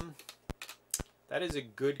 That is a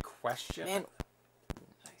good question. Man,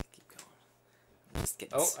 I keep going. I'm just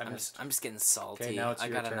getting. I'm just getting salty. Okay, now it's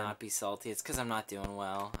your I gotta turn. not be salty. It's because I'm not doing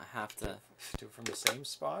well. I have to do it from the same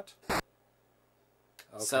spot. Okay.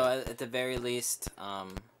 So at the very least,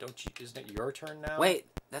 don't you? Isn't it your turn now? Wait,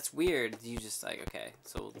 that's weird. You just like okay.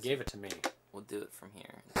 So you gave it to me. We'll do it from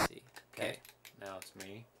here and see. Okay. Now it's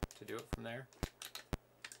me to do it from there.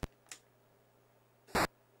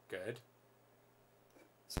 Good.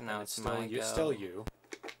 So now it's still my you. go. Still you,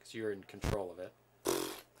 because you're in control of it.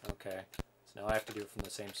 Okay. So now I have to do it from the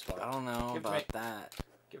same spot. I don't know about that.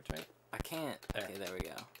 Give it to me. I can't. There. Okay, there we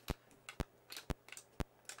go.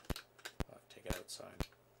 I'll take it outside.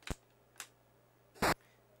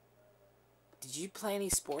 Did you play any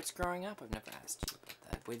sports growing up? I've never asked you about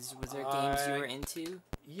that. Was there games you were into?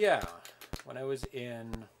 Yeah. When I was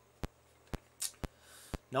in,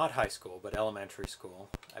 not high school, but elementary school,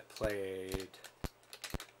 I played...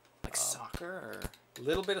 Like soccer? Or? A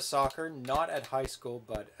little bit of soccer, not at high school,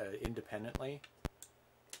 but independently.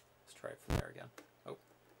 Let's try it from there again. Oh.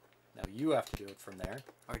 Now you have to do it from there.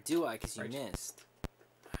 Or do I, because you missed?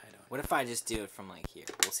 I don't. What if I just do it from like here?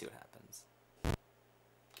 We'll see what happens.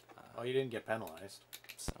 Oh, you didn't get penalized.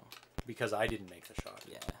 So. Because I didn't make the shot.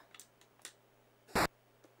 Yeah.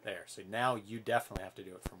 There. So now you definitely have to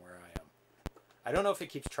do it from where I am. I don't know if it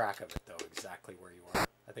keeps track of it, though, exactly where you are.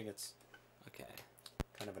 I think it's okay.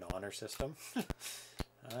 Kind of an honor system.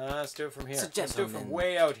 Let's do it from here. Let's do it from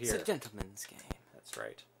way out here. It's a gentleman's game. That's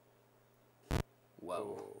right.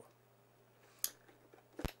 Whoa. Oh.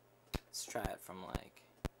 Let's try it from like...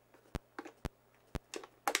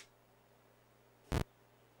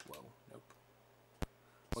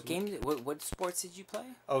 What game? What sports did you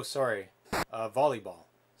play? Oh, sorry, volleyball.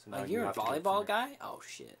 So now you're a volleyball guy? Oh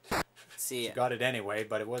shit! See, you got it anyway,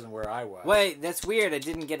 but it wasn't where I was. Wait, that's weird. I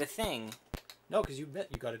didn't get a thing. No, because you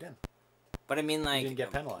got it in. But I mean, like, you didn't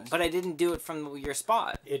get penalized. But I didn't do it from your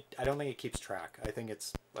spot. I don't think it keeps track. I think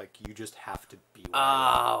it's like you just have to be.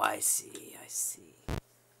 Oh, I see. I see. Man,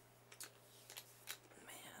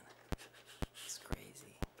 it's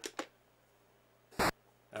crazy.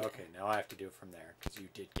 Okay, now I have to do it from there because you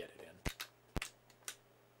did get it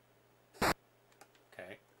in.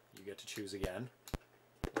 Okay, you get to choose again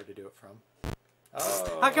where to do it from.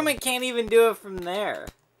 Oh. How come I can't even do it from there?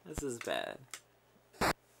 This is bad.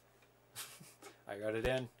 I got it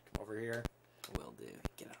in. Come over here. Will do.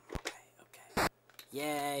 Get out of my way. Okay.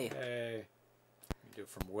 Yay. Hey. You do it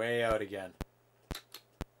from way out again.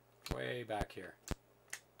 Way back here.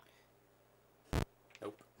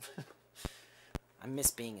 Nope. I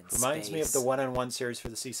miss being in Reminds space. me of the one-on-one series for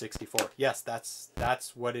the C64. Yes, that's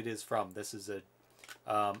what it is from. This is a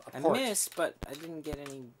port. I missed, but I didn't get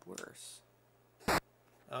any worse.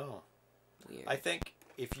 Oh. Weird. I think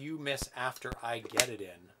if you miss after I get it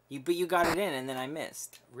in. But you got it in, and then I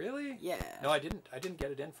missed. Really? Yeah. No, I didn't. I didn't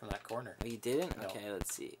get it in from that corner. Oh, you didn't? No. Okay,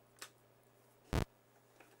 let's see. I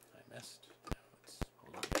missed. No,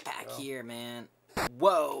 hold on. Back here, man.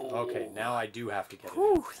 Whoa. Okay, now I do have to get it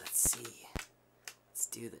in. Let's see. Let's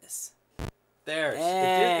do this. There.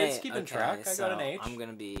 Hey. It's keeping track. I got an H. I'm going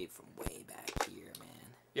to be from way back here, man.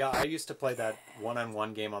 Yeah, I used to play that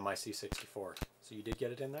one-on-one game on my C64. So you did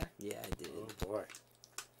get it in there? Yeah, I did. Oh, boy.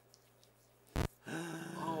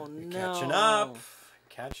 Oh, no. Catching up.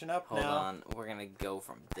 Catching up now. Hold on. We're going to go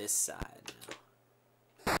from this side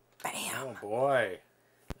now. Bam. Oh, boy.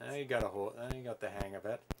 Now you got the hang of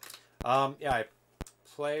it. Yeah, I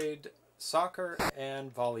played soccer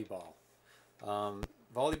and volleyball.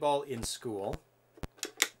 Volleyball in school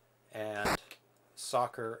and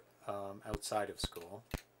soccer outside of school.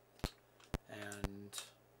 And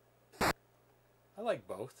I like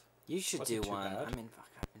both. You should Wasn't do too one. bad. I mean, fuck,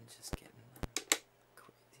 I've been just getting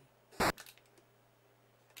crazy.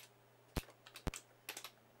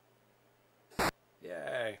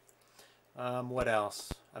 Yay. What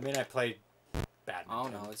else? I mean, I played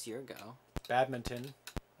badminton. Oh, no, it's your go. Badminton.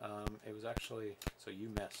 It was actually... So you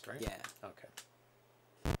missed, right? Yeah. Okay.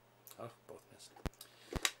 Oh, both missed.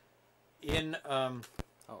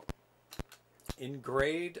 In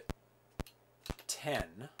grade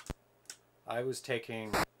 10, I was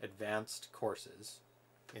taking advanced courses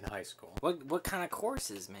in high school. What kind of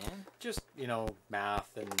courses, man? Just,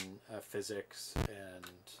 math and physics and...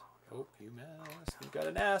 Oh, you missed. You got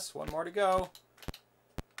an S. One more to go.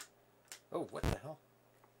 Oh, what the hell?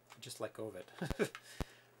 I just let go of it.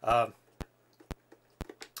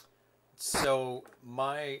 So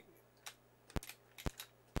my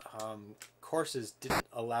courses didn't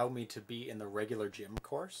allow me to be in the regular gym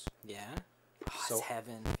course. Yeah. Oh, it's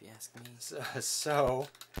heaven, if you ask me. So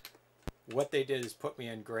what they did is put me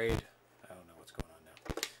in grade. I don't know what's going on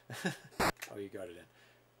now. Oh, you got it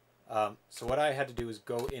in. So what I had to do is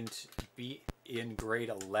be in grade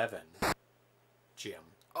 11 gym.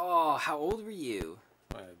 Oh, how old were you?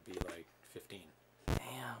 I'd be like 15. Damn.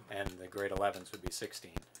 And the grade 11s would be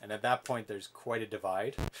 16. And at that point, there's quite a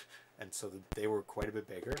divide. And so they were quite a bit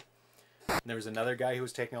bigger. And there was another guy who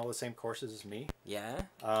was taking all the same courses as me. Yeah?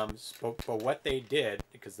 But what they did,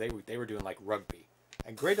 because they were doing like rugby.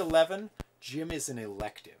 And grade 11, gym is an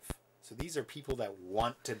elective. So these are people that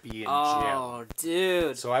want to be in gym. Oh,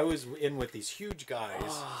 dude. So I was in with these huge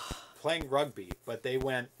guys playing rugby. But they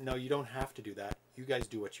went, no, you don't have to do that. You guys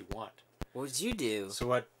do what you want. What did you do? So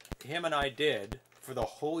what him and I did for the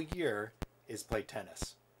whole year is play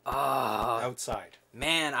tennis. Oh. Outside.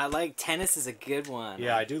 Man, I like tennis is a good one.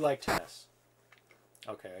 Yeah, I do like tennis.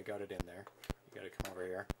 Okay, I got it in there. You gotta come over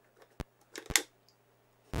here.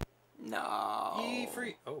 No. E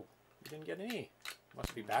free. Oh, you didn't get an E.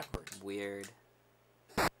 Must be backwards. Weird.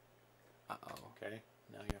 Uh-oh. Okay,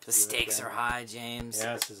 now you have to The stakes are high, James.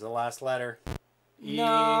 Yeah, this is the last letter. E.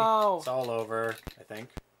 No. It's all over, I think.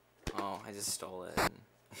 Oh, I just stole it.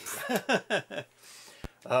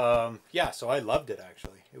 Yeah, so I loved it,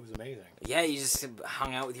 actually. It was amazing. Yeah, you just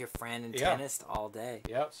hung out with your friend in tennis all day.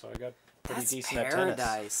 Yeah, so I got pretty That's decent paradise. at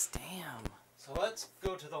tennis. Damn. So let's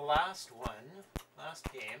go to the last one. Last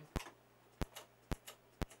game.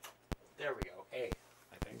 There we go. A,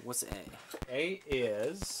 I think. What's A? A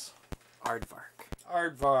is... Aardvark.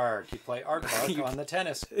 Aardvark. You play Aardvark on the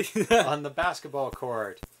tennis, on the basketball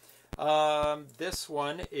court. This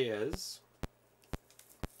one is...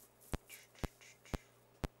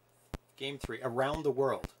 Game 3, Around the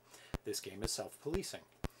World. This game is self-policing.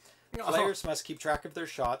 Players must keep track of their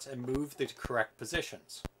shots and move the correct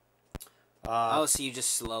positions. So you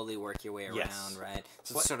just slowly work your way around, yes. right?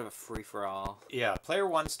 So it's sort of a free-for-all. Yeah, player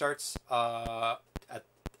 1 starts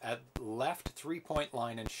at left 3-point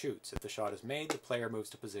line and shoots. If the shot is made, the player moves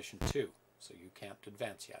to position 2, so you can't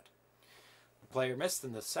advance yet. If the player missed,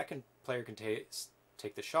 then the second player can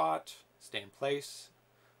take the shot, stay in place.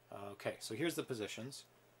 Okay, so here's the positions.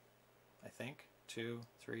 I think 2,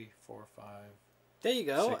 3, 4, 5. There you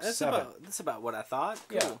go. 6, 7. That's about what I thought.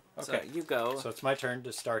 Cool. Yeah. Okay. So you go. So it's my turn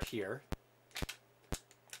to start here.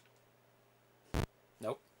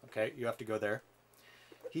 Nope. Okay, you have to go there.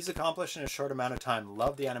 He's accomplished in a short amount of time.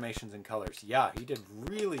 Love the animations and colors. Yeah, he did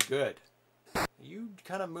really good. You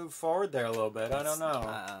kind of moved forward there a little bit. I don't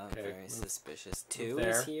know. Okay, very suspicious. 2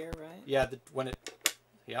 there. is here, right? Yeah, when it...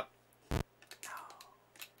 Yep.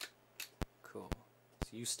 Cool.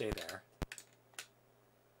 So you stay there.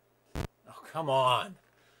 Oh, come on.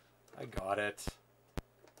 I got it.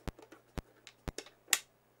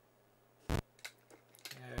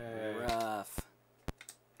 Yay. Rough.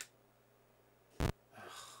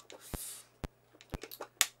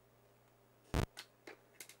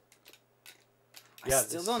 Yeah, I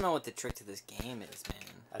still don't know what the trick to this game is, man.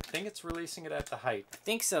 I think it's releasing it at the height. I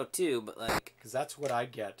think so too, but like... Because that's what I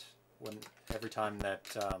get every time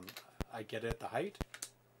that I get it at the height.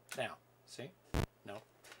 Now, see? No.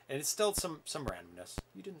 And it's still some randomness.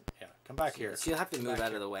 You didn't... Yeah, come back here. So you'll have to move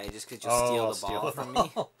out of the way just because you'll I'll steal the ball from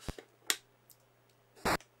me.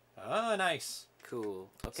 Oh, nice. Cool.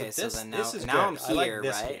 Okay, so then this is now good. I'm here, I like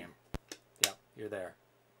this right? game. Yeah, you're there.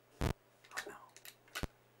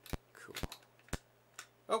 Cool.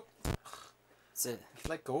 Oh.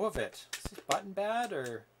 Let go of it. Is this button bad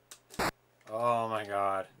or... Oh my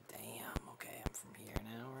god. Damn. Okay, I'm from here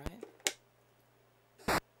now,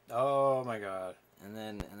 right? Oh my god.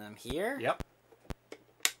 And I'm here? Yep.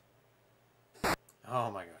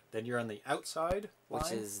 Oh my god. Then you're on the outside line.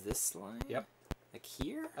 Which is this line? Yep. Like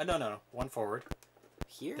here? No. One forward.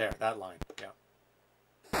 Here? There, that line.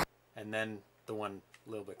 Yeah. And then the one a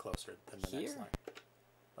little bit closer than the next line.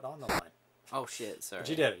 But on the line. Oh shit, sorry. But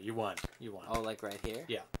you did it. You won. You won. Oh, like right here?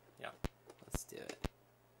 Yeah. Let's do it.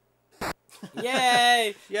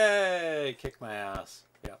 Yay! Yay! Kick my ass.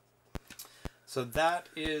 Yeah. So that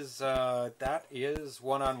is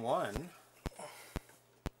one-on-one.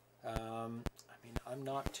 I mean, I'm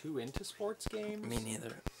not too into sports games. Me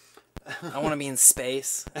neither. I want to be in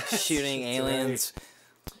space, shooting aliens.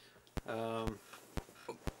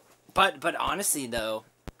 But honestly though,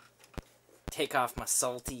 take off my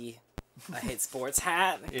salty I hate sports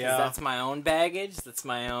hat, because that's my own baggage. That's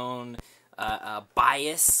my own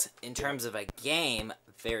bias in terms of a game.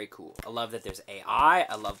 Very cool. I love that there's AI.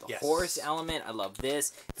 I love the Yes. horse element. I love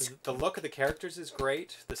this. The look of the characters is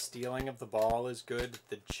great. The stealing of the ball is good.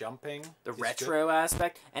 The jumping. The is retro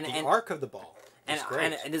aspect. And the arc of the ball is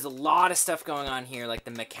great. And there's a lot of stuff going on here, like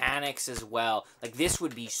the mechanics as well. Like, this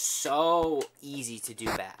would be so easy to do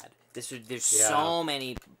bad. There's so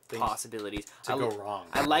many possibilities to go wrong.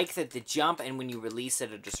 I like that the jump, and when you release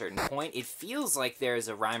it at a certain point, it feels like there's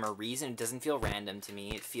a rhyme or reason. It doesn't feel random to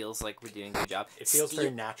me. It feels like we're doing a good job. It feels very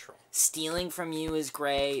natural. Stealing from you is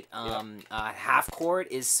great. Half court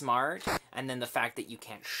is smart, and then the fact that you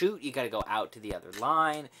can't shoot, you got to go out to the other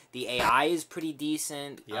line. The AI is pretty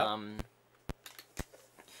decent. Yep.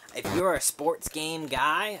 If you're a sports game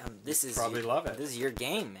guy, this is probably love it. This is your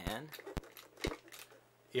game, man.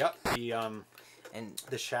 Yep.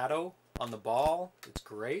 The shadow on the ball, it's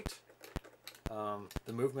great.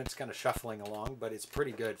 The movement's kind of shuffling along, but it's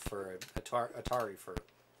pretty good for Atari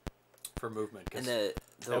for movement. And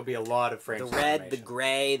there'll be a lot of frames. The red, the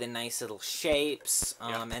gray, the nice little shapes,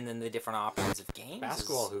 and then the different options of games.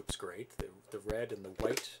 Basketball hoop's great. The red and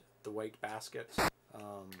the white basket.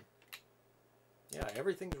 Yeah,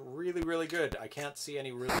 everything's really, really good. I can't see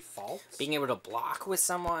any really faults. Being able to block with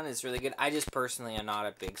someone is really good. I just personally am not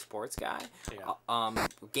a big sports guy. Yeah.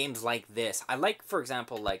 Games like this, I like, for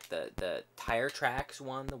example, like the Tire Tracks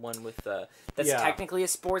one, the one with the that's technically a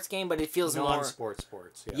sports game, but it feels more non-sports.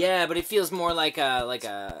 Yeah, but it feels more like a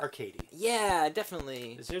arcadey. Yeah,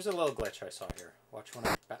 definitely. Here's a little glitch I saw here. Watch when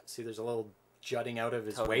I see. There's a little jutting out of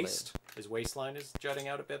his waist. His waistline is jutting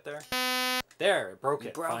out a bit there. There, it broke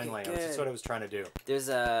it finally. That's what I was trying to do. There's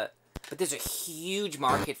a huge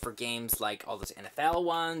market for games like all those NFL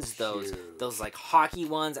ones, those like hockey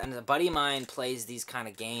ones, and a buddy of mine plays these kind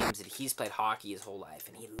of games, and he's played hockey his whole life,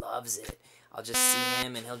 and he loves it. I'll just see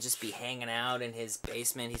him, and he'll just be hanging out in his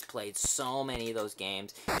basement. He's played so many of those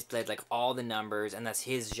games. He's played, like, all the numbers, and that's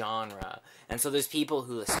his genre. And so there's people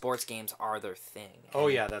who the sports games are their thing. Oh,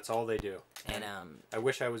 yeah, that's all they do. And I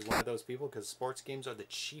wish I was one of those people, because sports games are the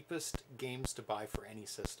cheapest games to buy for any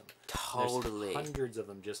system. Totally. There's hundreds of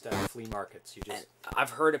them just at flea markets. And I've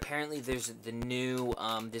heard apparently there's a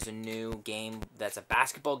new game that's a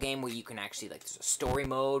basketball game where you can actually, like, there's a story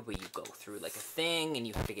mode where you go through, like, a thing, and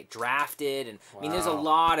you have to get drafted. And I mean, there's a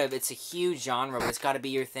lot of, it's a huge genre, but it's got to be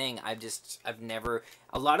your thing. I've never,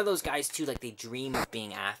 a lot of those guys too, like, they dream of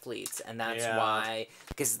being athletes, and that's why,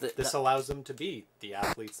 because this allows them to be the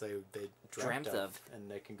athletes they dreamt of, and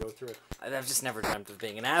they can go through it. I've just never dreamt of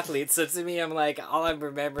being an athlete, so to me, I'm like, all I'm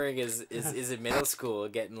remembering is in middle school,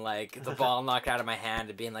 getting, like, the ball knocked out of my hand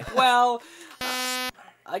and being like, well,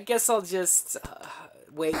 I guess I'll just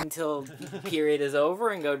wait until period is over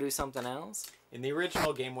and go do something else. In the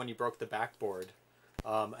original game, when you broke the backboard,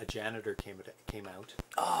 a janitor came out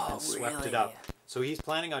and swept it up. So he's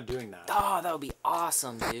planning on doing that. Oh, that would be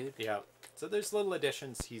awesome, dude. Yeah. So there's little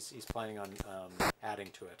additions he's planning on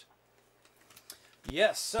adding to it.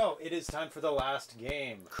 Yes, so it is time for the last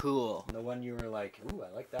game. Cool. The one you were like, ooh,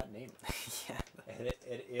 I like that name. Yeah. And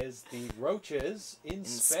it is the Roaches in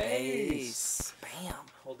Space. Bam.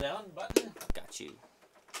 Hold down button. Got you.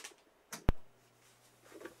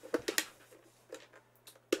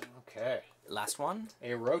 Okay. Last one?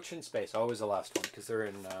 A Roach in Space. Always the last one, because they're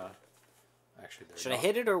in... Actually, they're Should I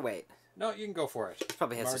hit it or wait? No, you can go for it. It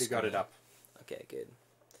probably has I've already got it up. Okay, good.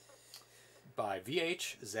 By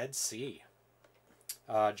Vhzc.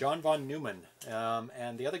 John von Neumann.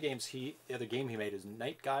 And the other game he made is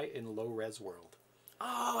Night Guy in Low Res World.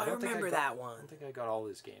 Oh, I remember that one. I don't think I got all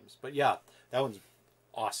his games. But yeah, that one's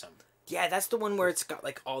awesome. Yeah, that's the one where it's got,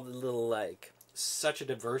 like, all the little, like... Such a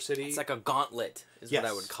diversity. It's like a gauntlet, is what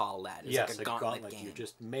I would call that. It's like a gauntlet game. You're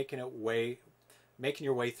just making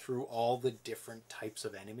your way through all the different types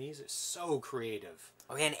of enemies. It's so creative.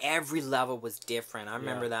 Oh, yeah, and every level was different. I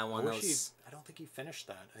remember that one. I don't think he finished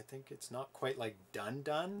that. I think it's not quite like done.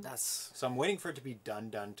 That's... So I'm waiting for it to be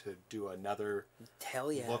done to do another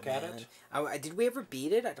look at it. Did we ever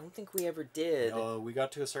beat it? I don't think we ever did. No, we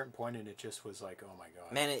got to a certain point and it just was like, oh my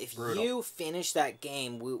god. Man, if you finish that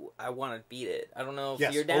game, I want to beat it. I don't know if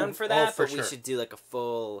yes. you're down for that, but sure. we should do like a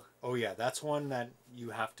full... Oh yeah, that's one that you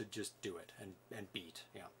have to just do it and beat.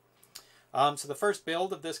 Yeah. So the first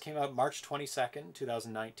build of this came out March 22nd,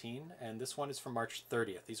 2019, and this one is from March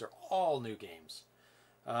 30th. These are all new games.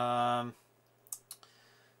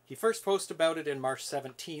 He first posted about it in March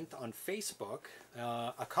 17th on Facebook.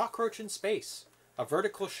 A Cockroach in Space, a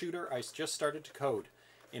vertical shooter I just started to code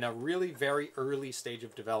in a really very early stage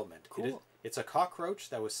of development. Cool. It's a cockroach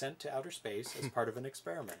that was sent to outer space as part of an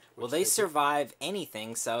experiment. Well, they survive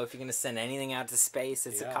anything, so if you're going to send anything out to space,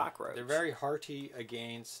 it's a cockroach. They're very hearty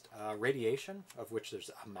against radiation, of which there's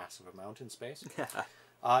a massive amount in space.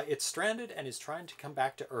 It's stranded and is trying to come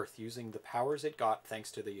back to Earth using the powers it got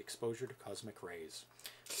thanks to the exposure to cosmic rays.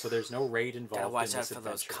 So there's no raid involved in this adventure. Gotta watch out for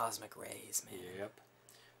those cosmic rays, man. Yep.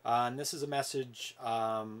 And this is a message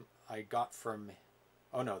I got from...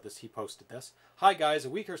 Oh no, he posted this. Hi guys, a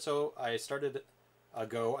week or so I started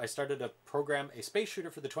a program, a space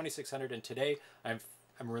shooter for the 2600, and today I'm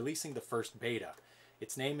releasing the first beta.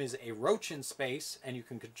 Its name is a Roach in space, and you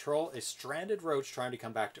can control a stranded Roach trying to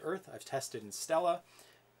come back to Earth. I've tested in Stella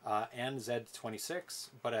and Z26,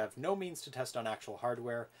 but I have no means to test on actual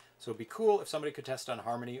hardware, so it'd be cool if somebody could test on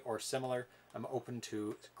Harmony or similar. I'm open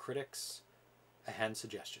to critics and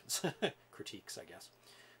suggestions. Critiques, I guess.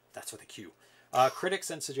 That's with a Q. Critics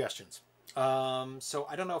and suggestions. So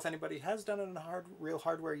I don't know if anybody has done it on real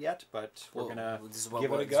hardware yet, but we're gonna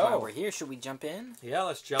give it a go. This is why we're here. Should we jump in? Yeah,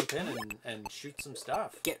 let's jump in and shoot some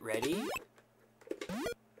stuff. Get ready.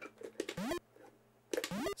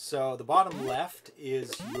 So the bottom left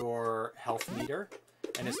is your health meter,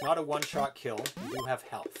 and it's not a one-shot kill. You do have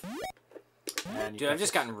health. And dude, I've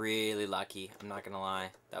just gotten really lucky. I'm not gonna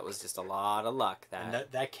lie. That was just a lot of luck. And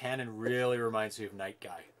that cannon really reminds me of Night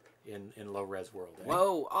Guy in low res world. Eh?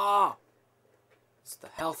 Whoa! Ah! It's the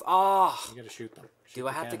health. Ah! You gotta shoot them. Do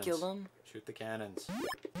I have to kill them? Shoot the cannons.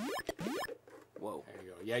 Whoa. There you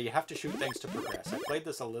go. Yeah, you have to shoot things to progress. I played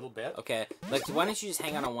this a little bit. Okay. Like, why don't you just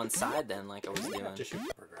hang on one side then, like I was doing? Just shoot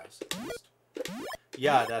to progress.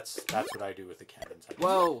 Yeah, that's what I do with the cannons. I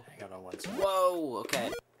Whoa. Hang out on one side. Whoa.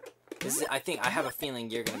 Okay. I have a feeling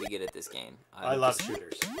you're gonna be good at this game. I love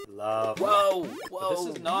shooters. Love. Whoa. Them. Whoa. But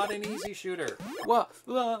this is not an easy shooter. Whoa.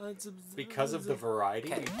 Because of the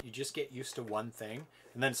variety, you just get used to one thing,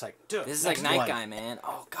 and then it's like, dude. This is like Night Guy, man.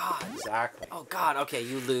 Oh God. Exactly. Oh God. Okay,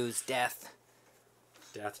 you lose. Death.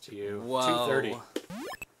 Death to you. Whoa. 230.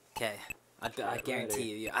 Okay. I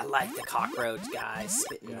guarantee you. I like the cockroach guy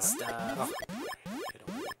spitting stuff. Oh.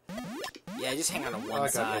 Yeah, just hang on one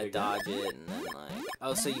side, dodge it, and then like...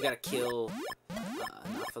 Oh, so you gotta kill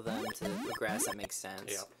enough of them to progress, that makes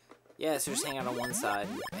sense. Yep. Yeah, so just hang on one side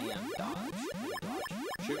and bam, dodge.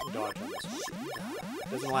 Shoot and dodge on this one. It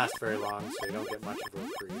doesn't last very long, so you don't get much of a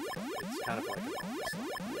reprieve. It's kind of like a bonus.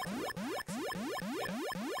 Yeah.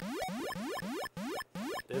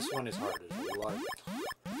 This one is hard. There's a lot of...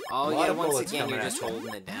 Oh yeah, once again you're just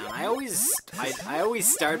holding it down. I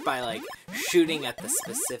always start by like shooting at the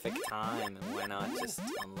specific time, and why not just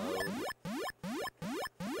unload?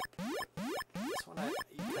 This one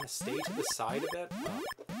you kind of stay to the side of it.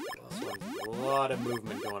 This one's a lot of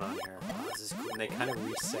movement going on here. This is cool. And they kind of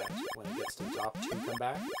reset when it gets to the top two come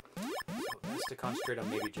back. So best to concentrate on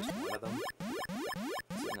maybe just one of them.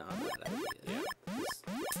 It's not a bad idea. Yeah,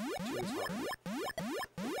 two is hard.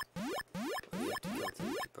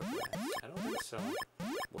 I don't think so.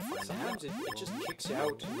 We'll find Sometimes out. It just kicks you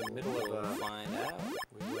out in the middle of a... We'll find out.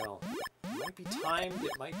 We will. It might be timed,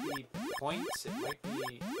 it might be points, it might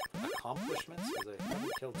be accomplishments, because I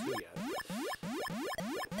haven't killed two yet.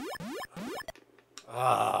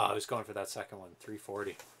 I was going for that second one,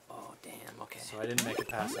 340. Oh, damn, okay. So I didn't make it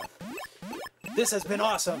past that. This has been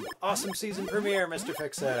awesome! Awesome season premiere, Mr.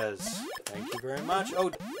 Fix says. Thank you very much. Oh,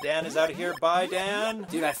 Dan is out of here. Bye, Dan.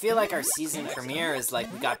 Dude, I feel like our season premiere is like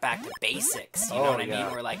we got back to basics. You know what I mean?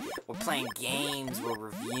 We're playing games, we're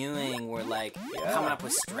reviewing, we're like coming up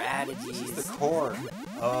with strategies. This is the core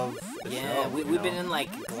of the show. We've been in like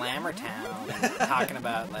Glamour Town and talking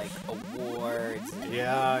about like awards.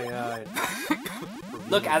 Yeah.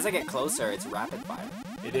 Look, as I get closer, it's rapid fire.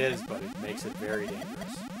 It is, but it makes it very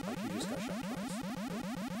dangerous. Like you just got shot twice.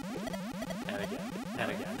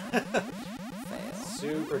 And again. Fail.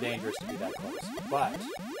 Super dangerous to be that close. But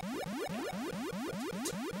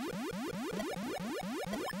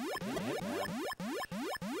hit, man.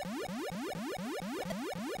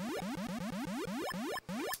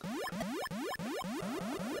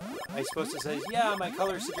 I supposed to say, yeah, my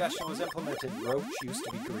color suggestion was implemented. Roach used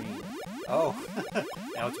to be green. Oh,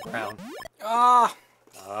 now it's brown.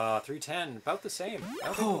 310, about the same. I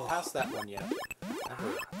don't think we'll pass that one yet.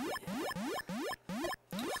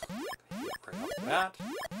 That.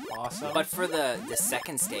 Awesome. But for the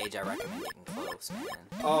second stage, I recommend getting close, man.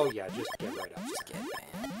 Oh yeah, just get right up. Just get, man.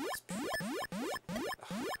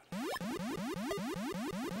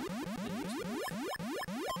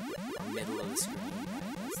 Middle of the screen,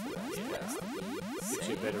 right? That's the best place to be. Gives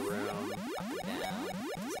you a bit of room. Up and down.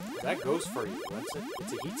 That goes for you.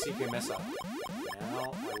 It's a heat-seeking missile.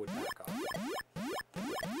 Now I would back off.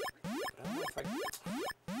 But I don't know if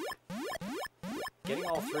Getting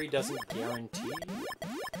all three doesn't guarantee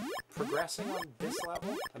progressing on this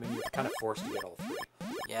level. I mean, you're kind of forced to get all three.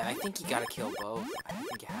 Yeah, I think you gotta kill both. I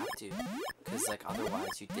think you have to. Because, like, otherwise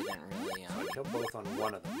you didn't really, So I killed both on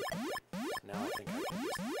one of them. Now I think I can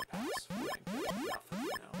just pass when I get enough of them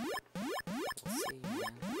now. Let's see,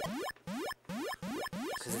 man.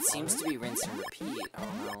 Because it seems to be rinse and repeat. I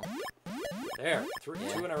don't know. There, two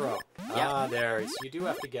in a row. Yep. Ah, there. So you do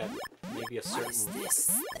have to get maybe a certain... What is this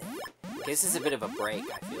thing? Okay, this is a bit of a break,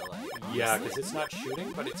 I feel like. Honestly. Yeah, because it's not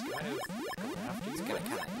shooting, but it's kind of going after you. It's gonna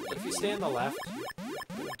kind of... But if you stay on the left,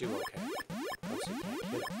 you're going to do okay. Also, you can't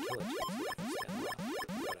kill it too easily if you stay on the left.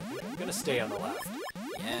 But I think I'm going to stay on the left.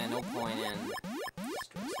 Yeah, no point in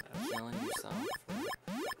killing yourself.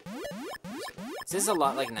 This is a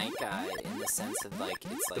lot like Night Guide in the sense of like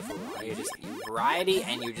it's like you variety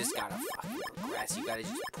and you just gotta fucking progress. You gotta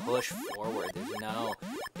just push forward.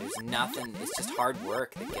 There's nothing. It's just hard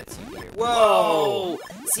work that gets you here. Whoa!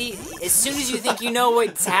 See, as soon as you think you know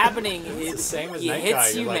what's happening, it's the same as it Night hits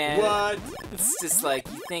Guide. you, You're man. Like, what? It's just like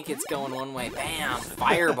you think it's going one way. Bam!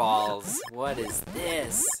 Fireballs. What is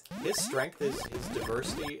this? His strength is his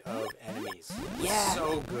diversity of enemies. Yeah,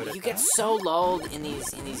 so good at you get so lulled in these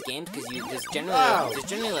games because you there's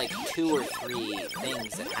generally like 2 or 3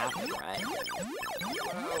 things that happen, right?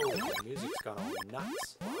 Whoa, the music's gone all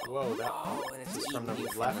nuts. Whoa, that and it's is from the eating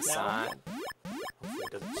you left from the now. side. Hopefully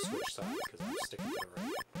it doesn't switch sides because I'm sticking to the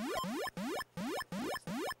right.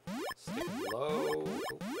 Sticking low.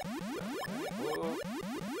 Whoa.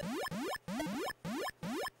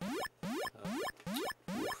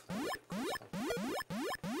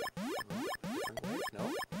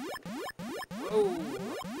 No. Oh.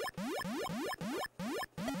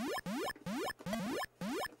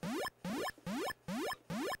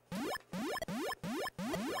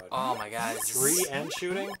 Oh my god. 3 and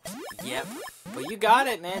shooting? Yep. But you got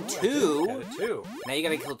it, man. 2. Got it 2. Now you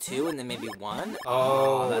gotta kill 2 and then maybe 1.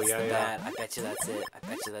 Oh, that's yeah, the yeah. bad. I bet you that's it. I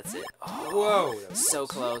bet you that's it. Oh, Whoa. That was so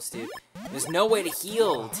close, dude. There's no way to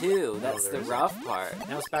heal, too. That's the rough part.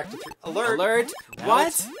 Now it's back to 3. Alert! Alert! Now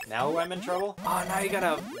What? Now I'm in trouble? Oh, now you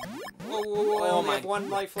gotta... Whoa, whoa, whoa. I Oh only my have 1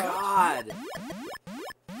 life left. God.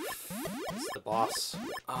 It's the boss.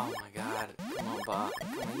 Oh my god. Come on, Bob.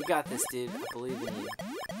 Come on, you got this, dude. I believe in you.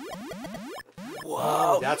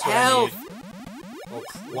 Whoa! That's what Health! I need. Oh,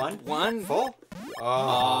 1? 1? Full?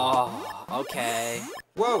 Oh, okay.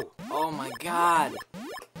 Whoa! Oh my god.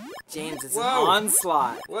 James, it's Whoa. an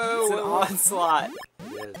onslaught. Whoa, It's an whoa. onslaught.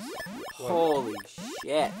 It is. Whoa. Holy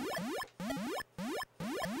shit.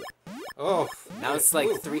 Oh. Now it's like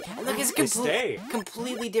Ooh. 3. And look, it's They stay.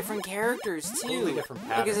 completely different characters, too. Totally different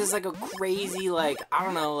Because patterns. it's like a crazy, like, I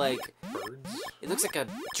don't know, like... Birds. It looks like a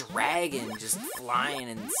dragon just flying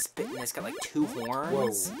and spitting. It's got like 2 horns. Whoa.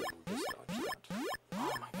 Just dodge that.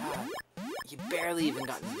 Oh my god. You barely even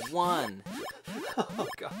got 1. Oh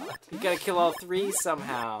god. You gotta kill all 3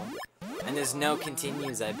 somehow. And there's no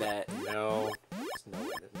continues, I bet. No.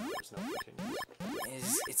 There's no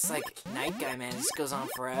continues. It's like Night Guy, man. It just goes on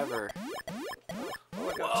forever. Oh,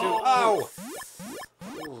 I got 2. Whoa. Oh!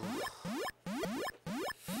 Ooh.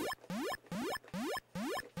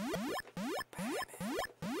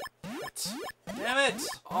 Damn it!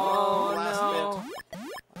 Oh, last no. bit.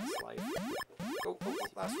 Last life. Go,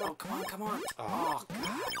 last one. Oh, come on, come on. Oh. Oh,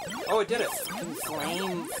 god. Oh, it did it! Fucking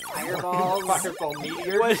flame fireballs. Fireball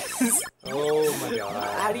meteor. What is... Oh my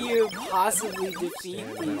god. How do you possibly defeat Stand in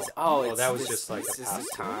the these? middle. Oh, Oh, it's that was this, just like it's a just a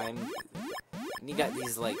pass-through. time. And you got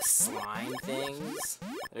these like slime things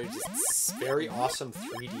that are just Very awesome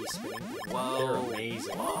 3D spinning things. Whoa. They're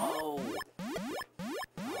amazing. Whoa!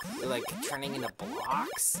 They're like turning into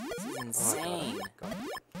blocks. This is insane. Oh,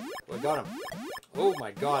 I got him. Oh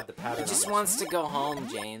my god, the pattern. He just wants to go home,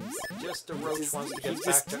 James. Just a roach just- wants to he get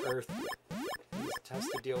just- back to Earth. He just has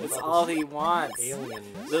to deal with That's all all this he wants.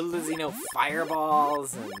 alienness. Little does he know,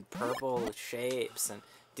 fireballs and purple shapes and.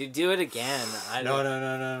 Dude, do it again. No.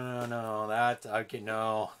 That okay.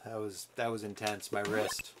 No, that was intense. My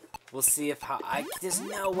wrist. We'll see if there's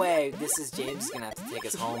no way. This is James gonna have to take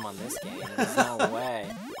us home on this game. There's no way.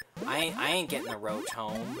 I ain't getting the roach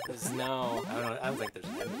home. There's no. I don't think there's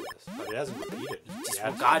an end to this, but it hasn't repeated. Just,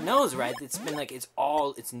 well, God knows, right? It's been like it's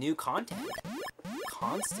new content,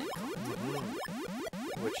 constant content.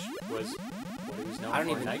 Mm-hmm. Which was what he was known I don't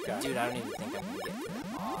for. even, Night Guy. dude. I don't even think I'm gonna get to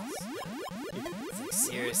the boss. It's like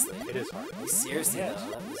seriously. It is hard. Like, seriously Yes.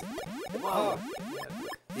 though. That was, Oh, whoa.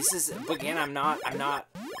 yeah. This is. But again, I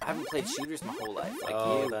haven't played shooters my whole life like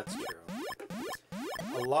Oh, you. that's true.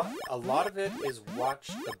 A lot of it is watch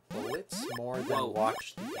the bullets more than Whoa.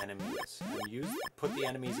 watch the enemies. And put the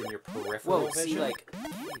enemies in your peripheral Whoa, vision. see, like, I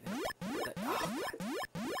can't even, oh, God.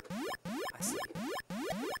 I see.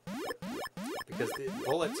 Because the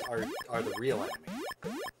bullets are the real enemy.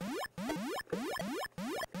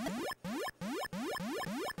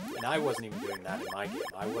 And I wasn't even doing that in my game.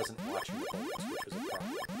 I wasn't watching the bullets, which was a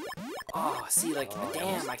problem. Oh, see, like,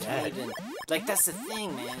 damn, I can't even... Like, that's the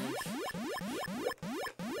thing, man.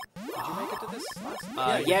 Did you make it to this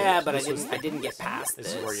last? Yeah, but I didn't get past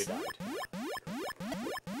this. This is where you died.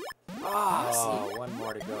 Oh, see. One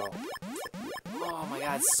more to go. Oh my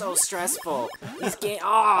god, it's so stressful. These games.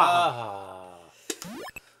 Oh.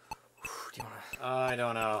 I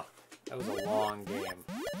don't know. That was a long game.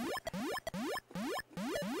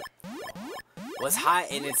 Was high,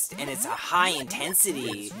 and it's a high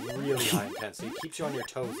intensity. It's really high intensity. It keeps you on your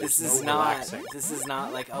toes. This is not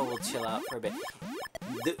like, oh, we'll chill out for a bit.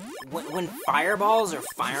 When fireballs are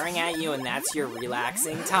firing at you and that's your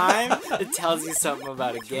relaxing time, it tells you something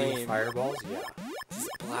about a game. Fireballs, yeah. Just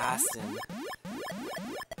blasting.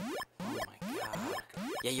 Oh my god.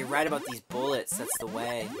 Yeah, you're right about these bullets. That's the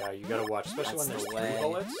way. Yeah, you gotta watch, especially when there's 3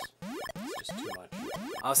 bullets. It's just too much.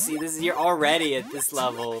 Oh, see, you're already at this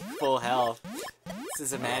level, full health. This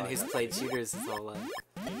is a man who's played shooters his whole life.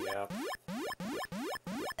 Yep.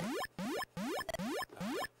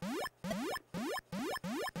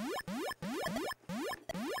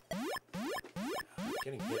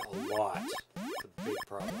 Getting hit a lot. It's a big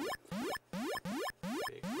problem.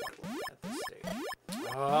 Big problem at this stage.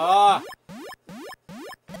 Ah!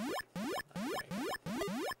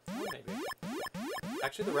 Maybe.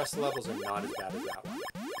 Actually, the rest of the levels are not as bad as that one.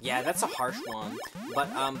 Yeah, that's a harsh one. But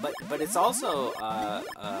it's also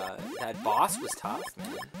that boss was tough,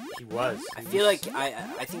 man. He was. I feel like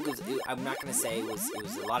I think I'm not gonna say it was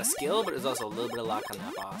a lot of skill, but it was also a little bit of luck on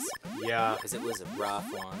that boss. Yeah. Because it was a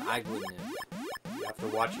rough one. I wouldn't have. You have to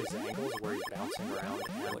watch his angles where he's bouncing around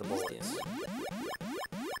and the bullets.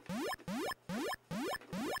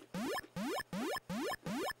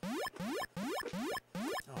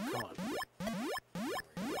 Oh, come on.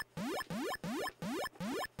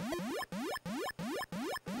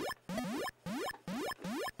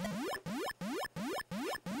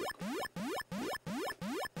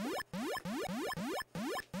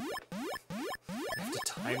 You have to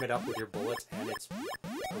time it up with your bullets, and it's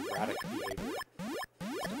erratic behavior.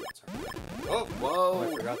 Oh, whoa! I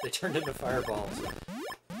forgot they turned into fireballs.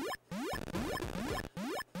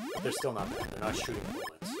 But they're still not bad. They're not shooting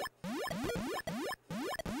bullets.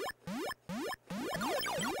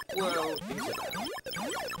 Whoa! These are bad.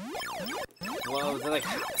 Whoa, they're like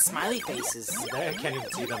smiley faces. I can't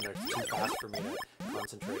even see them. They're too fast for me to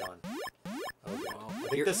concentrate on. Oh, wow. I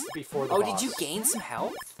think this is before the boss. Oh, did you gain some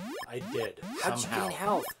health? I did. How'd you gain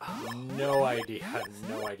health? Oh. No idea. I had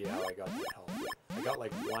no idea how I got that health. I got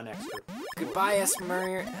like 1 extra. Goodbye,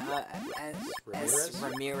 Ramirez.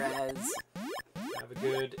 Have a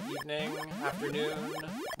good evening, afternoon,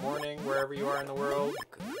 morning, wherever you are in the world.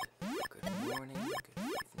 Good morning. Good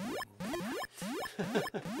evening.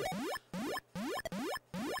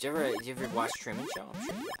 Did you ever watch Truman Show? I'm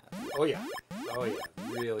sure you have. Oh yeah. Oh yeah.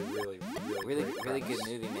 Really Really good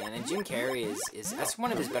movie, man. And Jim Carrey is that's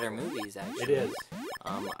one of his better movies, actually. It is.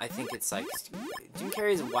 I think it's like Jim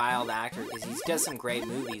Carrey's a wild actor because he does some great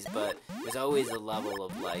movies, but there's always a level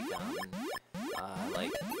of like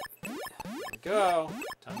Go.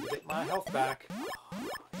 Time to get my health back. Yeah,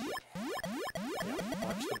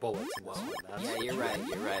 watch the bullets in this one. That's you're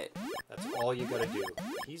right. That's all you gotta do.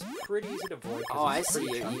 He's pretty easy to avoid. Oh, I see.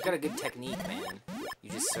 You got a good technique, man.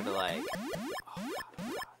 You just sort of like.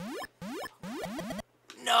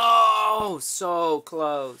 No, so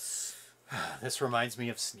close. This reminds me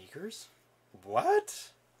of Sneakers.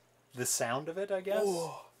 What? The sound of it, I guess.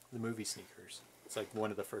 Oh. The movie Sneakers. It's like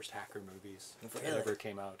one of the first hacker movies that Really? ever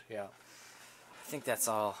came out. Yeah. I think that's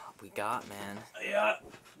all we got, man. Yeah,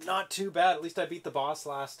 not too bad. At least I beat the boss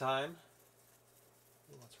last time.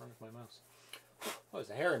 Ooh, what's wrong with my mouse? Oh, there's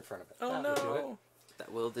a hair in front of it. Oh, that no. will do it.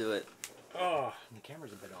 That will do it. Oh, the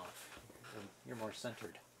camera's a bit off. You're more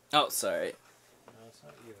centered. Oh, sorry. No, it's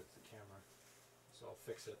not you, it's the camera. So I'll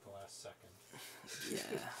fix it at the last second.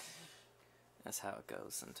 Yeah. That's how it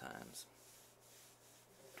goes sometimes.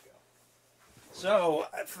 So,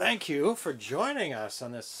 thank you for joining us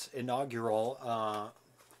on this inaugural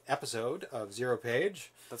episode of ZeroPage.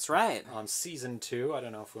 That's right. On season 2. I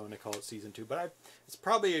don't know if we want to call it season 2, but it's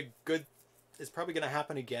probably it's probably going to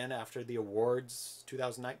happen again after the awards,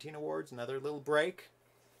 2019 awards, another little break.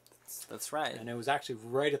 That's right. And it was actually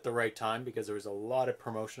right at the right time because there was a lot of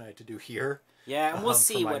promotion I had to do here. Yeah, and we'll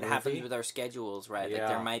see what happens with our schedules, right? Yeah. Like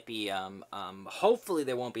there might be, hopefully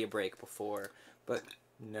there won't be a break before, but,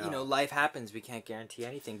 no. You know, life happens. We can't guarantee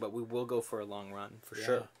anything, but we will go for a long run, for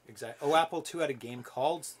sure. Exactly. Oh, Apple II had a game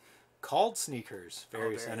called Sneakers,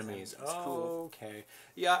 Various Enemies. That's cool. Okay.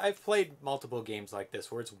 Yeah, I've played multiple games like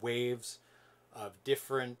this where it's waves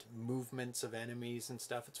different movements of enemies and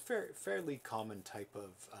stuff. It's fairly common type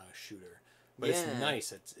of shooter, but it's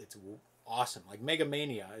nice. It's awesome. Like Mega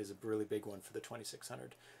Mania is a really big one for the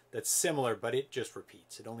 2600. That's similar, but it just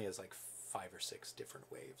repeats. It only has like 5 or 6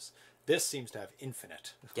 different waves. This seems to have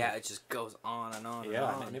infinite. Yeah, it just goes on and on. Yeah,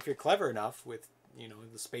 and on. And if you're clever enough with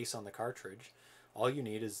the space on the cartridge, all you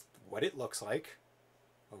need is what it looks like,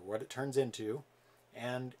 or what it turns into,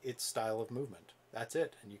 and its style of movement. That's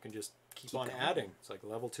it, and you can just keep on adding. It's like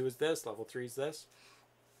level 2 is this, level 3 is this.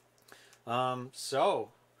 So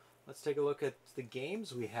let's take a look at the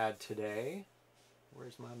games we had today.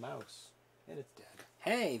 Where's my mouse? And it's dead.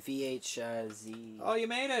 Hey, Vhzc. Oh, you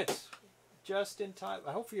made it just in time.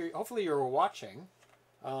 Hopefully you were watching,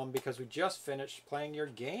 because we just finished playing your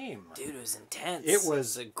game. Dude, it was intense. It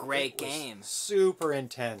was a great game. Super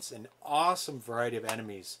intense, an awesome variety of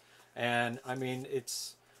enemies, and I mean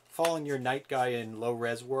it's following your night guy in low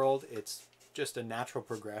res world. It's just a natural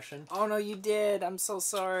progression. Oh no, you did. I'm so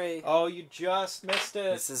sorry. Oh, you just missed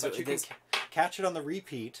it. But you can catch it on the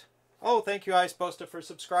repeat. Oh, thank you, Iesposta, for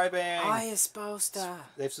subscribing. Iesposta.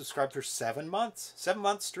 They've subscribed for 7 months.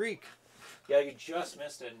 7-month streak. Yeah, you just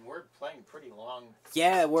missed it, and we're playing pretty long.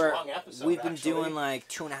 Yeah, long episode, we've been doing like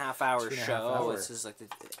 2.5 hour show. This is like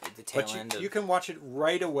the tail end. You can watch it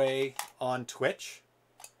right away on Twitch.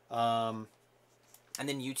 And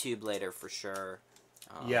then YouTube later for sure.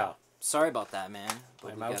 Yeah. Sorry about that, man.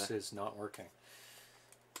 My mouse is not working.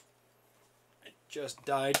 It just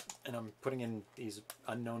died, and I'm putting in these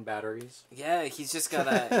unknown batteries. Yeah, he's just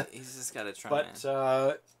gotta try.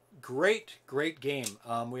 But great game.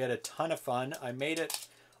 We had a ton of fun. I made it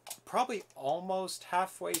probably almost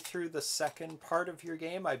halfway through the second part of your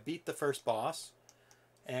game. I beat the first boss,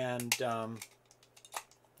 and there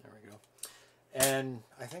we go. And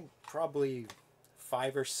I think probably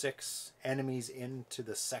 5 or 6 enemies into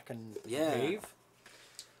the second wave.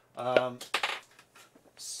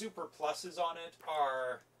 Super pluses on it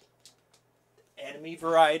are enemy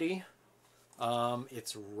variety.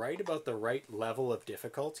 It's right about the right level of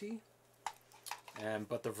difficulty,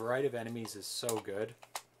 but the variety of enemies is so good.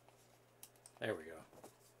 There we go.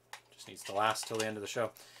 Just needs to last till the end of the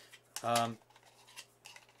show.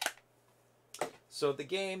 So the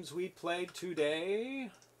games we played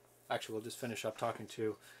today. Actually, we'll just finish up talking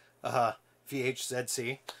to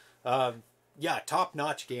Vhzc. Yeah,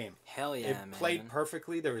 top-notch game. Hell yeah, man. It played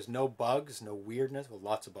perfectly. There was no bugs, no weirdness. Well,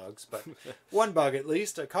 lots of bugs, but one bug at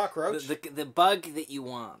least, a cockroach. The bug that you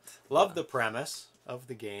want. Love the premise of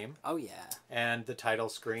the game. Oh, yeah. And the title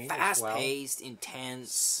screen as well. Fast-paced,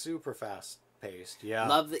 intense. Super fast-paced, yeah.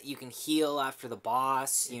 Love that you can heal after the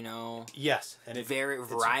boss, Yes. And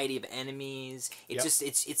variety of enemies.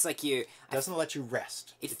 It's like you... Doesn't let you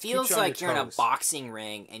rest. It feels like you're in a boxing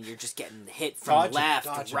ring and you're just getting hit from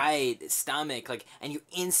left, right, stomach, and you're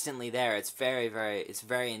instantly there. It's it's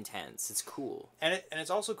very intense. It's cool. And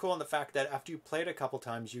it's also cool in the fact that after you play it a couple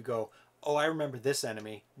times, you go, oh, I remember this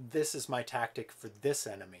enemy. This is my tactic for this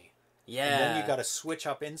enemy. Yeah. And then you got to switch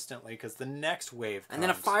up instantly because the next wave comes. And then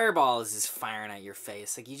a fireball is just firing at your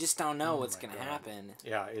face. Like, you just don't know what's going to happen.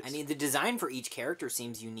 Yeah. I mean, the design for each character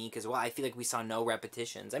seems unique as well. I feel like we saw no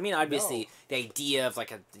repetitions. I mean, obviously, the idea of,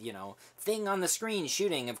 like, a, thing on the screen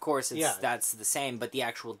shooting, of course, that's the same. But the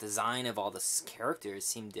actual design of all the characters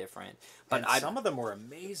seem different. But some of them were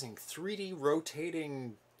amazing. 3D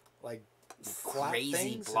rotating, like,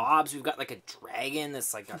 crazy blobs. We've got like a dragon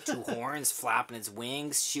that's like got 2 horns flapping its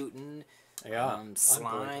wings, shooting. Yeah,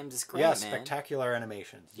 slimes. It's great, man. Yeah, spectacular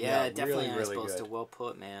animations. Yeah, definitely. Really supposed good. to well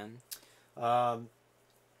put, man.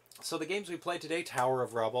 So the games we played today, Tower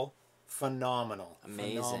of Rubble, phenomenal,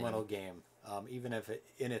 amazing, phenomenal game. Even if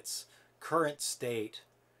in its current state,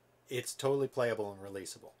 it's totally playable and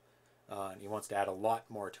releasable. And he wants to add a lot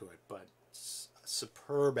more to it, but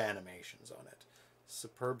superb animations on it.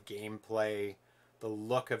 Superb gameplay, the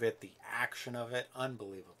look of it, the action of it,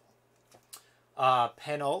 unbelievable.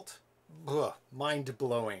 Penult,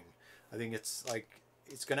 mind-blowing. I think it's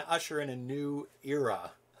going to usher in a new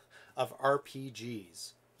era of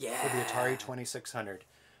RPGs for the Atari 2600.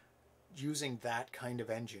 Using that kind of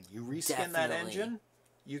engine. You reskin that engine,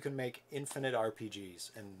 you can make infinite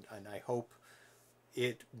RPGs, and I hope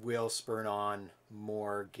it will spur on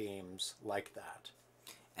more games like that.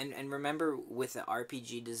 And remember, with the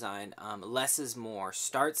RPG design, less is more.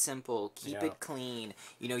 Start simple, keep it clean.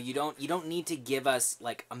 You know, you don't need to give us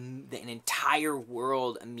like an entire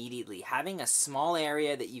world immediately. Having a small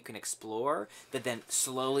area that you can explore that then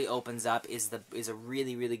slowly opens up is a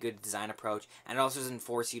really, really good design approach, and it also doesn't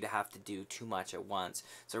force you to have to do too much at once.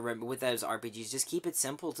 So remember, with those RPGs, just keep it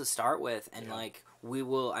simple to start with, and like we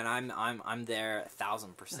will. And I'm there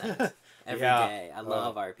 1,000% every day. I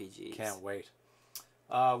love RPGs. Can't wait.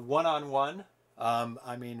 One-on-one.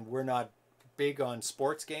 I mean, we're not big on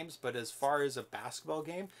sports games, but as far as a basketball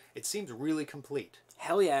game, it seems really complete.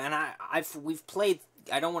 Hell yeah, and we've played.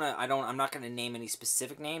 I'm not gonna name any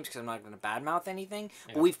specific names because I'm not gonna badmouth anything.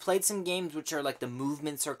 But we've played some games which are like the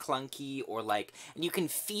movements are clunky, or like, and you can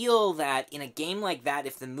feel that in a game like that,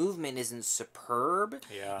 if the movement isn't superb,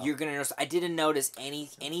 you're gonna notice. I didn't notice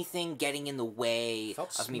anything getting in the way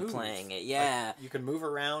of me playing it. Yeah, like, you could move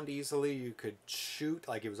around easily. You could shoot.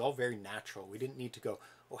 Like, it was all very natural. We didn't need to go,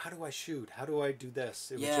 oh, how do I shoot? How do I do this?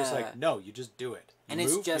 It was just like, no, you just do it. You and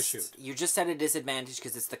move, it's just, you shoot. You're just at a disadvantage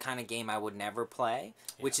because it's the kind of game I would never play,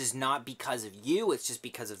 which is not because of you, it's just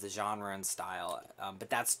because of the genre and style. But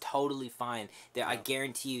that's totally fine. I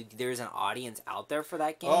guarantee you there's an audience out there for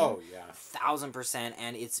that game. Oh, yeah. 1,000%,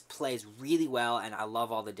 and it plays really well, and I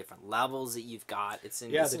love all the different levels that you've got. It's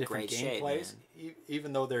in great shape, man.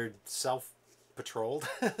 Even though they're self-patrolled,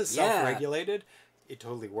 self-regulated, it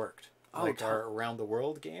totally worked. Like our Around the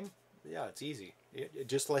World game, it's easy. It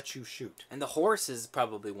just lets you shoot. And the horse is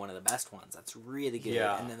probably one of the best ones. That's really good.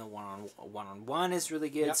 Yeah. And then the one-on-one is really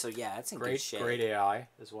good. Yep. So yeah, it's in good shape. Great AI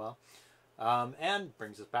as well. And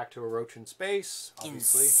brings us back to a Roach in space.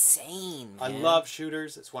 Obviously, insane. Man. I love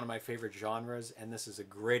shooters. It's one of my favorite genres, and this is a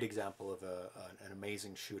great example of an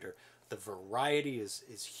amazing shooter. The variety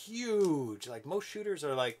is huge. Like, most shooters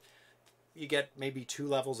are like, you get maybe 2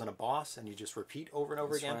 levels and a boss, and you just repeat over and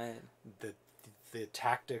over again. Right. The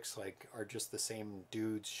tactics are just the same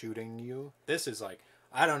dudes shooting you. This is like,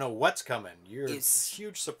 I don't know what's coming. It's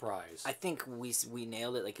huge surprise. I think we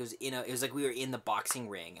nailed it. Like, it was like we were in the boxing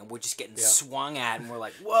ring and we're just getting swung at, and we're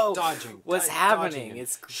like, whoa, what's happening?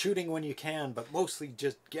 It's shooting when you can, but mostly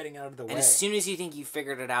just getting out of the way. And as soon as you think you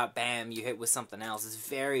figured it out, bam, you hit with something else. It's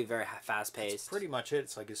very, very fast paced. That's pretty much it.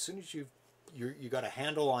 It's like, as soon as you got a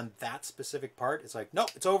handle on that specific part, it's like, nope,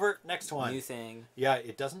 it's over, next one. New thing. Yeah,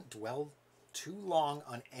 it doesn't dwell too long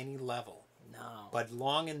on any level. No. But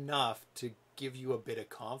long enough to give you a bit of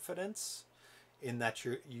confidence in that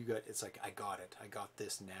it's like, I got it. I got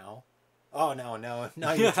this now. Oh, no,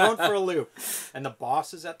 you're thrown for a loop. And the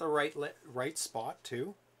boss is at the right spot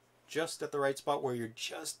too. Just at the right spot where you're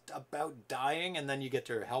just about dying, and then you get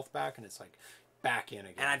your health back, and it's like, back in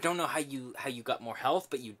again. And I don't know how you got more health,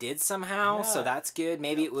 but you did somehow, so that's good.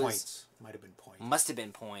 Maybe it was points. Might have been points. Must have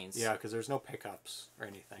been points. Yeah, because there's no pickups or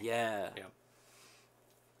anything. Yeah.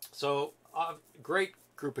 So great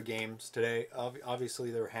group of games today.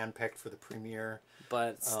 Obviously, they were handpicked for the premiere,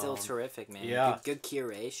 but still terrific, man. Yeah, good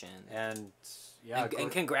curation. And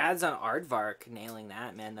and congrats on Aardvark nailing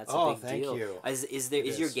that, man. That's a big deal. Thank you.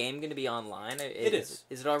 Is your game going to be online? It is.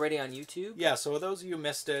 Is it already on YouTube? Yeah. So those of you who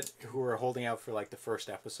missed it, who are holding out for like the first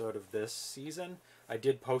episode of this season, I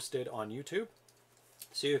did post it on YouTube,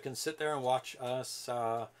 so you can sit there and watch us,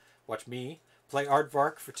 watch me play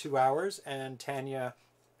Aardvark for 2 hours, and Tanya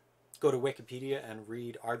go to Wikipedia and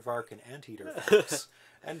read Aardvark and Anteater facts.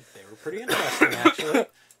 And they were pretty interesting, actually.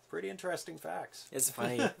 Pretty interesting facts. It's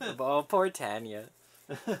funny. Oh, poor Tanya.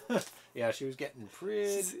 Yeah, she was getting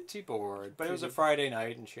pretty bored. But it was a Friday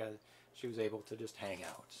night, and she was able to just hang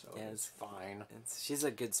out. So it's fine. She's a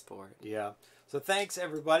good sport. Yeah. So thanks,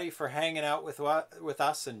 everybody, for hanging out with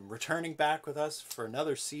us and returning back with us for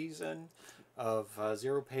another season of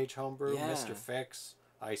ZeroPage Homebrew, Mr. Fix,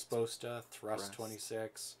 Ice Bosta, Thrust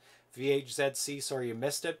 26. Vhzc, sorry you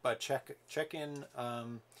missed it, but check in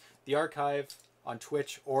the archive on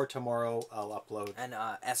Twitch, or tomorrow I'll upload. And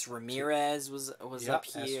S. Ramirez was up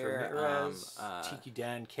here. S. Ramirez, Tiki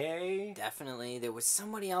Dan K. Definitely. There was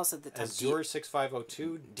somebody else at the time.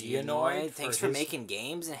 Azure6502, Dionoid. Thanks for making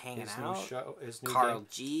games and hanging out. His new Karl game,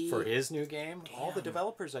 G. For his new game. Damn. All the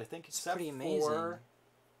developers, I think, except pretty amazing. For...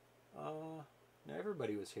 no,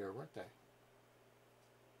 everybody was here, weren't they?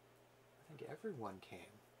 I think everyone came.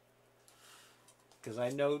 Because I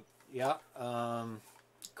know,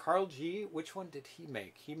 Karl G, which one did he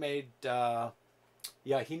make? He made,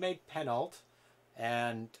 he made Penult,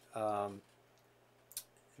 and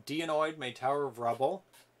Dionoid made Tower of Rubble,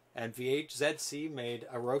 and Vhzc made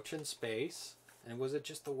A Roach in Space. And was it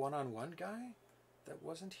just the one-on-one guy that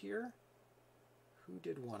wasn't here? Who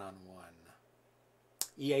did one-on-one?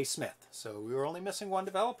 EA Smith. So we were only missing one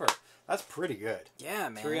developer. That's pretty good. Yeah,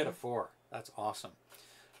 man. 3 out of 4. That's awesome.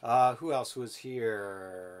 Who else was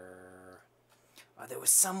here? There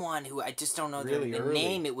was someone who I just don't know Really the early.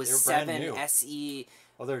 name. It was They're brand 7 new. SE.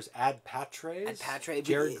 Well, there's Ad Patres. Ad Patres.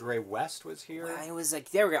 Jared Gray West was here. It was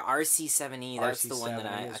like, there we go, RC7E. That's the one that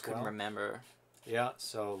I RC7E couldn't well. remember. Yeah,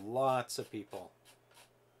 so lots of people.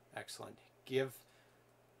 Excellent. Give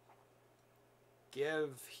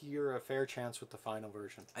here a fair chance with the final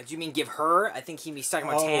version. Do you mean give her? I think he's talking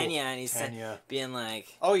about Tanya, and he's Tanya. being like...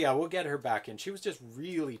 Oh, yeah, we'll get her back in. She was just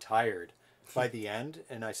really tired by the end,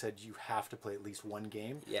 and I said, you have to play at least one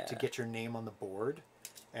game to get your name on the board.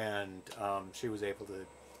 And she was able to...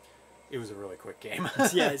 It was a really quick game.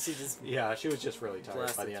 Yeah, she was just really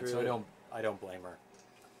tired by the end, so I don't blame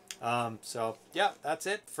her. So, yeah, that's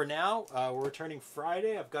it for now. We're returning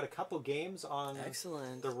Friday. I've got a couple games on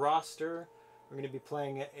the roster. We're going to be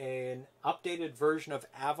playing an updated version of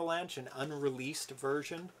Avalanche, an unreleased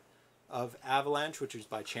version of Avalanche, which is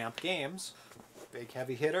by Champ Games. Big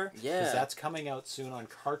heavy hitter. Yeah. Because that's coming out soon on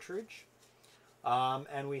cartridge.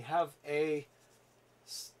 And we have a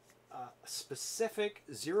specific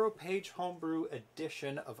ZeroPage Homebrew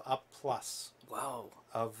edition of Up Plus. Wow.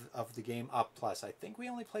 Of the game Up Plus. I think we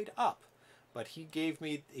only played Up, but he gave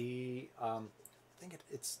me the I think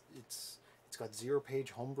it's got ZeroPage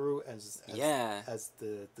Homebrew as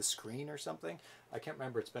the screen or something. I can't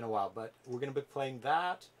remember. It's been a while, but we're going to be playing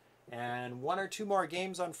that and 1 or 2 more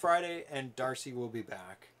games on Friday, and Darcy will be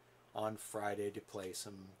back on Friday to play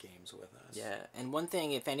some games with us. Yeah, and one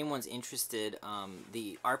thing, if anyone's interested,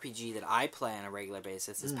 the RPG that I play on a regular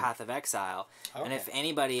basis is Path of Exile. Okay. And if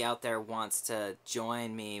anybody out there wants to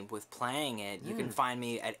join me with playing it, you can find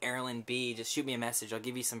me at Erlen B. Just shoot me a message. I'll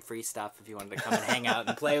give you some free stuff if you wanted to come and hang out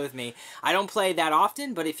and play with me. I don't play that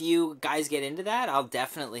often, but if you guys get into that, I'll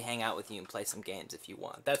definitely hang out with you and play some games if you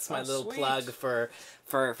want. That's my little plug for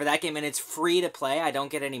that game, and it's free to play. I don't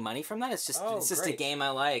get any money from that. It's just a game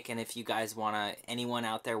I like, and if you guys anyone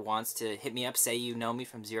out there wants to hit me up, say you know me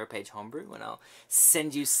from ZeroPage Homebrew, and I'll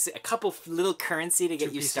send you a couple little currency to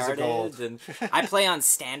get you started. And I play on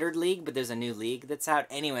Standard League, but there's a new league that's out.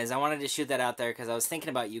 Anyways, I wanted to shoot that out there because I was thinking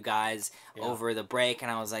about you guys over the break,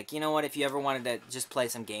 and I was like, you know what, if you ever wanted to just play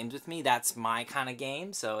some games with me, that's my kind of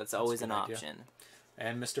game, so it's always an option.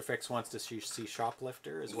 And Mr. Fix wants to see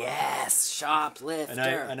Shoplifter as well. Yes,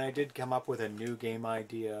 Shoplifter. And I did come up with a new game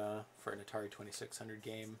idea for an Atari 2600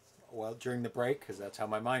 game during the break, because that's how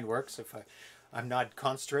my mind works. If I'm not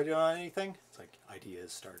concentrated on anything, it's like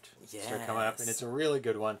ideas start coming up, and it's a really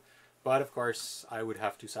good one. But of course, I would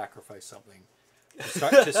have to sacrifice something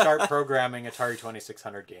to start programming Atari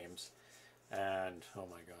 2600 games. And oh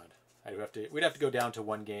my god, we'd have to go down to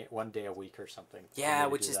one day a week or something. Yeah,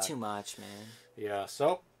 which is too much, man. Yeah,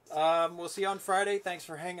 so we'll see you on Friday. Thanks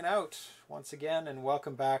for hanging out once again, and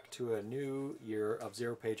welcome back to a new year of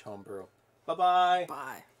ZeroPage Homebrew. Bye-bye.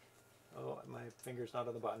 Bye. Oh, my finger's not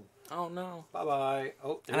on the button. Oh, no. Bye-bye.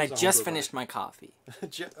 Oh, and I just finished my coffee.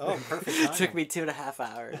 Oh, perfect timing. It took me 2.5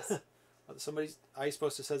 hours. Ice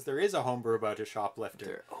Poster says there is a homebrew about a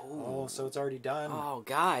shoplifter. Oh, so it's already done. Oh,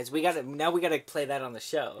 guys, now we gotta play that on the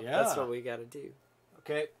show. Yeah. That's what we gotta do.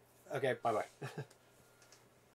 Okay, bye-bye.